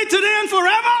yesterday, today and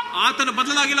forever. ಆತನ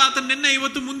ಬದಲಾಗಿಲ್ಲ, ಆತನ ನಿನ್ನೆ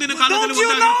ಇವತ್ತು ಮುಂದಿನ ಕಾಲದಲ್ಲಿ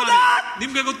ಒಂದಾಗಿರ್ತಾನೆ.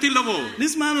 ನಿಮಗೆ ಗೊತ್ತಿಲ್ಲವೋ?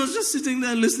 This man was just sitting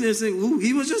there listening and saying, "Oh,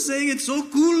 he was just saying it so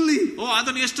coolly."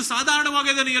 ಅದನ್ನು ಎಷ್ಟು ಸಾಧಾರಣವಾಗಿ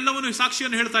ಅದನ್ನು ಎಲ್ಲವನ್ನು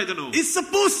ಸಾಕ್ಷಿಯನ್ನು ಹೇಳ್ತಾ ಇದ್ದನು. It's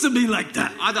supposed to be like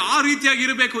that. ಅದು ಆ ರೀತಿಯಾಗಿ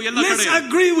ಇರಬೇಕು ಎಲ್ಲ ಕಡೆ. Let's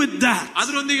agree with that.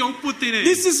 ಅದರೊಂದಿಗೆ ಒಪ್ಪುತ್ತೇನೆ.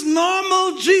 This is normal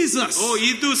Jesus.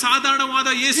 ಇದು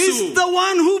ಸಾಧಾರಣವಾದ ಯೇಸು. He's the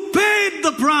one who paid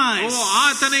the price.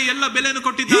 ಆತನೇ ಎಲ್ಲ ಬೆಲೆಯನ್ನು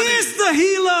ಕೊಟ್ಟಿದ್ದಾನೆ. He is the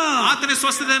healer. ಆತನೇ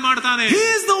ಸ್ವಸ್ಥತೆ ಮಾಡ್ತಾನೆ. He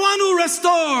is the one who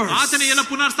restores. ಆತನೇ ಎಲ್ಲ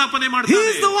ಪುನರ್ಸ್ಥಾಪನೆ ಮಾಡ್ತಾನೆ.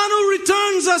 He is the one who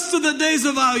returns us to the days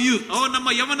of our youth. ನಮ್ಮ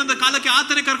ಯೌವನದ ಕಾಲಕ್ಕೆ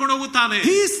ಆತನೇ ಕರ್ಕೊಂಡು ಹೋಗುತ್ತಾನೆ.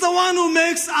 He is the one who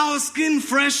makes our skin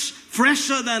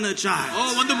fresher than a child.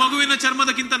 ಒಂದು ಮಗುವಿನ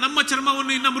ಚರ್ಮದಕ್ಕಿಂತ ನಮ್ಮ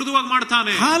ಚರ್ಮವನ್ನು ಇನ್ನ ಮೃದುವಾಗಿ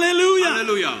ಮಾಡ್ತಾನೆ. Hallelujah.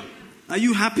 Hallelujah. Are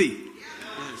you happy?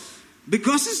 Yes.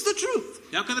 Because it's the truth.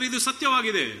 ಯಾಕಂದ್ರೆ ಇದು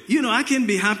ಸತ್ಯವಾಗಿದೆ. You know, I can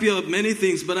be happy of many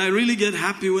things, but I really get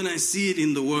happy when I see it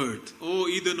in the word.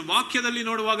 ಇದನ್ನು ವಾಕ್ಯದಲ್ಲಿ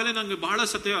ನೋಡುವಾಗಲೇ ನನಗೆ ಬಹಳ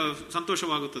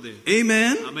ಸಂತೋಷವಾಗುತ್ತದೆ.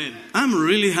 Amen. Amen. I'm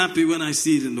really happy when I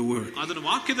see it in the word. ಅದನ್ನು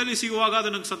ವಾಕ್ಯದಲ್ಲಿ ಸಿಗುವಾಗ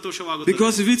ಅದು ನನಗೆ ಸಂತೋಷವಾಗುತ್ತದೆ.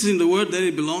 Because if it's in the word, then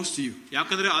it belongs to you.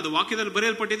 ಯಾಕಂದ್ರೆ ಅದು ವಾಕ್ಯದಲ್ಲಿ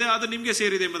ಬರೆಯಲ್ಪಟ್ಟಿದೆ, ಅದು ನಿಮಗೆ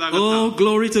ಸೇರಿದೆ ಎಂಬುದಾಗುತ್ತೆ. Oh,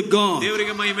 glory to God.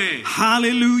 ದೇವರಿಗೆ ಮಹಿಮೆ.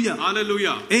 Hallelujah.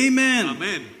 Hallelujah. Amen.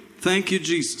 Amen. Thank you,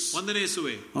 Jesus. ವಂದನೆ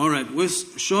ಯೇಸುವೇ. All right, we're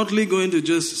shortly going to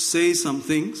just say some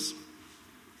things.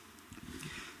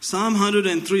 Psalm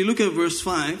 103, look at verse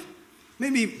 5.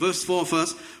 Maybe verse 4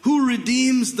 first. Who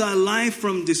redeems thy life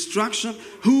from destruction,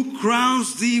 who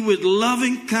crowns thee with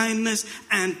loving kindness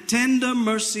and tender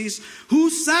mercies, who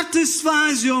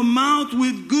satisfies your mouth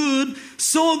with good,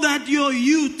 so that your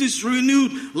youth is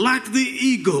renewed like the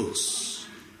eagles.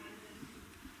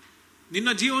 ನಿನ್ನ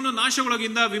ಜೀವನ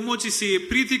ನಾಶಗಳೊಳಗಿಂದ ವಿಮೋಚಿಸಿ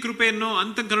ಪ್ರೀತಿ ಕೃಪೆಯನ್ನು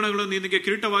ಅಂತಃಕರಣಗಳನ್ನು ನಿನಗೆ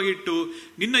ಕಿರೀಟವಾಗಿ ಇಟ್ಟು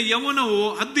ನಿನ್ನ ಯೌವನವು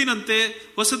ಹದ್ದಿನಂತೆ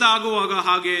ಹೊಸದಾಗುವಾಗ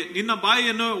ಹಾಗೆ ನಿನ್ನ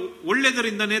ಬಾಯಿಯನ್ನು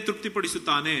ಒಳ್ಳೆದರಿಂದನೇ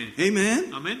ತೃಪ್ತಿಪಡಿಸುತ್ತಾನೆ. Amen.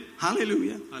 Amen.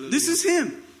 Hallelujah. This is him.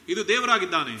 ಇದು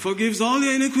ದೇವರಾಗಿದ್ದಾನೆ. Forgives all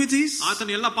your iniquities.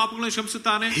 ಆತನ ಎಲ್ಲ ಪಾಪಗಳನ್ನು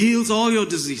ಕ್ಷಮಿಸುತ್ತಾನೆ. Heals all your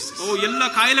diseases. ಎಲ್ಲ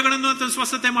ಕಾಯಿಲೆಗಳನ್ನು ಆತನ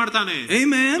ಸ್ವಸ್ಥತೆ ಮಾಡ್ತಾನೆ.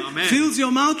 Amen. Fills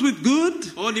your mouth with good.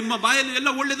 ನಿಮ್ಮ ಬಾಯಲ್ಲಿ ಎಲ್ಲ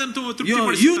ಒಳ್ಳೆದಂತೂ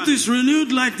ತೃಪ್ತಿಪಡಿಸುತ್ತಾನೆ. Your youth is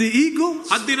renewed like the eagles.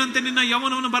 ಹದ್ದಿನಂತೆ ನಿನ್ನ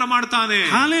ಯೌವನವನ್ನು ಬರಮಾಡ್ತಾನೆ.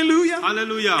 Hallelujah.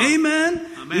 Hallelujah. Amen.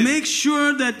 Make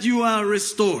sure that you are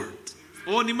restored.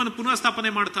 ನಿಮ್ಮನ್ನು ಪುನಃಸ್ಥಾಪನೆ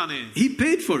ಮಾಡ್ತಾನೆ. He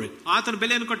paid for it. ಆತನ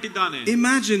ಬೆಲೆಯನ್ನು ಕಟ್ಟಿದ್ದಾನೆ.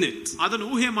 Imagine it. ಅದನ್ನು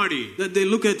ಊಹೆ ಮಾಡಿ. That they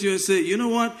look at you and say, you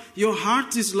know what, your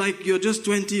heart is like you're just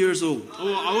 20 years old.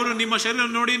 ಅವರು ನಿಮ್ಮ ಶರೀರ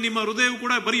ನೋಡಿ ನಿಮ್ಮ ಹೃದಯವು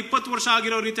ಕೂಡ ಬರೀ 20 ವರ್ಷ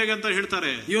ಆಗಿರೋ ರೀತಿಯಾಗಿ ಅಂತ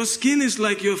ಹೇಳ್ತಾರೆ. Your skin is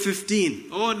like you're 15.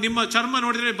 ನಿಮ್ಮ ಚರ್ಮ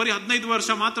ನೋಡಿದ್ರೆ ಬರೀ 15 ವರ್ಷ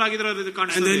ಮಾತ್ರ ಆಗಿರೋ ರೀತಿ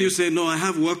ಕಾಣಿಸುತ್ತೆ. And then you say, no, I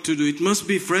have work to do. It must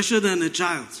be fresher than a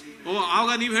child's. ಆಗ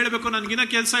ನೀವು ಹೇಳಬೇಕು ನನಗಿನ್ನ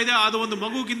ಕೆಲಸ ಇದೆ, ಅದು ಒಂದು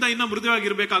ಮಗುಗಿಂತ ಇನ್ನ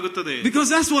ಮೃದುವಾಗಿರಬೇಕಾಗುತ್ತದೆ. Because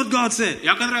that's what God said.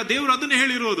 ಯಾಕಂದ್ರೆ ದೇವರು ಅದನ್ನೇ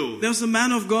ಹೇಳಿರೋದು. There's a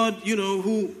man of God, you know,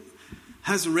 who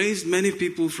has raised many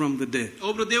people from the dead.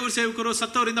 ಒಬ್ಬರು ದೇವರ ಸೇವಕರು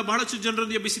ಸತ್ತವರಿಂದ ಬಹಳಷ್ಟು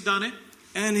ಜನರನ್ನು ಎಬ್ಬಿಸಿದ್ದಾನೆ.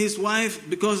 And his wife,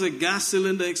 because a gas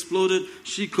cylinder exploded,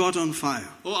 she caught on fire.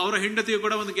 ಅವರ ಹೆಂಡತಿಯು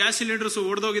ಕೂಡ ಒಂದು ಗ್ಯಾಸ್ ಸಿಲಿಂಡರ್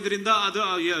ಒಡೆದೋಗಿದ್ರಿಂದ ಅದು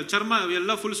ಚರ್ಮ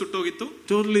ಎಲ್ಲ ಫುಲ್ ಸುಟ್ಟೋಗಿತ್ತು.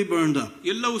 Totally burned up.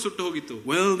 ಎಲ್ಲವೂ ಸುಟ್ಟು ಹೋಗಿತ್ತು.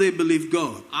 Well, they believed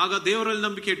God. ಆಗ ದೇವರಲ್ಲಿ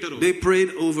ನಂಬಿಕೆ ಇಟ್ಟರು. They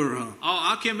prayed over her.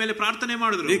 ಆಕೆಯ ಮೇಲೆ ಪ್ರಾರ್ಥನೆ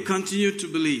ಮಾಡಿದ್ರು. They continued to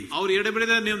believe. ಅವರು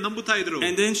ಎಡೆಬಿಡದೆ ನಂಬುತ್ತಾ ಇದ್ರು.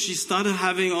 And then she started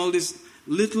having all this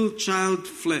little child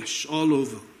flesh all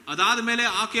over. ಅದಾದ ಮೇಲೆ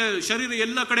ಆಕೆಯ ಶರೀರ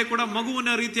ಎಲ್ಲ ಕಡೆ ಕೂಡ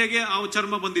ಮಗುವಿನ ರೀತಿಯಾಗಿ ಆ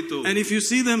ಚರ್ಮ ಬಂದಿತ್ತು. And if you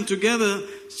see them together,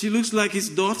 she looks like his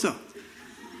daughter.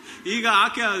 ಈಗ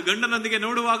ಆಕೆ ಗಂಡನೊಂದಿಗೆ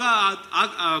ನೋಡುವಾಗ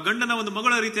ಗಂಡನ ಒಂದು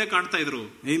ಮಗಳ ರೀತಿಯಾಗಿ ಕಾಣ್ತಾ ಇದ್ರು.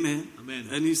 Amen. Amen.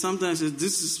 And he sometimes says,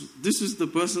 this is the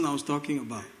person I was talking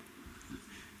about.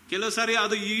 ಕೆಲವು ಸಾರಿ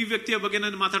ಅದು ಈ ವ್ಯಕ್ತಿಯ ಬಗ್ಗೆ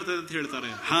ನಾನು ಮಾತಾಡ್ತಾ ಅಂತ ಹೇಳ್ತಾರೆ.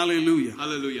 Hallelujah.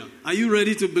 Hallelujah. Are you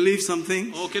ready to believe something?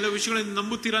 ಕೆಲವು ವಿಷಯಗಳನ್ನು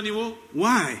ನಂಬುತ್ತೀರಾ ನೀವು?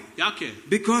 Why? ಯಾಕೆ?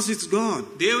 Because it's God.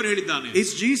 ದೇವರು ಹೇಳಿದ್ದಾನೆ.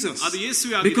 It's Jesus. ಅದು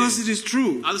ಯೇಸುವೇ ಆಗಿದೆ. Because it is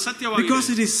true. ಅದು ಸತ್ಯವಾಗಿದೆ. Because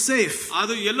it is safe.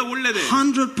 ಅದು ಎಲ್ಲ ಒಳ್ಳೆಯದೇ.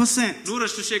 100%.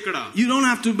 100%. You don't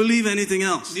have to believe anything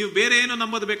else. ನೀವು ಬೇರೆ ಏನು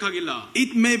ನಂಬೋದು ಬೇಕಾಗಿಲ್ಲ.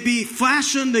 It may be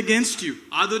fashioned against you.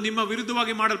 ಅದು ನಿಮ್ಮ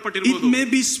ವಿರುದ್ಧವಾಗಿ ಮಾಡಲ್ಪಟ್ಟಿರಬಹುದು. It may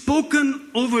be spoken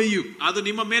over you. ಅದು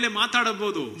ನಿಮ್ಮ ಮೇಲೆ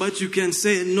ಮಾತಾಡಬಹುದು. But you can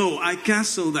say, no, I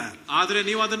cancel that. ಆದರೆ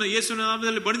ನೀವು ಅದನ್ನು ಯೇಸುವಿನ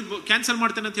ನಾಮದಲ್ಲಿ ಕ್ಯಾನ್ಸಲ್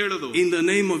ಮಾಡ್ತೇನೆ ಅಂತ ಹೇಳೋದು. In the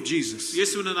name of Jesus.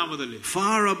 ಯೇಸುವಿನ ನಾಮದಲ್ಲಿ.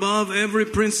 Far above every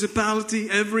principality,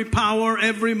 every power,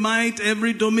 every might,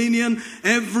 every dominion,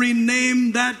 every name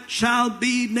that shall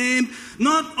be named,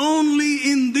 not only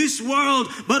in this world,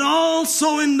 but also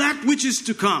in that which is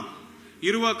to come.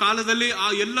 ಇರುವ ಕಾಲದಲ್ಲಿ ಆ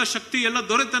ಎಲ್ಲ ಶಕ್ತಿ, ಎಲ್ಲ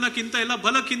ದೊರೆತನಕ್ಕಿಂತ, ಎಲ್ಲ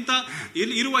ಬಲಕ್ಕಿಂತ,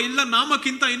 ಇರುವ ಎಲ್ಲ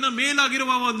ನಾಮಕ್ಕಿಂತ ಇನ್ನ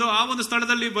ಮೇಲಾಗಿರುವ ಆ ಒಂದು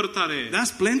ಸ್ಥಳದಲ್ಲಿ ಬರುತ್ತಾರೆ.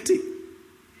 That's plenty.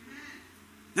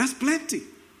 That's plenty.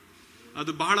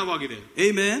 ಅದು ಬಹಳವಾಗಿದೆ.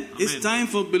 Amen. It's time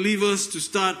for believers to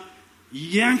start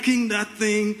yanking that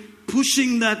thing,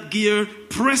 pushing that gear,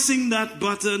 pressing that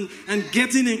button, and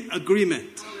getting in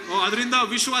agreement. ಅದರಿಂದ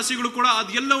ವಿಶ್ವಾಸಿಗಳು ಕೂಡ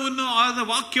ಅದೆಲ್ಲವನ್ನು ಆದ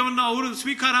ವಾಕ್ಯವನ್ನು ಅವರು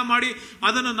ಸ್ವೀಕಾರ ಮಾಡಿ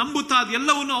ಅದನ್ನು ನಂಬುತ್ತಾ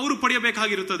ಅದೆಲ್ಲವನ್ನು ಅವರು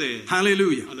ಪಡೆಯಬೇಕಾಗಿರುತ್ತದೆ.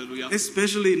 Hallelujah. Hallelujah.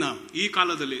 Especially now. ಈ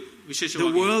ಕಾಲದಲ್ಲಿ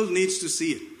ವಿಶೇಷವಾಗಿ the world needs to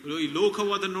see it. ಈ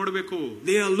ಲೋಕವು ಅದನ್ನು ನೋಡಬೇಕು.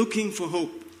 They are looking for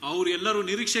hope. ಅವರು ಎಲ್ಲರೂ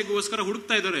ನಿರೀಕ್ಷೆಗೋಸ್ಕರ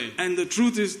ಹುಡುಕ್ತಾ ಇದ್ದಾರೆ. And the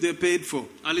truth is they're paid for.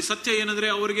 ಅಲ್ಲಿ ಸತ್ಯ ಏನಂದ್ರೆ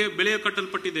ಅವರಿಗೆ ಬೆಲೆ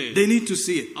ಕಟ್ಟಲ್ಪಟ್ಟಿದೆ. They need to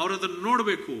see it. ಅವರು ಅದನ್ನು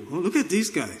ನೋಡಬೇಕು. Oh, look at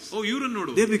these guys. ಇವರನ್ನು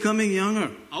ನೋಡು. They're becoming younger.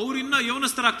 ಅವರು ಇನ್ನ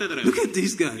ಯೌವನಸ್ಥರಾಗ್ತಾ ಇದ್ದಾರೆ. Look at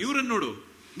these guys. ಇವರನ್ನು ನೋಡು.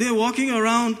 They're walking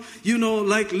around,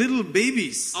 like little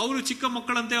babies. ಅವರು ಚಿಕ್ಕ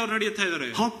ಮಕ್ಕಳಂತೆ ಅವರು ನಡೆಯುತ್ತಾ ಇದ್ದಾರೆ.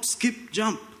 Hop, skip,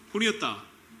 jump. ಕುಣಿಯುತ್ತಾ.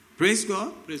 Praise God.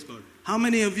 Praise God. How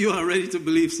many of you are ready to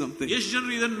believe something? ಎಷ್ಟು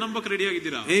ಜನರು ಇದನ್ನು ನಂಬಕ್ಕೆ ರೆಡಿ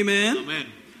ಆಗಿದ್ದೀರಾ? Amen. Amen.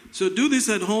 So do this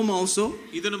at home also.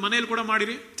 ಇದನ್ನು ಮನೆಯಲ್ಲಿ ಕೂಡ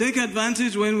ಮಾಡಿರಿ. Take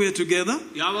advantage when we are together.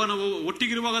 ಯಾವಾಗ ನಾವು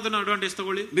ಒಟ್ಟಿಗಿರುವಾಗ ಅದನ್ನು ಅಡ್ವಾಂಟೇಜ್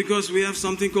ತಗೊಳ್ಳಿ. Because we have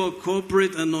something called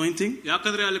corporate anointing.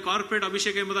 ಯಾಕಂದ್ರೆ ಅಲ್ಲಿ ಕಾರ್ಪೊರೇಟ್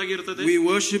ಅಭಿಷೇಕ ಎಂಬುದಾಗಿ ಇರುತ್ತದೆ. We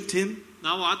worshipped him.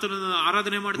 ನಾವು ಆತನನ್ನು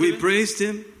ಆರಾಧನೆ ಮಾಡ್ತೇವೆ. We praised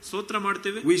him. ಸ್ತೋತ್ರ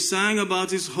ಮಾಡ್ತೇವೆ. We sang about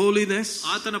his holiness.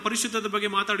 ಆತನ ಪರಿಶುದ್ಧತೆ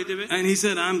ಬಗ್ಗೆ ಮಾತಾಡಿದ್ದೇವೆ. And he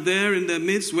said, I'm there in their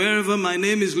midst. Wherever my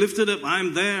name is lifted up, I'm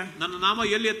there. ನನ್ನ ನಾಮ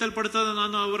ಎಲ್ಲಿ ಎತ್ತಲ್ಪಡುತ್ತದೆ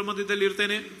ನಾನು ಅವರ ಮಧ್ಯದಲ್ಲಿ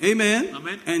ಇರ್ತೇನೆ. Amen.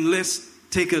 Amen. And let's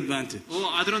take advantage.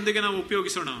 ಅದರೊಂದಿಗೆ ನಾವು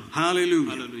ಉಪಯೋಗಿಸೋಣ.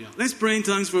 Hallelujah. Hallelujah. Let's pray in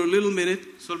tongues for a little minute.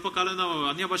 ಸ್ವಲ್ಪ ಕಾಲ ನಾವು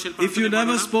ಅನ್ಯ ಭಾಷೆಯಲ್ಲಿ ಪ್ರಾರ್ಥನೆ ಮಾಡೋಣ. If you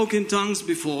never spoke in tongues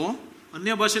before,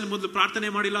 ಅನ್ಯ ಭಾಷೆಯಲ್ಲಿ ಮೊದಲು ಪ್ರಾರ್ಥನೆ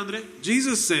ಮಾಡಿಲ್ಲ ಅಂದ್ರೆ,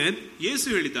 Jesus said, ಯೇಸು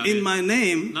ಹೇಳಿದ್ದಾರೆ, in my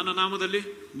name, ನನ್ನ ನಾಮದಲ್ಲಿ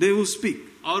they will speak.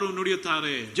 ಅವರು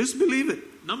ನುಡಿಯುತ್ತಾರೆ. Just believe it.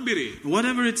 ನಂಬಿರಿ.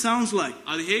 Whatever it sounds like.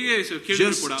 ಅದು ಹೇಗೆ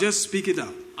ಕೇಳಿದ್ರು ಕೂಡ just speak it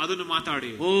out. ಅದನ್ನು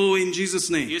ಮಾತಾಡಿ. Oh, in Jesus'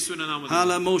 name. ಯೇಸುವಿನ ನಾಮದಲ್ಲಿ.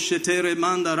 Hala moshe tere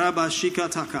manda raba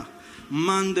shikataka.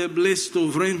 Mande blesto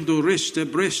vrendo reste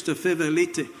breste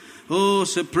fevelite. Oh,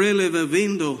 se preleve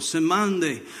vindo, se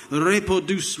mande,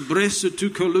 repodus bresu tu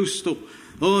colusto.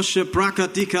 Oh, se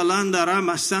prakatika landa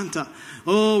rama santa.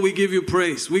 Oh, we give you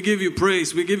praise, we give you praise,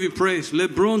 we give you praise. Le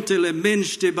bronte, le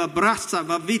menste, babrasta,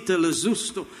 vavite, le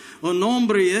zusto. O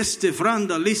nombre este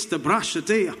franda lista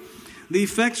brashatea. The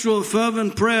effectual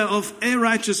fervent prayer of a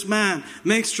righteous man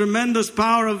makes tremendous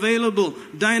power available,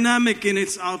 dynamic in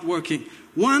its outworking.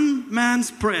 One man's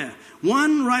prayer,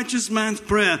 one righteous man's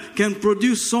prayer can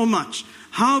produce so much.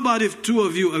 How about if two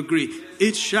of you agree?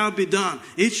 It shall be done.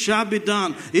 It shall be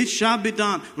done. It shall be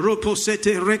done.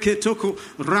 Roposete reketoko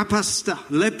rapasta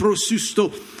leprosusto.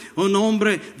 O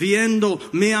nombre viendo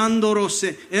meandorose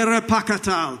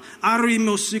erepacatal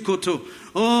arimosikoto.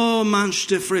 Oh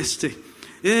manchte freste.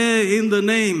 In the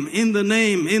name, in the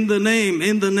name, in the name,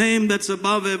 in the name that's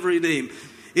above every name.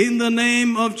 In the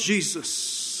name of Jesus.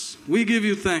 We give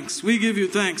you thanks. We give you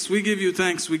thanks. We give you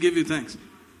thanks. We give you thanks.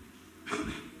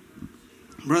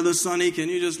 Brother Sonny, can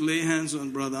you just lay hands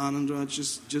on Brother Anandra?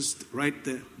 Just right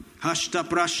there. Hashta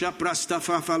prasha prasta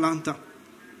fafalanta.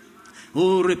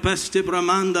 O repeste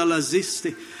bramanda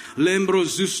laziste. Lembro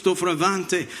zusto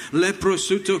fravante,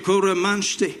 leprosuto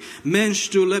coremanste,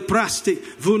 menstu leprasti,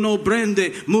 vuno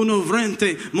brende,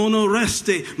 munovrente,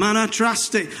 monoreste,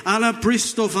 manatraste, alla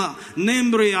pristova,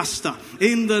 nembriasta.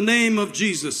 In the name of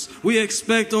Jesus, we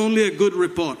expect only a good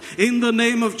report. In the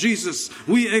name of Jesus,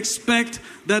 we expect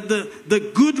that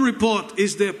the good report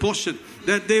is their portion.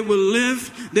 That they will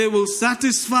live, they will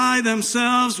satisfy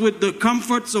themselves with the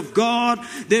comforts of God,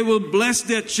 they will bless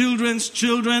their children's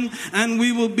children, and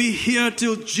we will be here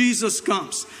till Jesus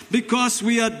comes. Because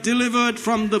we are delivered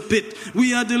from the pit,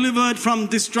 we are delivered from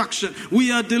destruction,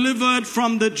 we are delivered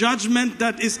from the judgment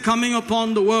that is coming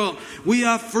upon the world. We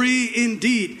are free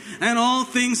indeed, and all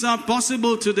things are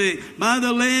possible today by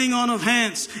the laying on of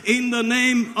hands. In the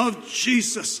name of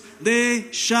Jesus, they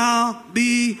shall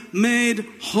be made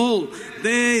whole.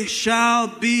 They shall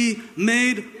be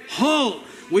made whole.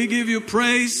 We give you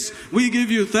praise. We give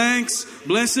you thanks.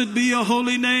 Blessed be your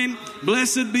holy name.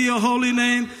 Blessed be your holy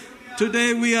name.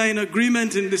 Today we are in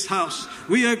agreement in this house.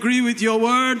 We agree with your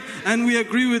word and we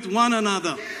agree with one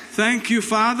another. Thank you,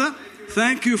 Father.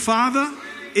 Thank you, Father.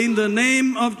 In the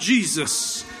name of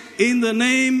Jesus. In the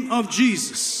name of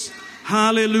Jesus.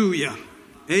 Hallelujah.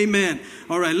 Amen.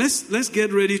 All right, let's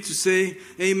get ready to say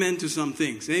amen to some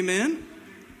things. Amen.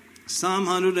 Psalm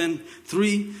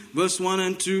 103, verse 1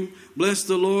 and 2. Bless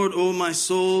the Lord, O my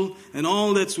soul, and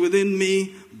all that's within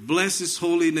me. Bless his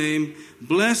holy name.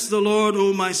 Bless the Lord,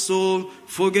 O my soul.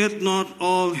 Forget not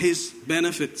all his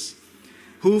benefits.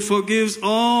 Who forgives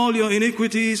all your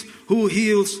iniquities, who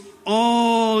heals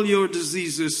all your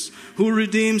diseases, who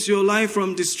redeems your life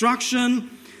from destruction.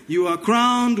 You are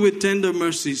crowned with tender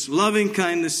mercies, loving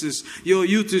kindnesses. Your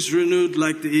youth is renewed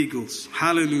like the eagles.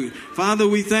 Hallelujah. Father,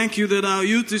 we thank you that our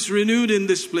youth is renewed in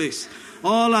this place.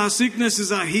 All our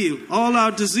sicknesses are healed. All our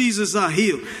diseases are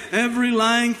healed. Every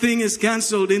lying thing is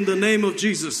cancelled in the name of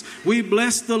Jesus. We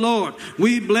bless the Lord.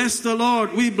 We bless the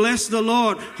Lord. We bless the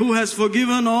Lord who has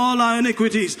forgiven all our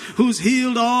iniquities, who's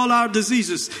healed all our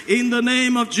diseases. In the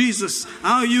name of Jesus,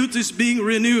 our youth is being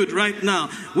renewed right now.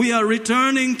 We are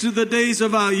returning to the days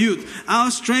of our youth.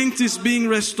 Our strength is being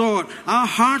restored. Our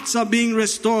hearts are being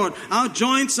restored. Our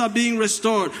joints are being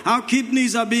restored. Our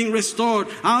kidneys are being restored.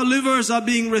 Our livers are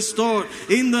being restored.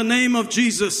 In the name of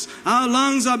Jesus, our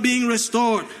lungs are being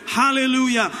restored.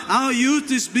 Hallelujah. Our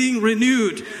youth is being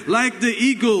renewed like the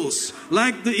eagles.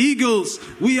 Like the eagles,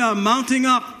 we are mounting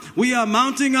up. We are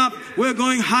mounting up. We're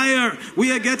going higher.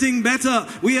 We are getting better.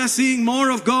 We are seeing more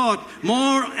of God.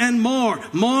 More and more.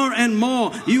 More and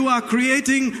more. You are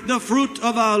creating the fruit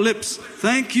of our lips.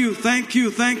 Thank you. Thank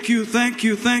you. Thank you. Thank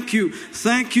you. Thank you.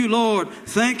 Thank you, Lord.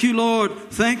 Thank you, Lord.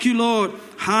 Thank you, Lord.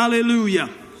 Hallelujah.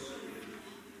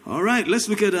 All right, let's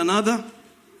look at another.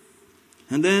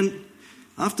 And then,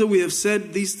 after we have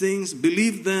said these things,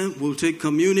 believe them, we'll take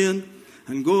communion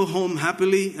and go home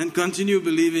happily and continue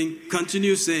believing,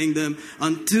 continue saying them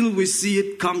until we see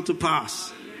it come to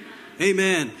pass.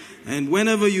 Amen. And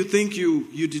whenever you think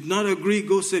you did not agree,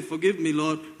 go say, forgive me,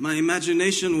 Lord. My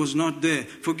imagination was not there.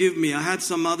 Forgive me. I had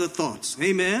some other thoughts.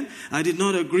 Amen. I did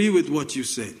not agree with what you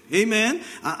said. Amen.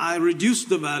 I reduced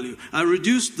the value. I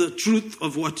reduced the truth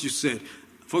of what you said.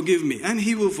 Forgive me. And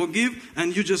he will forgive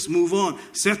and you just move on.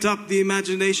 Set up the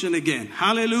imagination again.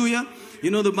 Hallelujah. You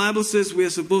know, the Bible says we are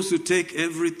supposed to take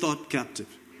every thought captive.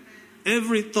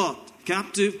 Every thought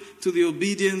captive to the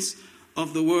obedience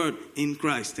of the word in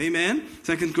Christ. Amen.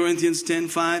 2 Corinthians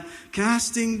 10:5.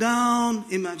 Casting down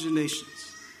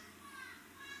imaginations.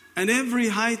 And every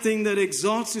high thing that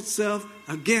exalts itself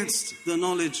against the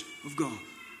knowledge of God.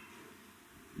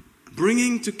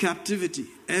 Bringing to captivity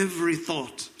every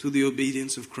thought to the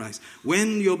obedience of Christ.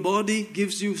 When your body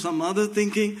gives you some other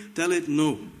thinking, tell it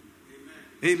no.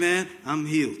 Amen. I'm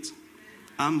healed.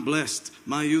 I'm blessed.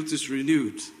 My youth is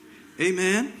renewed.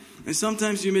 Amen. And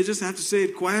sometimes you may just have to say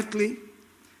it quietly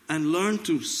and learn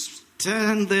to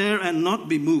stand there and not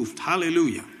be moved.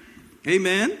 Hallelujah.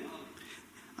 Amen.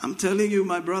 I'm telling you,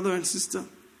 my brother and sister,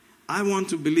 I want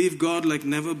to believe God like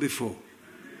never before.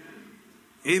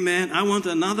 Amen. I want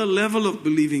another level of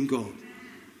believing God.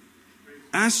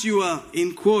 As you are,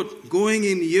 in quote, going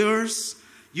in years,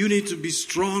 you need to be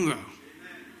stronger.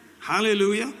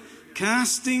 Hallelujah.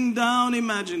 Casting down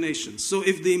imagination. So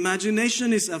if the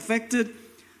imagination is affected,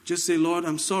 just say, Lord,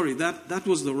 I'm sorry. That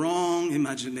was the wrong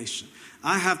imagination.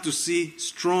 I have to see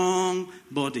strong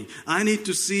body. I need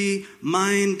to see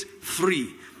mind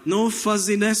free. No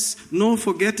fuzziness, no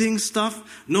forgetting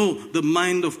stuff. No, the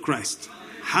mind of Christ.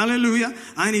 Hallelujah.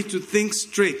 I need to think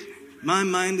straight. My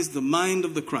mind is the mind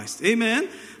of the Christ. Amen.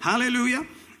 Hallelujah.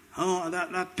 Oh,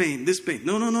 that pain, this pain.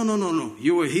 No.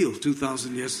 You were healed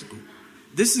 2,000 years ago.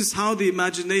 This is how the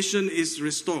imagination is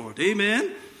restored.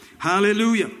 Amen.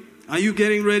 Hallelujah. Are you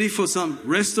getting ready for some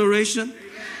restoration?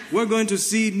 We're going to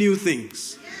see new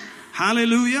things.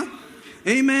 Hallelujah.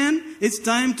 Amen. It's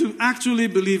time to actually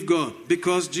believe God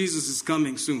because Jesus is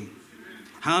coming soon.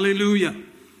 Hallelujah.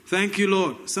 Thank you,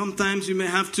 Lord. Sometimes you may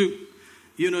have to,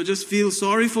 just feel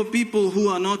sorry for people who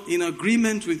are not in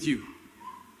agreement with you.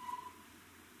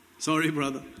 Sorry,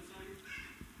 brother.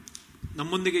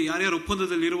 ನಮ್ಮೊಂದಿಗೆ ಯಾರ್ಯಾರು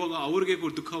ಒಪ್ಪಂದದಲ್ಲಿ ಇರುವಾಗ ಅವರಿಗೆ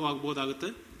ದುಃಖವಾಗಬಹುದಾಗುತ್ತೆ.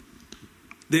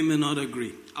 They may not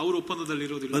agree. ಅವರು ಒಪ್ಪಂದದಲ್ಲಿ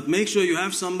ಇರೋದಿಲ್ಲ. But make sure you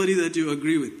have somebody that you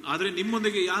agree with. ಆದರೆ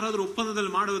ನಿಮ್ಮೊಂದಿಗೆ ಯಾರಾದರೂ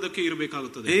ಒಪ್ಪಂದದಲ್ಲಿ ಮಾಡುವುದಕ್ಕೆ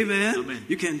ಇರಬೇಕಾಗುತ್ತದೆ. Amen.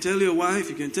 You can tell your wife,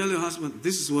 you can tell your husband,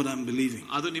 this is what I'm believing.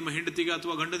 ಅದು ನಿಮ್ಮ ಹೆಂಡತಿಗೆ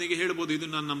ಅಥವಾ ಗಂಡನಿಗೆ ಹೇಳಬಹುದು, ಇದು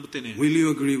ನಾನು ನಂಬುತ್ತೇನೆ. Will you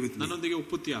agree with me? ನನ್ನೊಂದಿಗೆ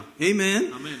ಒಪ್ಪುತ್ತೀಯಾ? Amen.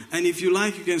 Amen. And if you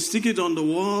like, you can stick it on the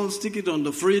wall, stick it on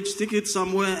the fridge, stick it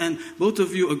somewhere, and both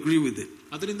of you agree with it.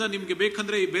 ಅದರಿಂದ ನಿಮಗೆ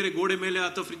ಬೇಕಂದ್ರೆ ಬೇರೆ ಗೋಡೆ ಮೇಲೆ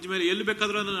ಅಥವಾ fridge ಮೇಲೆ ಎಲ್ಲಿ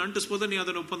ಬೇಕಾದ್ರೂ ಅದನ್ನು ಅಂಟಿಸಬಹುದು, ನೀವು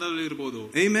ಅದನ್ನು ಒಪ್ಪಂದದಲ್ಲಿ ಇರಬಹುದು.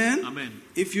 Amen. Amen.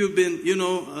 If you've been,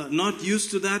 not used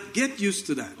to that, get used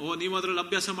to that. ಓ, ನೀವು ಅದರಲ್ಲಿ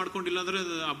ಅಭ್ಯಾಸ ಮಾಡ್ಕೊಂಡಿಲ್ಲ ಅಂದ್ರೆ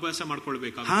ಅಭ್ಯಾಸ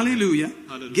ಮಾಡ್ಕೊಳ್ಬೇಕು. Hallelujah.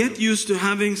 Get used to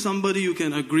having somebody you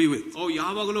can agree with. ಓ,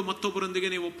 ಯಾವಾಗಲೂ ಮತ್ತೊಬ್ಬರೊಂದಿಗೆ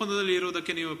ನೀವು ಒಪ್ಪಂದದಲ್ಲಿ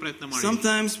ಇರೋದಕ್ಕೆ ನೀವು ಪ್ರಯತ್ನ ಮಾಡಿ.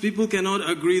 Sometimes people cannot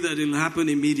agree that it will happen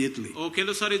immediately. ಓ,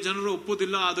 ಕೆಲವು ಸಾರಿ ಜನರು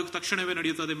ಒಪ್ಪುವುದಿಲ್ಲ, ಅದಕ್ಕೆ ತಕ್ಷಣವೇ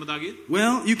ನಡೆಯುತ್ತದೆ ಎಂಬುದಾಗಿ.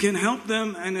 Well, you can help them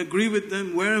and agree with them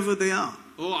wherever they are.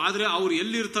 ಓ, ಆದ್ರೆ ಅವ್ರು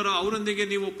ಎಲ್ಲಿರ್ತಾರೋ ಅವರೊಂದಿಗೆ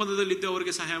ನೀವು ಒಪ್ಪಂದದಲ್ಲಿ ಇದ್ದು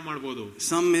ಅವರಿಗೆ ಸಹಾಯ ಮಾಡಬಹುದು.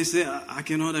 Some may say, I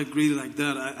cannot agree like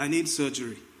that, I need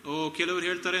surgery. ಓ, ಕೆಲವರು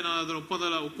ಹೇಳ್ತಾರೆ, ನಾನು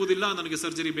ಅದನ್ನು ಒಪ್ಪುದಿಲ್ಲ, ನನಗೆ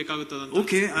ಸರ್ಜರಿ ಬೇಕಾಗುತ್ತದೆ ಅಂತ.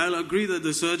 Okay, I'll agree that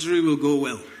the surgery will go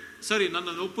well. ಸರಿ,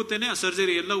 ನಾನು ಒಪ್ಪುತ್ತೇನೆ, ಆ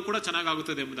ಸರ್ಜರಿ ಎಲ್ಲವೂ ಕೂಡ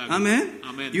ಚೆನ್ನಾಗಾಗುತ್ತದೆ ಎಂಬುದಾಗಿ. Amen.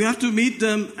 Amen. You have to meet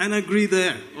them and agree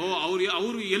there. ಓ,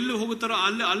 ಅವರು ಎಲ್ಲಿ ಹೋಗುತ್ತಾರೋ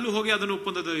ಅಲ್ಲಿ ಹೋಗಿ ಅದನ್ನು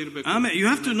ಒಪ್ಪಂದದಲ್ಲಿ ಇರಬೇಕು. Amen. You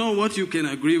have to know what you can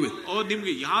agree with. ಓ,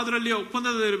 ನಿಮ್ಗೆ ಯಾವ್ದ್ರಲ್ಲಿ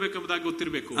ಒಪ್ಪಂದದಲ್ಲಿ ಇರಬೇಕು ಎಂಬುದಾಗಿ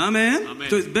ಗೊತ್ತಿರಬೇಕು. Amen.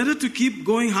 So it's better to keep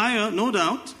going higher, no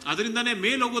doubt. ಅದರಿಂದಾನೇ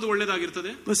ಮೇಲೆ ಹೋಗೋದು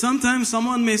ಒಳ್ಳೇದಾಗಿರ್ತದೆ. But sometimes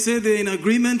someone may say they're in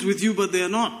agreement with you, but they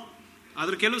are not.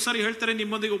 ಆದ್ರೆ ಕೆಲವು ಸಾರಿ ಹೇಳ್ತಾರೆ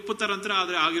ನಿಮ್ಮೊಂದಿಗೆ ಒಪ್ಪುತ್ತಾರಂದ್ರೆ,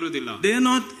 ಆದ್ರೆ ಆಗಿರೋದಿಲ್ಲ. They are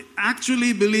not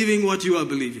actually believing what you are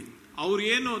believing. ಅವ್ರು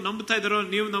ಏನು ನಂಬುತ್ತಾ ಇದಾರೋ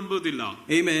ನೀವು ನಂಬೋದಿಲ್ಲ.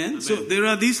 Amen. So there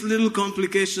are these little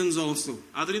complications also.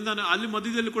 ಅದರಿಂದ ಅಲ್ಲಿ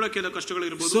ಮಧ್ಯದಲ್ಲಿ ಕೂಡ ಕೆಲವು ಕಷ್ಟಗಳು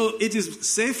ಇರಬಹುದು. So it is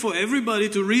safe for everybody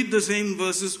to read the same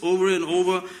verses over and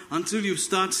over until you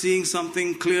start seeing something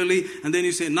clearly, and then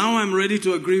you say, now I'm ready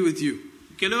to agree with you.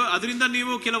 ಅದರಿಂದ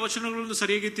ನೀವು ಕೆಲವು ವಚನಗಳನ್ನು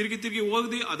ಸರಿಯಾಗಿ ತಿರುಗಿ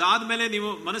ಓದಿ ಅದಾದ್ಮೇಲೆ ನೀವು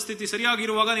ಮನಸ್ಥಿತಿ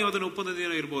ಸರಿಯಾಗಿರುವಾಗ ನೀವು ಅದನ್ನು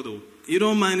ಒಪ್ಪಂದದಿಂದ ಇರಬಹುದು. You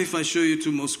don't mind if I show you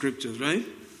 2 more scriptures, right?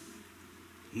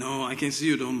 No, I can see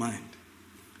you don't mind.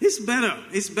 It's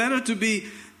better to be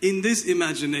in this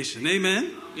imagination. Amen.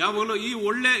 ಯಾವಾಗಲೂ ಈ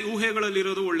ಒಳ್ಳೆ ಊಹೆಗಳಲ್ಲಿ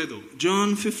ಇರೋದು ಒಳ್ಳೆದು. John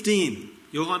 15.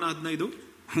 ಯೋಹಾನ 15.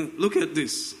 Look at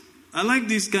this. I like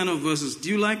these kind of verses. Do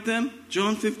you like them?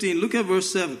 John 15. Look at verse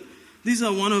 7. These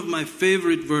are one of my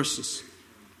favorite verses.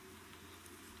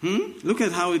 Look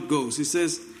at how it goes. It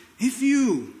says, if you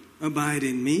abide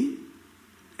in me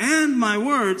and my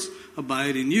words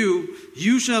abide in you,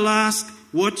 you shall ask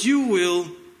what you will,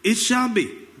 it shall be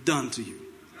done to you.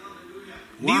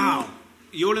 Wow.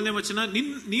 7ನೇ ವಚನ,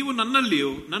 ನೀವು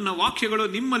ನನ್ನಲ್ಲಿಯೂ ನನ್ನ ವಾಕ್ಯಗಳು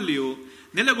ನಿಮ್ಮಲ್ಲಿಯೂ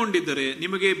ನೆಲೆಗೊಂಡಿದ್ದರೆ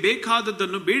ನಿಮಗೆ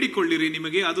ಬೇಕಾದದ್ದನ್ನು ಬೇಡಿಕೊಳ್ಳಿರಿ,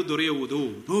 ನಿಮಗೆ ಅದು ದೊರೆಯುವುದು.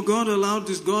 Oh, God allowed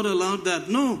this, God allowed that.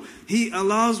 No, He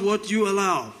allows what you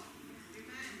allow.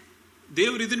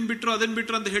 ದೇವ್ರು ಇದನ್ನ ಬಿಟ್ರು ಅದನ್ನ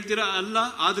ಬಿಟ್ರು ಅಂತ ಹೇಳ್ತೀರಾ? ಅಲ್ಲ,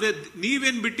 ಆದ್ರೆ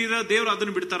ನೀವೇನ್ ಬಿಟ್ಟಿರ ದೇವ್ರು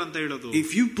ಅದನ್ನ ಬಿಡ್ತಾರಂತ ಹೇಳೋದು. If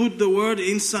you put the word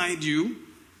inside you,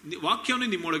 ವಾಕ್ಯವನ್ನು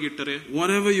ನಿಮ್ಮೊಳಗಿಟ್ಟರೆ,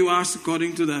 whatever you ask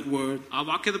according to that word, ಆ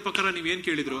ವಾಕ್ಯದ ಪ್ರಕಾರ ನೀವೇನ್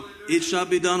ಕೇಳಿದ್ರು, it shall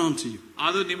be done unto you.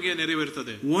 ಅದು ನಿಮಗೆ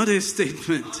ನೆರವೇರ್ತದೆ. What a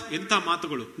statement. ಎಂತ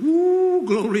ಮಾತುಗಳು. Ooh,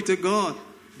 glory to God.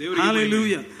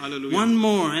 Hallelujah. Hallelujah. One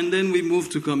more and then we move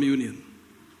to communion.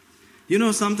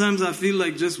 Sometimes I feel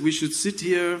like just we should sit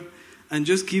here and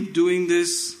just keep doing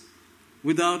this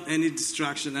without any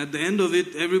distraction. At the end of it,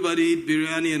 everybody eat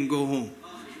biryani and go home.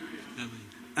 Amen.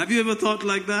 Have you ever thought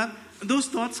like that? Those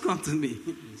thoughts come to me.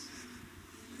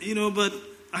 But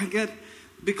I get,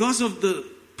 because of the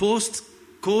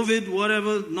post-COVID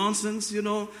whatever nonsense,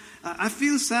 I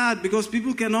feel sad because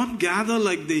people cannot gather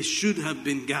like they should have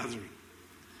been gathering.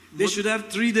 They should have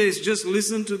 3 days, just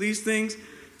listen to these things,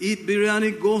 eat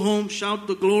biryani, go home, shout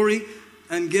the glory,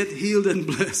 and get healed and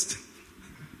blessed.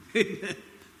 Amen.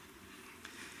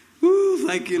 Woo,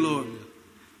 thank you, Lord.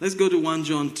 Let's go to 1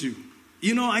 John 2.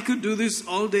 I could do this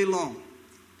all day long.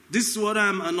 This is what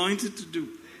I'm anointed to do.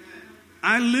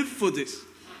 I live for this.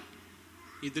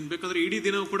 ಇದನ್ನ ಬೇಕಾದ್ರೆ ಇಡೀ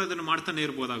ದಿನ ಕೂಡ ಅದನ್ನು ಮಾಡ್ತಾನೆ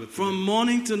ಇರಬಹುದಾಗುತ್ತೆ. From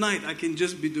morning to night I can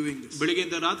just be doing this.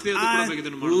 ಬೆಳಿಗ್ಗೆಯಿಂದ ರಾತ್ರಿ ಅದು ಕೂಡ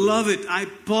ಇದನ್ನು ಮಾಡಬಹುದು. I love it. I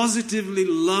positively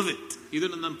love it.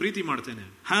 ಇದನ್ನು ನಾನು ಪ್ರೀತಿ ಮಾಡ್ತೇನೆ.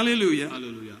 Hallelujah.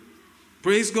 Hallelujah.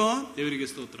 Praise God. ದೇವರಿಗೆ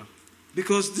ಸ್ತೋತ್ರ.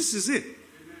 Because this is it.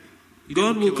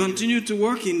 God will continue to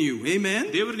work in you. Amen.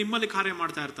 ದೇವರು ನಿಮ್ಮಲ್ಲಿ ಕಾರ್ಯ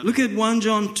ಮಾಡ್ತಾ ಇರ್ತಾನೆ. Look at 1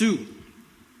 John 2.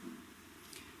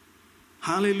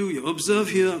 Hallelujah. Observe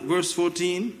here verse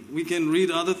 14. We can read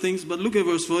other things, but look at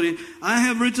verse 14. I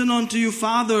have written unto you,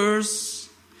 fathers,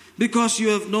 because you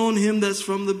have known him. That's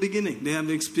from the beginning. They have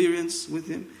experience with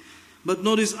him. But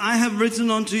notice, I have written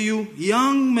unto you,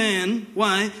 young men.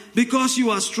 Why? Because you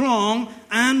are strong,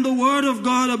 and the word of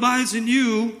God abides in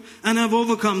you, and have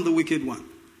overcome the wicked one.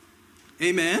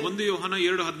 Amen. 1 ಯೋಹಾನ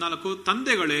 2:14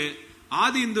 ತಂದೆಗಳೇ,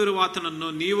 ಆದಿಯಿಂದಿರುವ ಆತನನ್ನು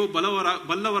ನೀವು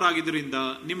ಬಲ್ಲವರಾಗಿದ್ದರಿಂದ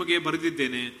ನಿಮಗೆ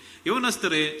ಬರೆದಿದ್ದೇನೆ.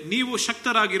 ಯವನಸ್ಥರೇ, ನೀವು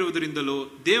ಶಕ್ತರಾಗಿರುವುದರಿಂದಲೂ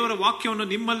ದೇವರ ವಾಕ್ಯವನ್ನು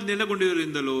ನಿಮ್ಮಲ್ಲಿ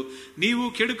ನೆಲೆಗೊಂಡಿರುವುದರಿಂದಲೂ ನೀವು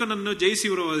ಕೆಡುಕನನ್ನು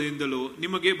ಜಯಿಸಿರುವುದರಿಂದಲೂ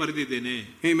ನಿಮಗೆ ಬರೆದಿದ್ದೇನೆ.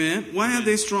 Amen. Why are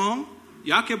they strong?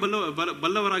 ಯಾಕೆ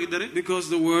ಬಲ್ಲವರಾಗಿದ್ದಾರೆ? Because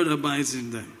the word abides in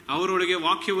them. ಅವರೊಳಗೆ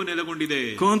ವಾಕ್ಯವು ನೆಲೆಗೊಂಡಿದೆ.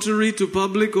 Contrary to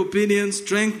public opinion,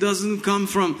 strength doesn't come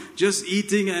from just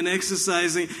eating and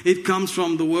exercising. It comes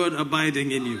from the word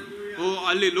abiding in you.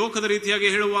 ಅಲ್ಲಿ ಲೋಕದ ರೀತಿಯಾಗಿ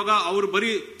ಹೇಳುವಾಗ ಅವರು ಬರೀ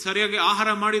ಸರಿಯಾಗಿ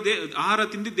ಆಹಾರ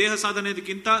ತಿಂದು ದೇಹ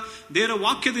ಸಾಧನೆಗಿಂತ ದೇವರ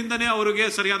ವಾಕ್ಯದಿಂದನೇ ಅವರಿಗೆ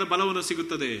ಸರಿಯಾದ ಬಲವನ್ನು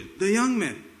ಸಿಗುತ್ತದೆ. The young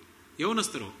men,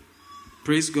 ಯೌವನಸ್ಥರು,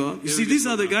 praise God. You see, these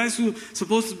are the guys who are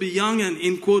supposed to be young and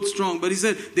in quote strong, but he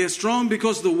said they're strong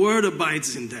because the word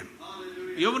abides in them.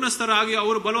 ಯೌವನಸ್ಥರಾಗಿ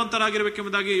ಅವರು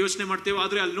ಬಲವಂತರಾಗಿರಬೇಕೆಂಬುದಾಗಿ ಯೋಚನೆ ಮಾಡ್ತೇವೆ.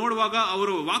 ಆದ್ರೆ ಅಲ್ಲಿ ನೋಡುವಾಗ ಅವರ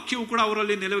ವಾಕ್ಯವು ಕೂಡ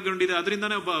ಅವರಲ್ಲಿ ನೆಲೆಗೊಂಡಿದೆ,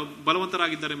 ಅದರಿಂದಾನೇ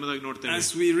ಬಲವಂತರಾಗಿದ್ದಾರೆ ಎಂಬುದಾಗಿ ನೋಡ್ತೇವೆ. As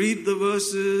we read the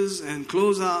verses and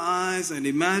close our eyes and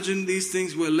imagine these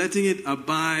things, we're letting it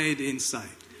abide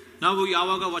inside. ನಾವು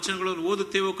ಯಾವಾಗ ವಚನಗಳನ್ನು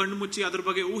ಓದುತ್ತೇವೋ, ಕಣ್ಣು ಮುಚ್ಚಿ ಅದರ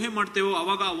ಬಗ್ಗೆ ಊಹೆ ಮಾಡ್ತೇವೋ,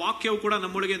 ಅವಾಗ ಆ ವಾಕ್ಯವು ಕೂಡ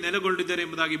ನಮ್ಮೊಳಗೆ ನೆಲೆಗೊಂಡಿದ್ದಾರೆ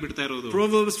ಎಂಬುದಾಗಿ ಬಿಡ್ತಾ ಇರೋದು.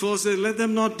 Proverbs 4 says, let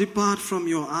them not depart from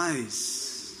your eyes.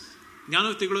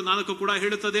 ಜ್ಞಾನೋಕ್ತಿಗಳು 4 ಕೂಡ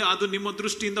ಹೇಳುತ್ತದೆ, ಅದು ನಿಮ್ಮ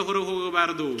ದೃಷ್ಟಿಯಿಂದ ಹೊರಗೆ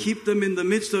ಹೋಗಬಾರದು. Keep them in the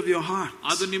midst of your heart.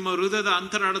 ಅದು ನಿಮ್ಮ ಹೃದಯದ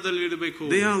ಅಂತರಾಳದಲ್ಲಿ ಇಡಬೇಕು.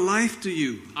 They are life to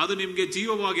you. ಅದು ನಿಮಗೆ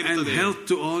ಜೀವವಾಗಿರುತ್ತದೆ. And health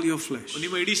to all your flesh.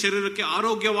 ನಿಮ್ಮ ಇಡೀ ಶರೀರಕ್ಕೆ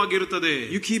ಆರೋಗ್ಯವಾಗಿರುತ್ತದೆ.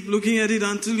 You keep looking at it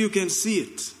until you can see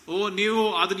it. ನೀವು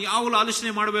ಅದನ್ನ ಯಾವಾಗಲೂ ಆಲೋಚನೆ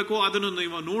ಮಾಡಬೇಕು, ಅದನ್ನು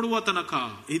ನೀವು ನೋಡುವ ತನಕ.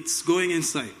 It's going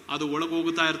inside. ಅದು ಒಳಗೆ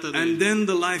ಹೋಗುತ್ತಾ ಇರ್ತದೆ. And then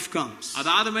the life comes.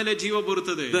 ಅದಾದ ಮೇಲೆ ಜೀವ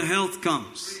ಬರುತ್ತದೆ. The health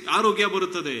comes. ಆರೋಗ್ಯ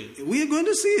ಬರುತ್ತದೆ. We are going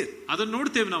to see it. ಅದನ್ನು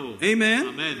ನೋಡ್ತೇವೆ ನಾವು. Amen.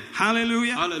 Amen.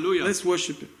 Hallelujah. Hallelujah. Let's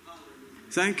worship Him.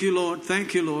 Thank you, Lord. Thank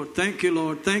you, Lord. Thank you,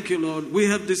 Lord. Thank you, Lord. We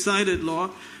have decided,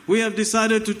 Lord. We have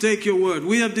decided to take your word.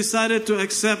 We have decided to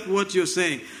accept what you're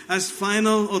saying as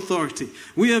final authority.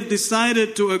 We have decided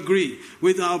to agree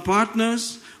with our partners.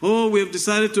 We have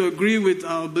decided to agree with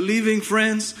our believing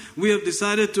friends. We have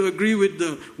decided to agree with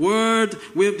the Word.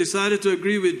 We have decided to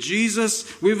agree with Jesus.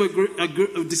 We've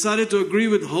decided to agree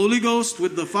with Holy Ghost,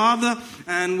 with the Father,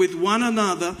 and with one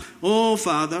another. Oh,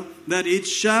 Father, that it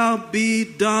shall be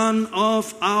done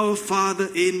of our Father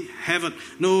in heaven.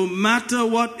 No matter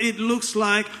what it looks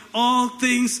like, all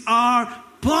things are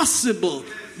possible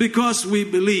because we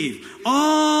believe.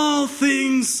 All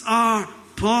things are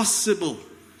possible.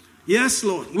 Yes,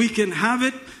 Lord, we can have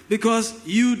it because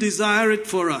you desire it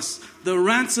for us. The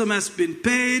ransom has been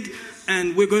paid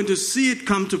and we're going to see it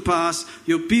come to pass.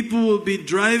 Your people will be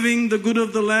driving the good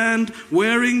of the land,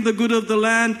 wearing the good of the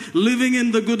land, living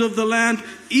in the good of the land,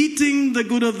 eating the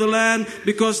good of the land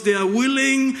because they are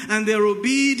willing and they are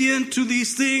obedient to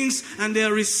these things and they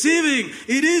are receiving.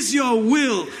 It is your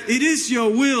will. It is your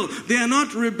will. They are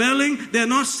not rebelling. They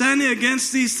are not standing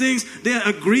against these things. They are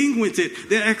agreeing with it.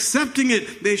 They are accepting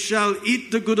it. They shall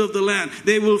eat the good of the land.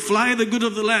 They will fly the good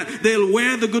of the land. They'll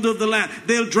wear the good of the land.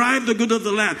 They'll drive the good of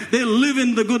the land. They'll live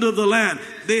in the good of the land.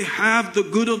 They have the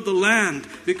good of the land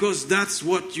because that's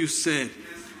what you said.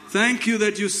 Thank you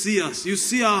that you see us. You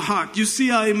see our heart. You see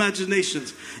our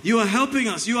imaginations. You are helping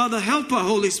us. You are the helper,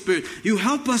 Holy Spirit. You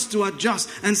help us to adjust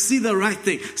and see the right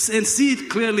thing and see it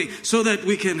clearly so that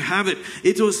we can have it.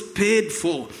 It was paid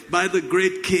for by the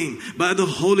great King, by the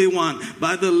Holy One,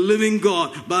 by the living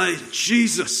God, by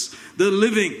Jesus, the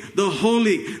living, the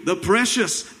holy, the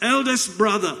precious eldest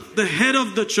brother, the head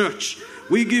of the church.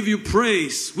 We give you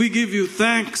praise. We give you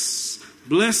thanks.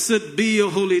 Blessed be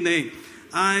your holy name.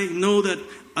 I know that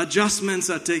adjustments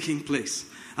are taking place.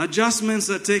 Adjustments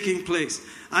are taking place.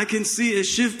 I can see a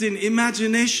shift in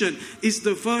imagination. It's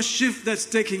the first shift that's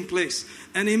taking place.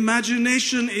 And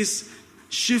imagination is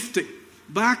shifting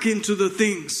back into the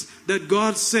things that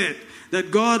God said,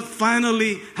 that God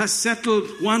finally has settled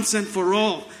once and for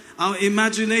all. Our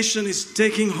imagination is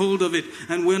taking hold of it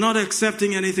and we're not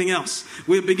accepting anything else.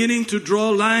 We're beginning to draw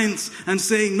lines and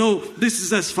saying, no, this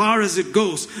is as far as it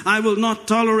goes. I will not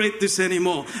tolerate this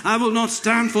anymore. I will not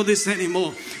stand for this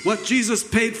anymore. What Jesus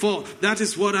paid for, that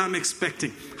is what I'm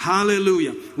expecting.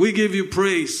 Hallelujah. We give you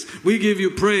praise. We give you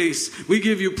praise. We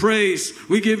give you praise.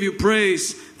 We give you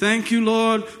praise. Thank you,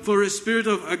 Lord, for a spirit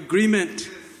of agreement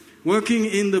working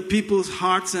in the people's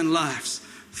hearts and lives.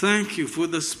 Thank you for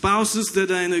the spouses that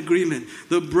are in agreement,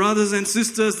 the brothers and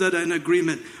sisters that are in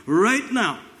agreement. Right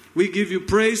now, we give you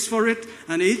praise for it,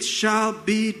 and it shall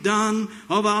be done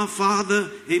of our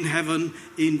Father in heaven.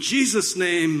 In Jesus'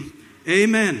 name,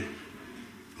 amen.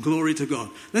 Glory to God.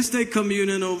 Let's take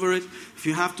communion over it. If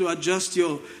you have to adjust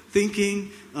your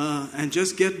thinking and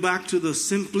just get back to the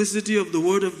simplicity of the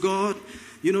Word of God.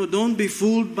 Don't be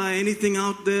fooled by anything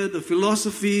out there, the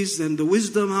philosophies and the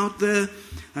wisdom out there.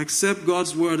 Accept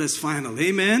God's word as final.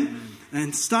 Amen?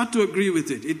 And start to agree with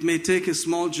it. It may take a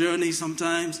small journey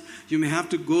sometimes. You may have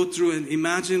to go through and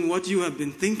imagine what you have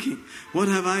been thinking. What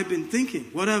have I been thinking?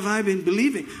 What have I been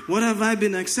believing? What have I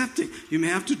been accepting? You may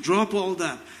have to drop all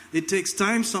that. It takes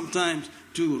time sometimes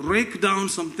to rake down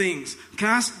some things,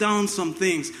 cast down some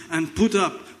things, and put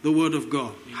up the word of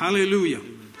God. Hallelujah.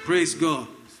 Praise God.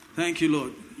 Thank you,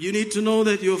 Lord. You need to know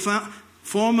that your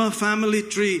former family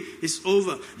tree is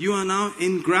over. You are now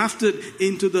engrafted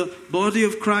into the body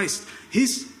of Christ,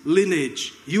 His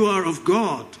lineage. You are of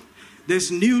God.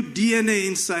 There's new DNA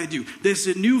inside you. There's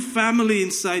a new family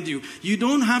inside you. You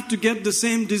don't have to get the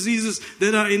same diseases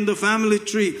that are in the family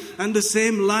tree and the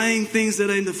same lying things that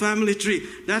are in the family tree.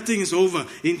 That thing is over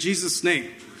in Jesus' name.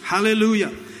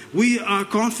 Hallelujah. We are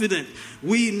confident.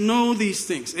 We know these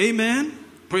things. Amen.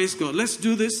 Praise God. Let's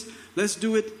do this. Let's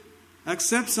do it.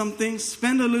 Accept some things.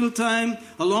 Spend a little time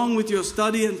along with your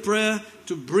study and prayer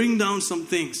to bring down some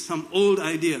things, some old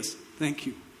ideas. Thank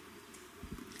you.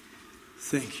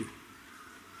 Thank you.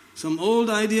 Some old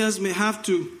ideas may have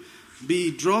to be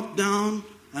dropped down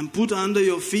and put under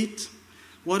your feet.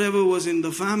 Whatever was in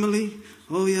the family.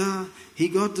 Oh yeah, he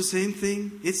got the same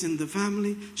thing. It's in the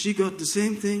family. She got the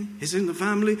same thing. It's in the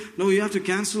family. No, you have to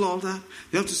cancel all that.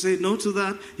 You have to say no to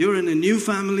that. You're in a new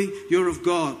family. You're of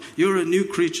God. You're a new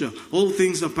creature. All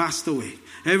things are passed away.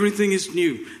 Everything is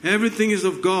new. Everything is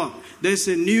of God. There's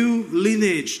a new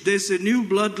lineage. There's a new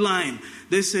bloodline.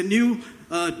 There's a new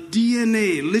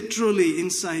DNA literally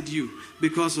inside you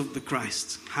because of the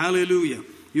Christ. Hallelujah.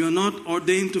 You are not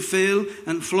ordained to fail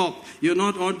and flop. You're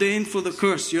not ordained for the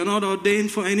curse. You're not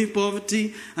ordained for any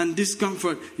poverty and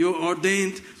discomfort. You're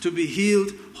ordained to be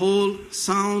healed, whole,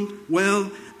 sound,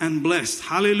 well, and blessed.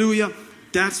 Hallelujah.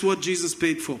 That's what Jesus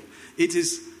paid for. It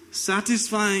is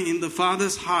satisfying in the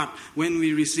Father's heart when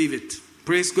we receive it.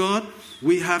 Praise God.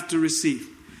 We have to receive.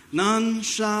 None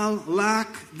shall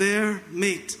lack their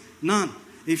mate. None.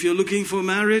 If you're looking for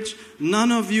marriage,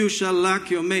 none of you shall lack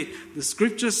your mate. The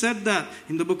scripture said that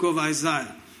in the book of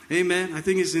Isaiah. Amen. I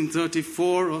think it's in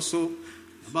 34 or so,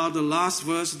 about the last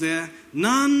verse there.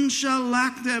 None shall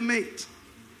lack their mate.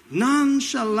 None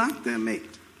shall lack their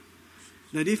mate.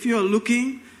 That if you're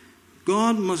looking,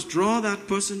 God must draw that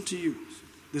person to you.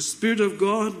 The Spirit of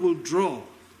God will draw.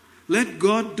 Let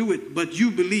God do it, but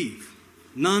you believe.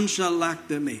 None shall lack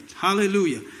their mate.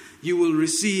 Hallelujah. You will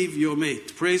receive your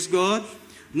mate. Praise God.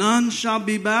 None shall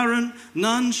be barren.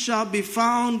 None shall be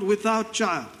found without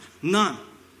child. None.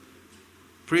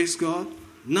 Praise God.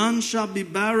 None shall be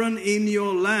barren in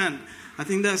your land. I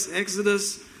think that's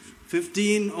Exodus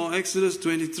 15 or Exodus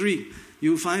 23.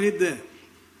 You'll find it there.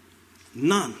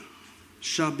 None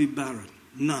shall be barren.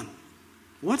 None.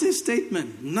 What a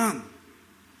statement. None.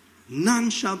 None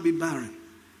shall be barren.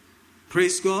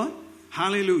 Praise God.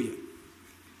 Hallelujah.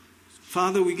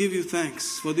 Father, we give you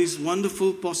thanks for these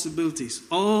wonderful possibilities.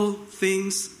 All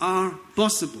things are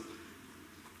possible.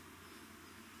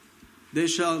 There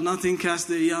shall nothing cast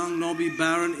their young, nor be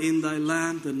barren in thy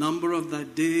land. The number of thy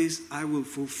days I will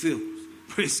fulfill.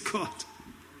 Praise God.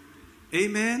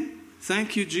 Amen.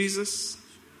 Thank you, Jesus.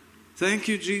 Thank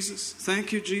you, Jesus.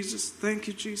 Thank you, Jesus. Thank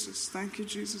you, Jesus. Thank you,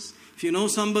 Jesus. If you know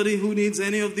somebody who needs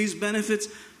any of these benefits,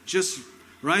 just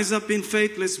rise up in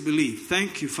faith. Let's believe.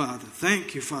 Thank you, Father.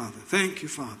 Thank you, Father. Thank you,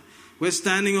 Father. We're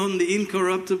standing on the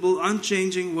incorruptible,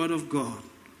 unchanging word of God.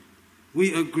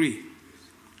 We agree.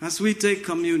 As we take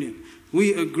communion,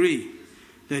 we agree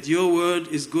that your word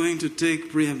is going to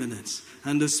take preeminence.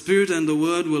 And the Spirit and the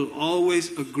word will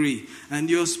always agree. And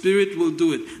your Spirit will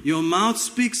do it. Your mouth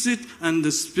speaks it and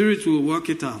the Spirit will work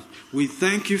it out. We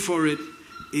thank you for it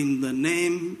in the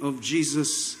name of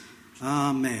Jesus.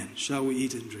 Amen. Shall we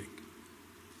eat and drink?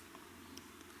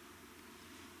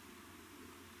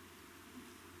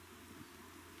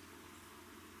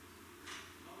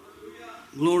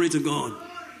 Glory to God.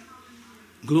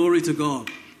 Glory to God.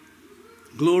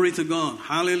 Glory to God.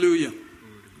 Hallelujah.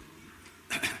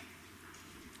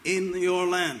 In your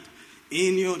land,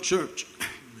 in your church,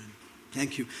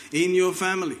 thank you, in your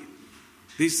family,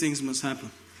 these things must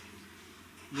happen.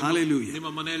 Hallelujah.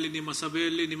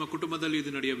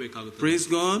 Praise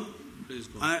God.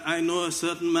 I know a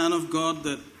certain man of God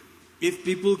that if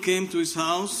people came to his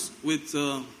house with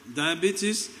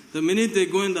diabetes, the minute they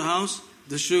go in the house,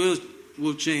 the sugar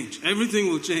will change. Everything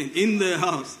will change in their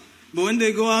house. But when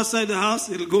they go outside the house,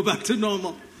 it'll go back to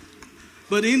normal.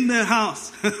 But in their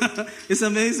house, it's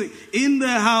amazing. In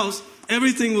their house,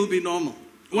 everything will be normal.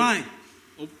 Why?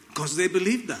 Because they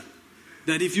believe that.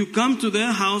 That if you come to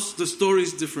their house, the story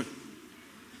is different.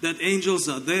 That angels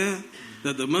are there.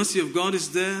 That the mercy of God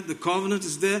is there. The covenant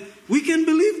is there. We can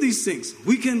believe these things.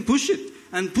 We can push it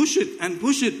and push it and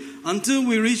push it until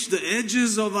we reach the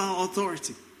edges of our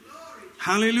authority.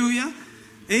 Hallelujah.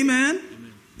 Amen.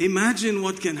 Imagine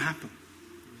what can happen.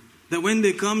 That when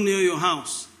they come near your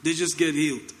house, they just get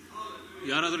healed.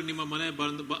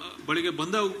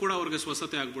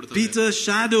 Peter's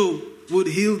shadow would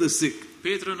heal the sick.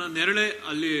 ಪೇತ್ರನ ನೆರಳೆ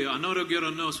ಅಲ್ಲಿ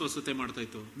ಅನಾರೋಗ್ಯರನ್ನು ಸ್ವಸ್ಥತೆ ಮಾಡ್ತಾ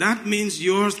ಇತ್ತು. That means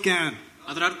yours can.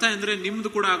 ಅದರ ಅರ್ಥ ಅಂದ್ರೆ ನಿಮ್ದು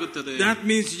ಕೂಡ ಆಗುತ್ತದೆ. That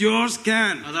means yours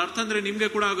can. ಅದರ ಅರ್ಥ ಅಂದ್ರೆ ನಿಮ್ಗೆ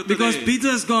ಕೂಡ ಆಗುತ್ತದೆ. Because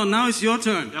Peter is gone, now it's your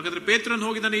turn. ಯಾಕಂದ್ರೆ ಪೇತ್ರನ್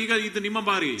ಹೋಗಿದ್ದಾನೆ, ಈಗ ಇದು ನಿಮ್ಮ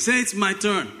ಬಾರಿ. Say it's my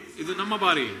turn. ಇದು ನಮ್ಮ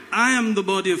ಬಾರಿ. I am the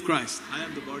body of Christ. I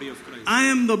am the body of Christ. I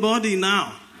am the body now.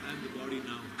 I am the body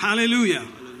now. Hallelujah.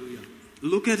 Hallelujah.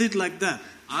 Look at it like that.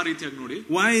 ಆ ರೀತಿಯಾಗಿ ನೋಡಿ.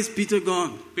 Why is Peter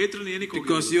gone? ಪೇತ್ರನ ಏನಕ್ಕೆ ಹೋಗಿದ್ದಾನೆ?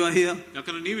 Because you are here.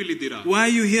 ಯಾಕಂದ್ರೆ ನೀವು ಇಲ್ಲಿದ್ದೀರಾ. Why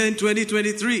are you here in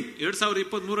 2023?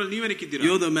 2023 ಅಲ್ಲಿ ನೀವೇನಕ್ಕೆ ಇದ್ದೀರಾ?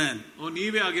 You're the man.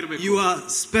 ನೀವೇ ಆಗಿರಬೇಕು. You are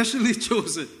specially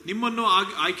chosen. ನಿಮ್ಮನ್ನು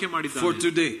ಆಯ್ಕೆ ಮಾಡಿದ್ದಾನೆ for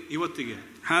today. ಇವತ್ತಿಗೆ.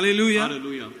 Hallelujah.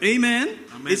 Hallelujah. Amen.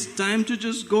 Amen. It's time to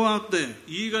just go out there.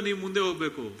 ಈಗ ನೀವು ಮುಂದೆ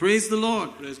ಹೋಗಬೇಕು. Praise the Lord.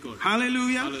 Praise God.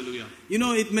 Hallelujah. Hallelujah. You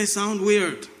know, it may sound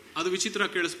weird. ಅದು ವಿಚಿತ್ರ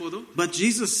ಕೇಳಿಸಬಹುದು. But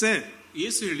Jesus said,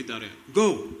 ಯೇಸು ಹೇಳಿದ್ದಾರೆ, go.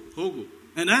 ಹೋಗು.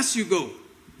 And as you go,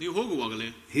 ನೀವು ಹೋಗುವಾಗಲೇ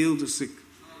heal the sick,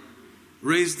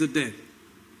 raise the dead,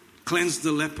 cleanse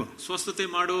the leper. ಸ್ವಸ್ಥತೆ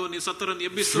ಮಾಡು, ನೀವು ಸತ್ತರನ್ನು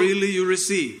ಎಬ್ಬಿಸು. Freely you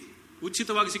receive.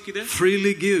 ಉಚಿತವಾಗಿ ಸಿಕ್ಕಿದೆ.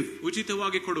 Freely give.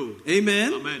 ಉಚಿತವಾಗಿ ಕೊಡು. Amen.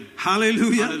 Amen.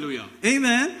 Hallelujah. Hallelujah.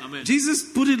 Amen. Amen. Jesus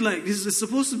put it like this is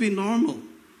supposed to be normal.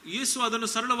 ಯೇಸು ಅದನ್ನು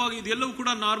ಸರಳವಾಗಿ ಇದೆಲ್ಲವೂ ಕೂಡ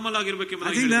ನಾರ್ಮಲ್ ಆಗಿರಬೇಕು.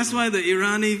 I think that's why the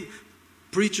Irani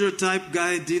preacher type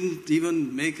guy didn't even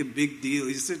make a big deal.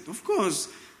 He said, of course,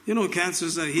 you know,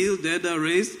 cancers are healed, dead are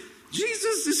raised.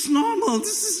 Jesus is normal.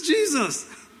 This is Jesus.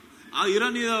 ಆ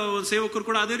ಇರಾನಿಯ ಒಂದು ಸೇವಕರು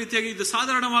ಕೂಡ ಅದೇ ರೀತಿಯಾಗಿ ಇದು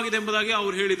ಸಾಧಾರಣವಾಗಿದೆ ಎಂಬುದಾಗಿ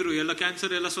ಅವ್ರು ಹೇಳಿದ್ರು. ಎಲ್ಲ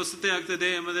ಕ್ಯಾನ್ಸರ್ ಎಲ್ಲ ಸ್ವಸ್ಥತೆ ಆಗ್ತದೆ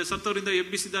ಮತ್ತೆ ಸತ್ತವರಿಂದ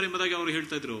ಎಬ್ಬಿಸಿದ್ದಾರೆ ಎಂಬುದಾಗಿ ಅವರು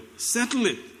ಹೇಳ್ತಾ ಇದ್ರು. Settle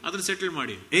it. ಅದನ್ನ ಸೆಟಲ್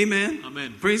ಮಾಡಿ. Amen. Amen.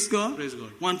 Praise God. Praise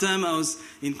God. One time I was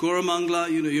in Koramangala.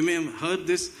 You know, you may have heard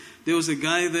this. There was a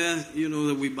guy there, you know,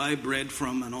 that we buy bread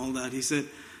from and all that. He said,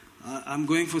 I'm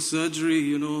going for surgery,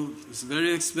 you know, it's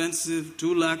very expensive,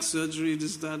 2 lakh surgery,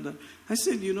 this, that. I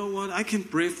said, you know what, I can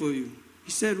pray for you.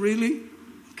 He said, really?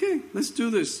 Okay, let's do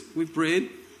this. We prayed.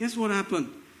 Guess what happened?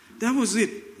 That was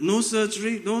it. No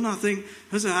surgery, no nothing.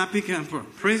 He was a happy camper.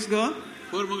 Praise God.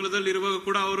 ಕೋರಮಂಗಲದಲ್ಲಿ ಇರುವಾಗ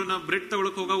ಕೂಡ ಅವ್ರನ್ನ bread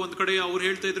ತಗೊಳಕ್ ಹೋಗ ಒಂದ್ ಕಡೆ ಅವ್ರು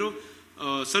ಹೇಳ್ತಾ ಇದ್ರು,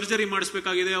 ಸರ್ಜರಿ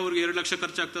ಮಾಡಿಸ್ಬೇಕಾಗಿದೆ, ಅವ್ರಿಗೆ 2 ಲಕ್ಷ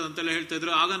ಖರ್ಚಾಗ್ತದೆ ಅಂತೆಲ್ಲ ಹೇಳ್ತಾ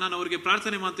ಇದ್ರು. ಆಗ ನಾನು ಅವ್ರಿಗೆ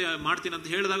ಪ್ರಾರ್ಥನೆ ಮಾಡ್ತೀನಿ ಅಂತ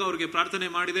ಹೇಳಿದಾಗ ಅವ್ರಿಗೆ ಪ್ರಾರ್ಥನೆ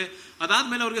ಮಾಡಿದೆ.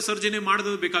 ಅದಾದ್ಮೇಲೆ ಅವ್ರಿಗೆ ಸರ್ಜರಿ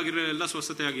ಮಾಡೋದು ಬೇಕಾಗಿರೋ ಎಲ್ಲ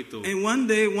ಸ್ವಸ್ಥತೆ ಆಗಿತ್ತು. And one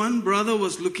day one brother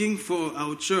was looking for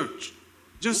our church.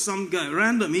 Just some guy,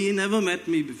 random. He never met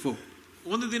me before.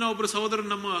 ಒಂದು ದಿನ ಒಬ್ಬರು ಸಹೋದರರು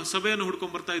ನಮ್ಮ ಸಭೆಯನ್ನು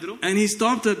ಹುಡ್ಕೊಂಡ್ ಬರ್ತಾ ಇದ್ರು. And he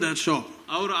stopped at that shop.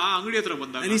 ಅವರು ಆ ಅಂಗಡಿ ಹತ್ರ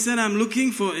ಬಂದಾಗ And he said, I'm looking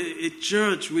for a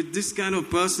church with this kind of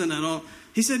person and all.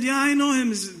 He said, yeah, I know him.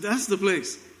 That's the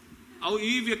place.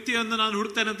 ಈ ವ್ಯಕ್ತಿಯನ್ನು ನಾನು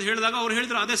ಹುಡುಕ್ತೇನೆ ಅಂತ ಹೇಳಿದಾಗ ಅವ್ರು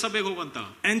ಹೇಳಿದ್ರು ಅದೇ ಸಭೆಗೆ ಹೋಗಂತ.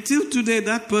 Until today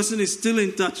that person is still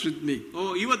in touch with me.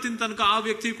 ಇವತ್ತಿನ ತನಕ ಆ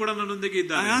ವ್ಯಕ್ತಿ ಕೂಡ ನನ್ನೊಂದಿಗೆ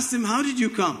ಇದ್ದಾನೆ. I asked him, how did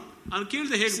you come? ನಾನು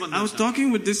ಕೇಳಿದೆ ಹೇಗೆ ಬಂದ. I was talking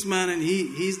with this man and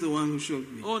he's the one who showed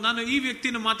me. ನಾನು ಈ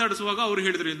ವ್ಯಕ್ತಿನ ಮಾತಾಡಿಸುವಾಗ ಅವರು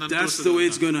ಹೇಳಿದ್ರು that's the way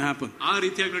it's going to happen. ಆ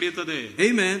ರೀತಿಯಾಗಿ ನಡೆಯುತ್ತದೆ.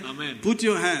 Amen. Amen. Put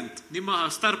your hand. ನಿಮ್ಮ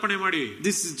ಹಸ್ತಾರ್ಪಣೆ ಮಾಡಿ.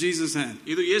 This is Jesus' hand.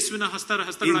 ಇದು ಯೇಸುವಿನ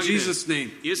ಹಸ್ತಗಳಾಗಿದೆ. In Jesus' name.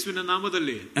 ಯೇಸುವಿನ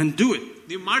ನಾಮದಲ್ಲಿ. And do it.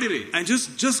 ನೀವು ಮಾಡಿರಿ. And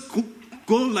just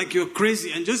go like you're crazy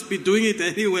and just be doing it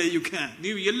anywhere you can.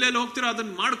 ನೀವು ಎಲ್ಲೆಲ್ಲಿ ಹೋಗ್ತೀರಾ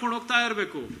ಅದನ್ನ ಮಾಡ್ಕೊಂಡು ಹೋಗ್ತಾ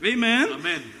ಇರಬೇಕು. Amen.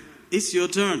 Amen. It's your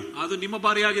turn. ಅದು ನಿಮ್ಮ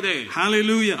ಬಾರಿ ಆಗಿದೆ.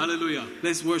 Hallelujah. Hallelujah.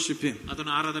 Let's worship him.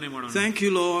 ಅದನ್ನ ಆರಾಧನೆ ಮಾಡೋಣ. Thank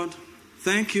you, Lord.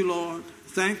 Thank you, Lord.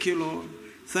 Thank you, Lord.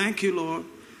 Thank you, Lord.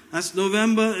 As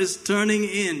November is turning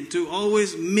in to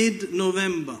always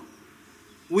mid-November,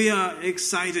 we are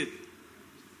excited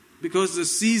because the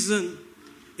season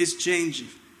is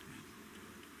changing.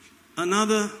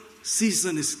 Another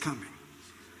season is coming.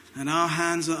 And our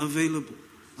hands are available.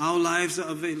 Our lives are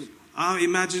available. Our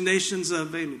imaginations are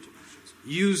available.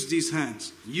 Use these hands.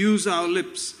 Use our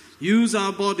lips. Use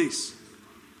our bodies.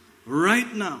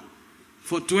 Right now.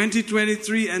 For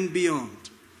 2023 and beyond.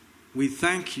 We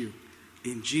thank you.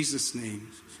 In Jesus' name.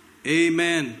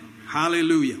 Amen.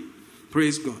 Hallelujah.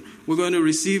 Praise God. We're going to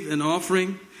receive an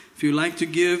offering. If you like to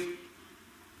give.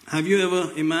 Have you ever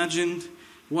imagined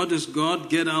what does God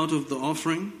get out of the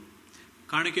offering?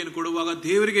 ಕಾಣಿಕೆಯನ್ನು ಕೊಡುವಾಗ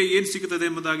ದೇವರಿಗೆ ಏನು ಸಿಗುತ್ತದೆ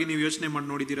ಎಂಬುದಾಗಿ ನೀವು ಯೋಚನೆ ಮಾಡಿ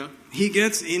ನೋಡಿದ್ದೀರಾ? He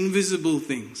gets invisible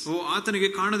things. ಆತನಿಗೆ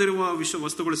ಕಾಣದಿರುವ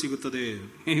ವಸ್ತುಗಳು ಸಿಗುತ್ತದೆ.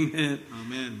 Amen.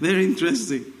 Amen. Very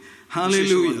interesting.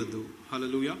 Hallelujah.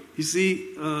 Hallelujah. You see,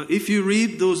 if you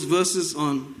read those verses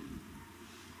on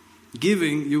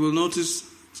giving, you will notice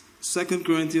 2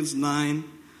 Corinthians 9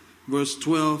 verse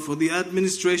 12, for the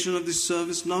administration of this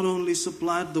service not only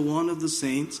supplied the want of the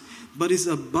saints, but is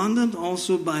abundant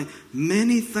also by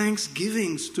many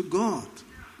thanksgivings to God.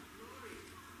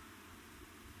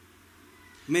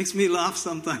 Makes me laugh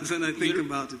sometimes when I think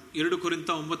about it. 2 ಕೊರಿಂಥ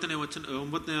 9ನೇ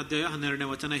ಅಧ್ಯಾಯ 12ನೇ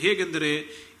ವಚನ ಹೇಗೆಂದರೆ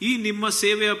ಈ ನಿಮ್ಮ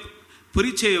ಸೇವೆಯ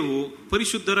ಪರಿಚಯವು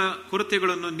ಪರಿಶುದ್ಧರ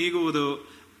ಕೊರತೆಗಳನ್ನು ನೀಗುವುದು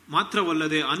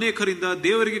ಮಾತ್ರವಲ್ಲದೆ ಅನೇಕರಿಂದ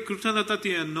ದೇವರಿಗೆ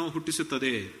ಕೃತಜ್ಞತೆಯನ್ನು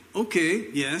ಹುಟ್ಟಿಸುತ್ತದೆ. Okay,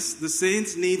 yes, the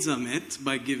saints' needs are met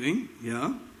by giving, yeah.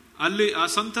 ಅಲ್ಲಿ ಆ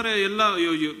ಸಂತರ ಎಲ್ಲ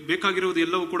ಬೇಕಾಗಿರುವುದು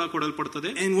ಎಲ್ಲವೂ ಕೂಡ ಕೊಡಲ್ಪಡುತ್ತದೆ.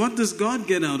 And what does God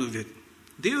get out of it?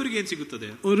 ದೇವರಿಗೆ ಏನು ಸಿಗುತ್ತದೆ?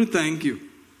 Oh, thank you.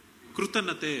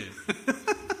 ಕೃತಜ್ಞತೆ.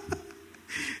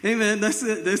 Amen.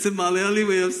 That's a Malayali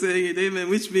way of saying it. Amen.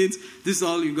 Which means this is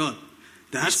all you got.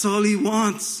 That's all he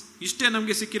wants. ಇಷ್ಟೇ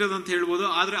ನಮಗೆ ಸಿಕ್ಕಿರೋದು ಅಂತ ಹೇಳ್ಬೋದು,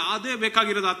 ಆದ್ರೆ ಅದೇ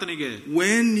ಬೇಕಾಗಿರೋದು ಆತನಿಗೆ.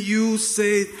 When you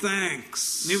say thanks,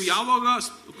 ನೀವು ಯಾವಾಗ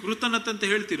ಕೃತಜ್ಞತೆ ಅಂತ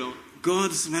ಹೇಳ್ತೀರೋ, God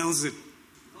smells it.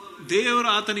 ದೇವರು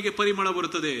ಆತನಿಗೆ ಪರಿಮಳ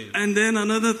ಬರುತ್ತದೆ. And then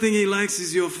another thing he likes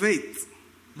is your faith.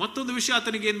 ಮತ್ತೊಂದು ವಿಷಯ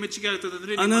ಆತನಿಗೆ ಏನ್ ಮೆಚ್ಚುಗೆ ಆಗ್ತದೆ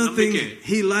ಅಂದ್ರೆ another thing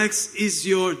he likes is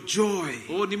your joy.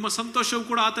 ನಿಮ್ಮ ಸಂತೋಷವು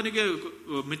ಕೂಡ ಆತನಿಗೆ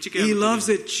ಮೆಚ್ಚುಗೆ. He loves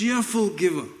a cheerful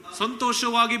giver.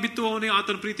 ಸಂತೋಷವಾಗಿ ಬಿತ್ತುವವನೇ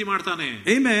ಆತನ ಪ್ರೀತಿ ಮಾಡ್ತಾನೆ.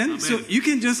 Amen. So you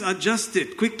can just adjust it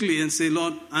quickly and say,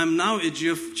 Lord, I'm now a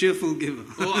cheerful giver.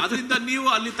 ಅದರಿಂದ ನೀವು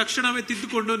ಅಲ್ಲಿ ತಕ್ಷಣವೇ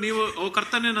ತಿದ್ದುಕೊಂಡು ನೀವು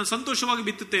ಕರ್ತನೇ ನಾನು ಸಂತೋಷವಾಗಿ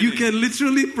ಬಿತ್ತುತ್ತೇನೆ. You can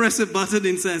literally press a button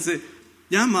inside and say,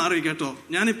 ഞാൻ മാറി കേട്ടോ,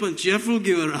 ഞാനിപ്പം cheerful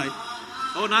giver ആയി.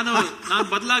 ನಾನು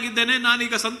ಬದಲಾಗಿದ್ದೇನೆ,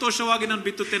 ನಾನೀಗ ಸಂತೋಷವಾಗಿ ನಾನು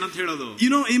ಬಿತ್ತುತ್ತೇನೆ ಅಂತ ಹೇಳೋದು. You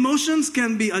know, emotions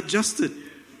can be adjusted.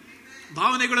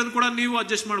 ಭಾವನೆಗಳನ್ನು ಕೂಡ ನೀವು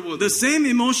ಅಡ್ಜಸ್ಟ್ ಮಾಡಬಹುದು. The same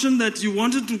emotion that you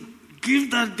wanted to give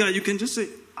that guy, you can just say,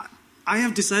 I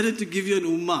have decided to give you an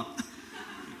umma.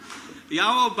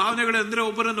 ಯಾವ ಭಾವನೆಗಳು ಅಂದ್ರೆ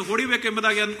ಒಬ್ಬರನ್ನು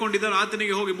ಹೊಡಿಬೇಕೆಂಬುದಾಗಿ ಅನ್ಕೊಂಡಿದ್ದಾರೆ,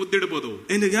 ಆತನಿಗೆ ಹೋಗಿ ಮುದ್ದಿಡಬಹುದು.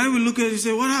 And the guy will look at you and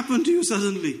say, what happened to you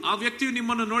suddenly? ಆ ವ್ಯಕ್ತಿಯು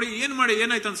ನಿಮ್ಮನ್ನು ನೋಡಿ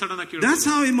ಏನಾಯ್ತು ಅಂತ ಸಡನ್ ಆಗಿ ಕೇಳುತ್ತಾರೆ. That's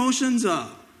how emotions are.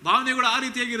 ಭಾವನೆಗಳು ಆ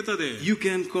ರೀತಿಯಾಗಿರ್ತದೆ. You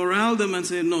can corral them and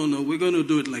say, no, we're going to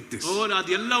do it like this.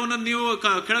 ಅದೆಲ್ಲವನ್ನ ನೀವು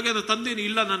ಕೆಳಗೆ ತಂದೇನಿ,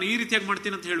 ಇಲ್ಲ ನಾನು ಈ ರೀತಿಯಾಗಿ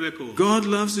ಮಾಡ್ತೀನಿ ಅಂತ ಹೇಳಬೇಕು. God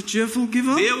loves a cheerful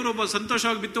giver. ದೇವರು ಒಬ್ಬ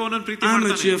ಸಂತೋಷವಾಗಿ ಬಿತ್ತುವವನನ್ನು ಪ್ರೀತಿ ಮಾಡ್ತಾನೆ.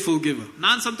 ಮಾಡ್ತಾನೆ. I'm a cheerful giver.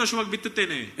 ನಾನು ಸಂತೋಷವಾಗಿ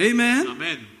ಬಿತ್ತುತ್ತೇನೆ. Amen.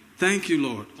 Amen. Thank you,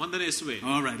 Lord. ವಂದನೆ ಯೇಸುವೇ.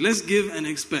 All right, let's give and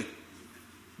expect.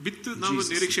 ಬಿತ್ತು ನಾವು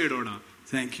ನಿರೀಕ್ಷೆ ಇಡೋಣ.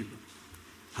 Thank you.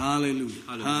 Hallelujah.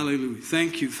 Hallelujah.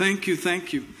 Thank you. Thank you. Thank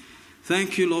you. Thank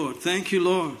you, Lord. Thank you,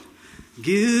 Lord.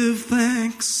 Give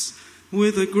thanks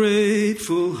with a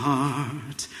grateful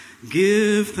heart.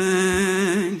 Give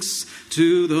thanks to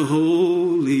the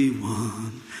Holy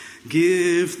One.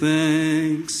 Give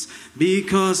thanks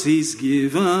because He's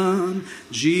given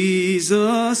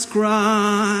Jesus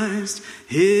Christ,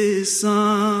 His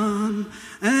Son.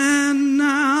 And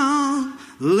now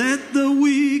let the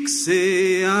weak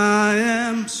say, I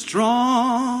am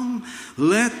strong.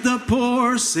 Let the poor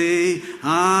say,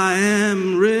 I am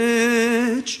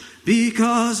rich.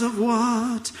 Because of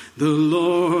what the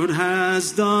Lord has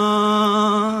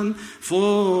done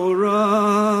for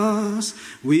us,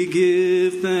 we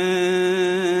give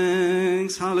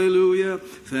thanks. Hallelujah.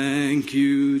 Thank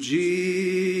you,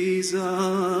 Jesus.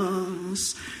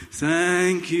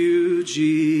 Thank you,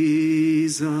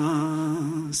 Jesus.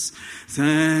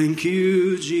 Thank you,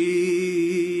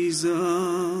 Jesus.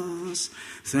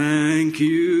 Thank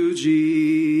you,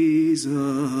 Jesus.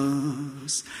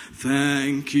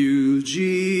 Thank you,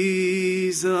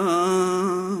 Jesus.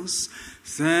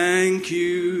 Thank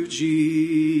you,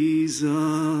 Jesus.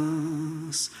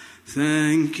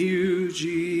 Thank you,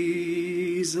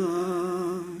 Jesus.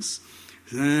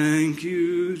 Thank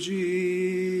you,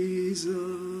 Jesus.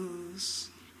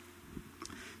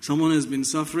 Someone has been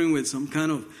suffering with some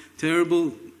kind of terrible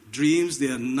dreams. They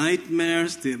are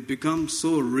nightmares. They have become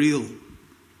so real.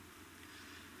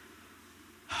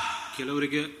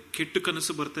 ಕೆಲವರಿಗೆ ಕೆಟ್ಟ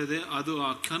ಕನಸು ಬರ್ತಾ ಇದೆ, ಅದು ಆ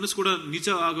ಕನಸು ಕೂಡ ನಿಜ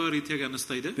ಆಗೋ ರೀತಿಯಾಗಿ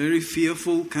ಅನಿಸ್ತಾ ಇದೆ. Very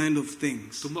fearful kind of things.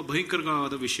 ತುಂಬಾ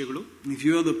ಭಯಂಕರವಾದ ವಿಷಯಗಳು. If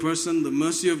you are the person, the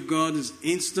mercy of God is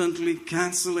instantly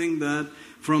cancelling that.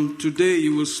 From today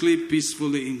you will sleep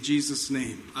peacefully in Jesus'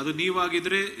 name. ಅದು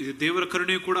ನೀವಾಗಿದ್ರೆ ದೇವರ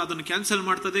ಕರುಣೆ ಕೂಡ ಅದನ್ನು ಕ್ಯಾನ್ಸಲ್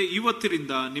ಮಾಡ್ತದೆ.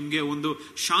 ಇವತ್ತಿನಿಂದ ನಿಮಗೆ ಒಂದು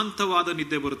ಶಾಂತವಾದ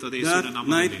ನಿದ್ದೆ ಬರುತ್ತದೆ. That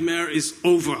nightmare is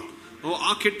over.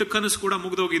 ಆ ಕೆಟ್ಟ ಕನಸು ಕೂಡ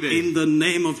ಮುಗಿದೋಗಿದೆ. In the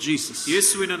name of Jesus.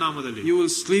 ಯೇಸುವಿನ ನಾಮದಲ್ಲಿ. You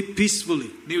will sleep peacefully.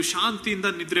 ನೀವು ಶಾಂತಿಯಿಂದ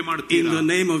ನಿದ್ರೆ ಮಾಡುತ್ತೀರಾ. In the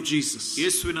name of Jesus.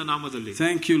 ಯೇಸುವಿನ ನಾಮದಲ್ಲಿ.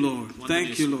 Thank you, Lord.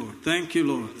 Thank you, Lord. Thank you,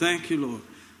 Lord. Thank you, Lord.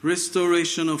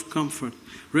 Restoration of comfort.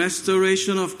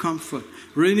 Restoration of comfort.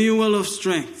 Renewal of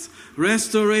strength.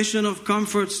 Restoration of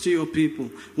comforts to your people.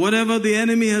 Whatever the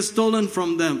enemy has stolen from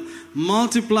them,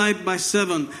 multiplied by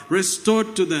 7, restored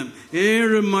to them.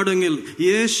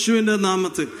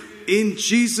 In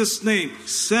Jesus' name,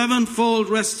 sevenfold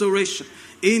restoration.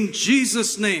 In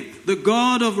Jesus' name, the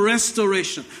God of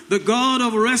restoration, the God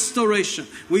of restoration,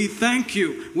 we thank you,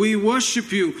 we worship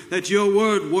you that your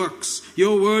word works.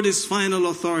 Your word is final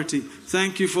authority.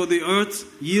 Thank you for the earth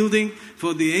yielding,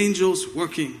 for the angels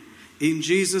working. In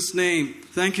Jesus' name,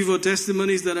 thank you for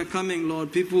testimonies that are coming, Lord.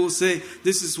 People will say,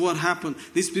 this is what happened.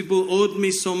 These people owed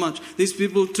me so much. These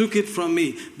people took it from me.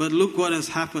 But look what has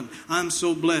happened. I'm so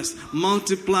blessed.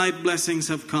 Multiplied blessings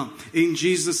have come. In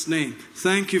Jesus' name,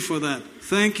 thank you for that.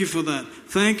 Thank you for that.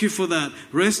 Thank you for that.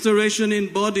 Restoration in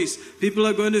bodies. People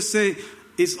are going to say,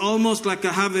 it's almost like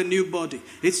I have a new body.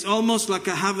 It's almost like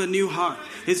I have a new heart.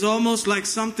 It's almost like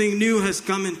something new has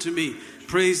come into me.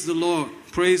 Praise the Lord.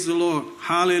 Praise the Lord.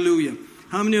 Hallelujah.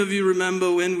 How many of you remember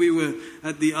when we were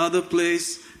at the other place?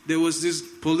 there was this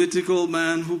political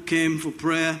man who came for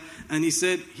prayer, and he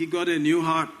said he got a new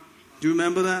heart. Do you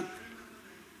remember that?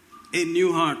 A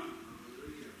new heart.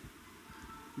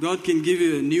 God can give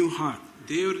you a new heart.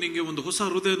 ದೇವರು ನಿಮಗೆ ಒಂದು ಹೊಸ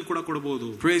ಹೃದಯವನ್ನು ಕೂಡ ಕೊಡಬಹುದು.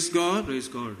 Praise God. Praise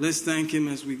God. Let's thank Him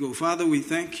as we go. Father, we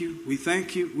thank you. We thank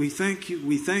you. We thank you.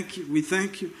 We thank you. We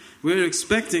thank you. We're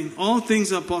expecting all things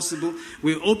are possible.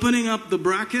 We're opening up the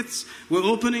brackets. We're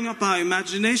opening up our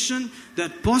imagination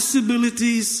that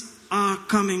possibilities are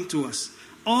coming to us.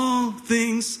 All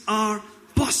things are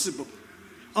possible.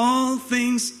 All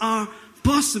things are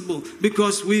possible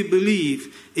because we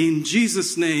believe in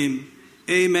Jesus' name.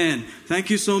 Amen. Thank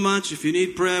you so much. If you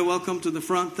need prayer, welcome to the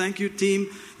front. Thank you, team.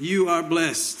 You are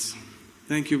blessed.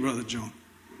 Thank you, Brother John.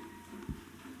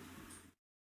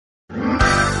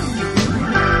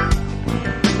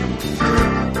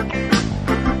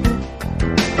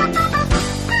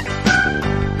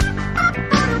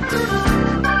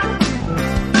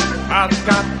 I've